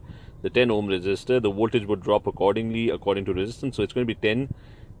and R. The 10 ohm resistor, the voltage would drop accordingly according to resistance. So it's going to be 10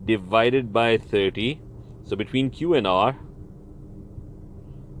 divided by 30. So between Q and R,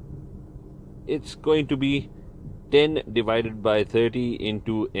 it's going to be 10 divided by 30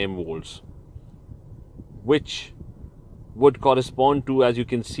 into M volts, which would correspond to, as you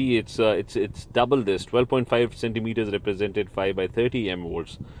can see, it's double this. 12.5 centimeters represented 5 by 30 M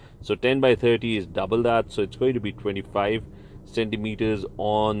volts. So 10 by 30 is double that. So it's going to be 25 centimeters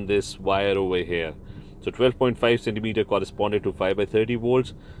on this wire over here. So 12.5 centimeter corresponded to 5 by 30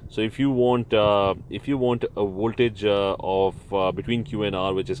 volts. So if you want a voltage of between Q and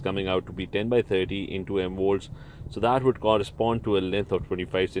R, which is coming out to be 10 by 30 into M volts, so that would correspond to a length of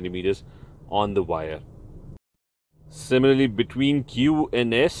 25 centimeters on the wire. Similarly, between Q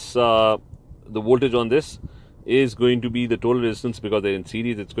and S, the voltage on this is going to be the total resistance, because they're in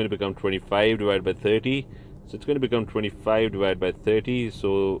series. It's going to become 25 divided by 30. So it's going to become 25 divided by 30.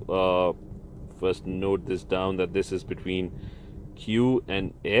 So first note this down, that this is between Q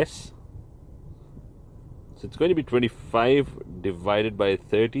and S. So it's going to be 25 divided by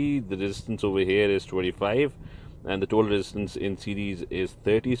 30. The resistance over here is 25, and the total resistance in series is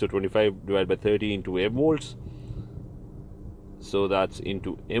 30. So 25 divided by 30 into M volts. So that's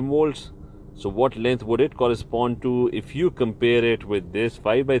into M volts. So what length would it correspond to? If you compare it with this,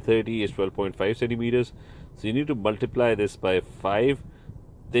 5 by 30 is 12.5 centimeters. So you need to multiply this by 5.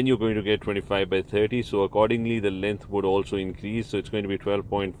 Then you're going to get 25 by 30. So accordingly, the length would also increase. So it's going to be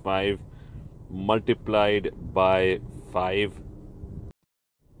 12.5 multiplied by 5,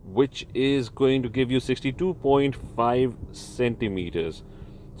 which is going to give you 62.5 centimeters.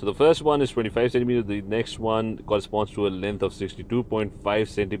 So the first one is 25 centimeters. The next one corresponds to a length of 62.5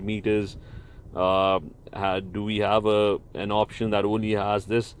 centimeters. Do we have an option that only has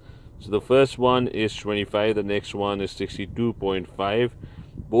this? So the first one is 25. The next one is 62.5.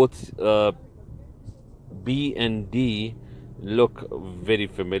 Both B and D look very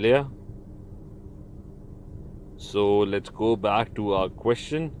familiar. So let's go back to our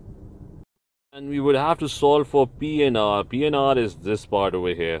question. And we would have to solve for P and R. P and R is this part over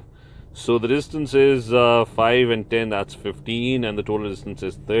here. So the resistance is 5 and 10, that's 15, and the total resistance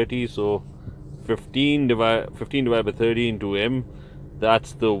is 30. So 15 divided by 30 into M,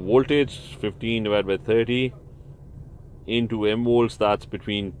 that's the voltage. 15 divided by 30 into M volts, that's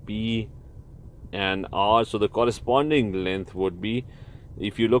between P and R. So the corresponding length would be,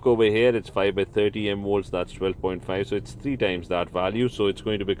 if you look over here, it's 5 by 30 M volts, that's 12.5. So it's 3 times that value. So it's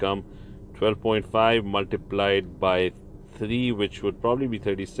going to become 12.5 multiplied by 3, which would probably be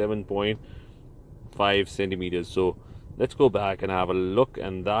 37.5 centimeters. So let's go back and have a look,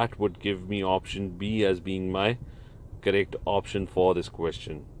 and that would give me option B as being my correct option for this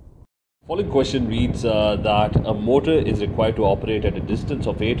question. Following question reads that a motor is required to operate at a distance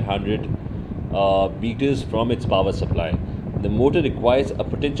of 800 meters from its power supply. The motor requires a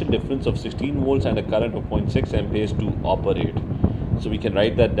potential difference of 16 volts and a current of 0.6 amperes to operate. So we can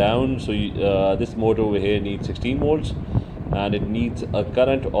write that down. So this motor over here needs 16 volts and it needs a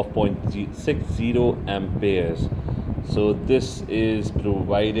current of 0.60 amperes. So this is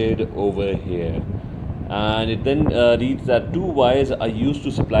provided over here, and it then reads that 2 wires are used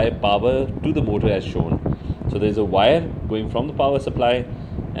to supply power to the motor as shown. So there's a wire going from the power supply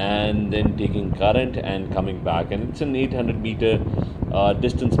and then taking current and coming back, and it's an 800 meter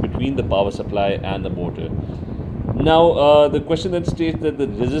distance between the power supply and the motor. Now the question then states that the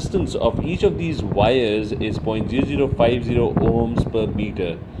resistance of each of these wires is 0.0050 ohms per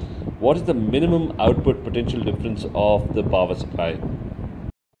meter. What is the minimum output potential difference of the power supply?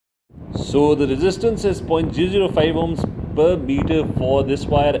 So the resistance is 0.005 ohms per meter for this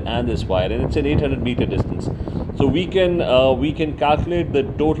wire and this wire, and it's an 800 meter distance. So we can calculate the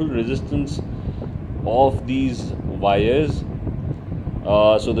total resistance of these wires.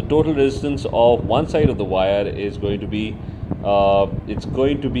 So the total resistance of one side of the wire is going to be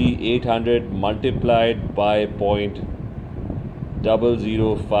 800 multiplied by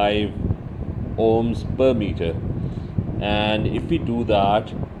 0.005 ohms per meter, and if we do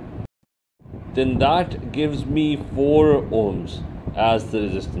that, then that gives me 4 ohms as the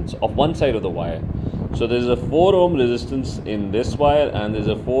resistance of one side of the wire. So there is a 4 ohm resistance in this wire, and there is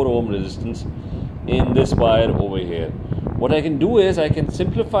a 4 ohm resistance in this wire over here. What I can do is I can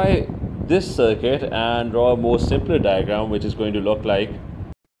simplify this circuit and draw a more simpler diagram, which is going to look like,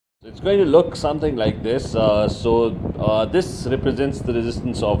 it's going to look something like this. This represents the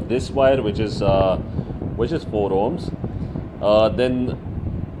resistance of this wire, which is 4 ohms. Then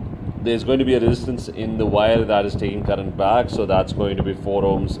there's going to be a resistance in the wire that is taking current back, so that's going to be 4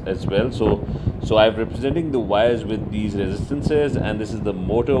 ohms as well. So I'm representing the wires with these resistances, and this is the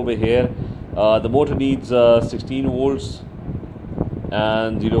motor over here. The motor needs 16 volts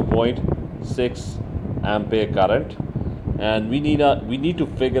and 0.6 ampere current, and we need to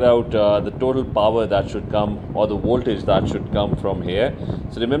figure out the total power that should come, or the voltage that should come from here.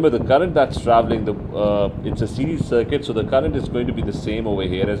 So remember, the current that's traveling, it's a series circuit, so the current is going to be the same over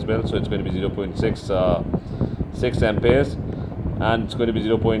here as well. So it's going to be 0.6 amperes, and it's going to be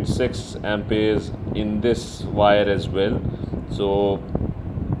 0.6 amperes in this wire as well. So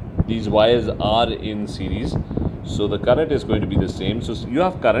these wires are in series, so the current is going to be the same. So you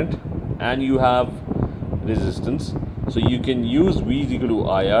have current and you have resistance, so you can use V is equal to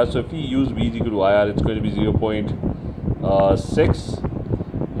IR. So if you use V is equal to IR, it's going to be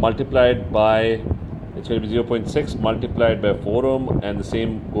 0.6 multiplied by, it's going to be 0.6 multiplied by 4 ohm, and the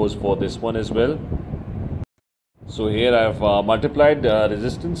same goes for this one as well. So here I have multiplied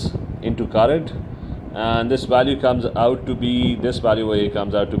resistance into current, and this value comes out to be, this value over here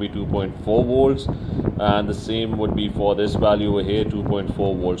comes out to be 2.4 volts, and the same would be for this value over here,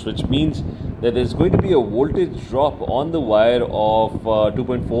 2.4 volts, which means that there's going to be a voltage drop on the wire of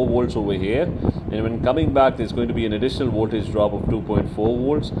 2.4 volts over here, and when coming back there's going to be an additional voltage drop of 2.4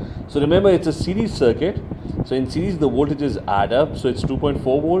 volts. So remember, it's a series circuit, so in series the voltages add up, so it's 2.4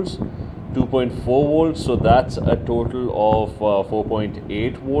 volts, 2.4 volts, so that's a total of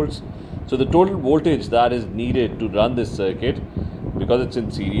 4.8 volts. So the total voltage that is needed to run this circuit, because it's in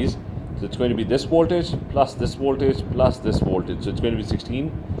series, so it's going to be this voltage plus this voltage plus this voltage. So it's going to be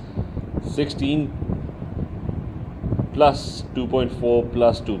 16 plus 2.4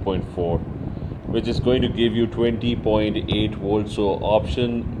 plus 2.4, which is going to give you 20.8 volts. So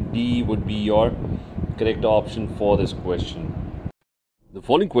option D would be your correct option for this question. The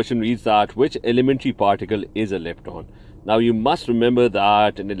following question reads that which elementary particle is a lepton? Now you must remember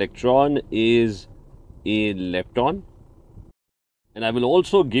that an electron is a lepton, and I will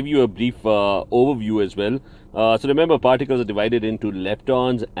also give you a brief overview as well. So remember, particles are divided into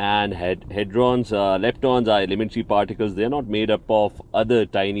leptons and hadrons. Leptons are elementary particles. They are not made up of other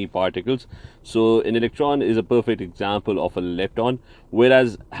tiny particles. So an electron is a perfect example of a lepton,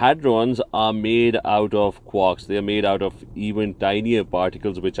 whereas hadrons are made out of quarks. They are made out of even tinier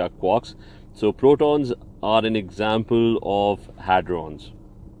particles, which are quarks. So protons are an example of hadrons.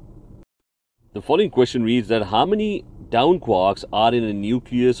 The following question reads that how many down quarks are in a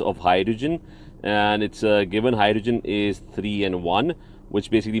nucleus of hydrogen, and it's given hydrogen is 3 and 1, which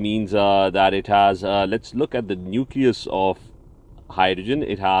basically means that it has, let's look at the nucleus of hydrogen.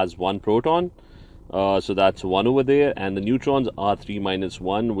 It has 1 proton, so that's 1 over there, and the neutrons are 3 minus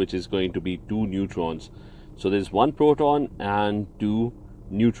 1, which is going to be 2 neutrons. So there's 1 proton and 2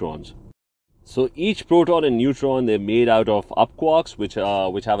 neutrons. So each proton and neutron, they're made out of up quarks, which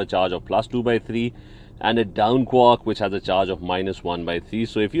have a charge of plus 2 by 3, and a down quark which has a charge of minus 1 by 3.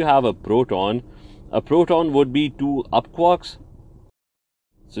 So if you have a proton would be 2 up quarks.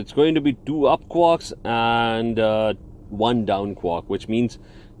 So it's going to be 2 up quarks and 1 down quark, which means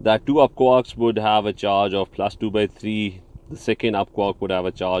that 2 up quarks would have a charge of plus 2 by 3, the second up quark would have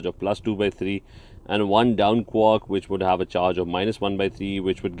a charge of plus 2 by 3, and 1 down quark which would have a charge of minus 1 by 3,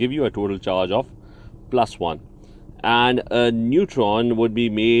 which would give you a total charge of plus 1. And a neutron would be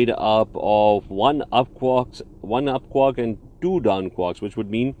made up of 1 up quark and 2 down quarks, which would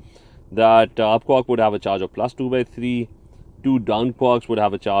mean that up quark would have a charge of plus 2 by 3, 2 down quarks would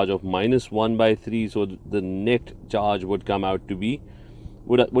have a charge of minus 1 by 3, so the net charge would come out to be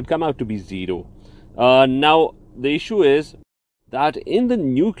 0. Now the issue is that in the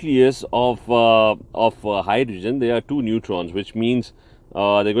nucleus of hydrogen there are 2 neutrons, which means there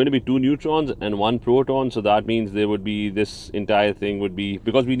are going to be 2 neutrons and 1 proton. So that means there would be, this entire thing would be,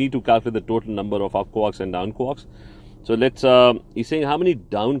 because we need to calculate the total number of up quarks and down quarks. So let's he's saying how many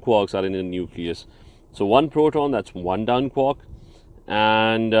down quarks are in a nucleus. So 1 proton, that's 1 down quark,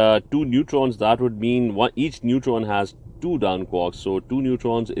 and 2 neutrons, that would mean each neutron has 2 down quarks. So 2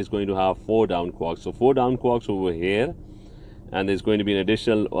 neutrons is going to have 4 down quarks. So 4 down quarks over here, and there's going to be an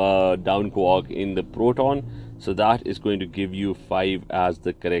additional down quark in the proton. So that is going to give you 5 as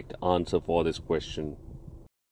the correct answer for this question.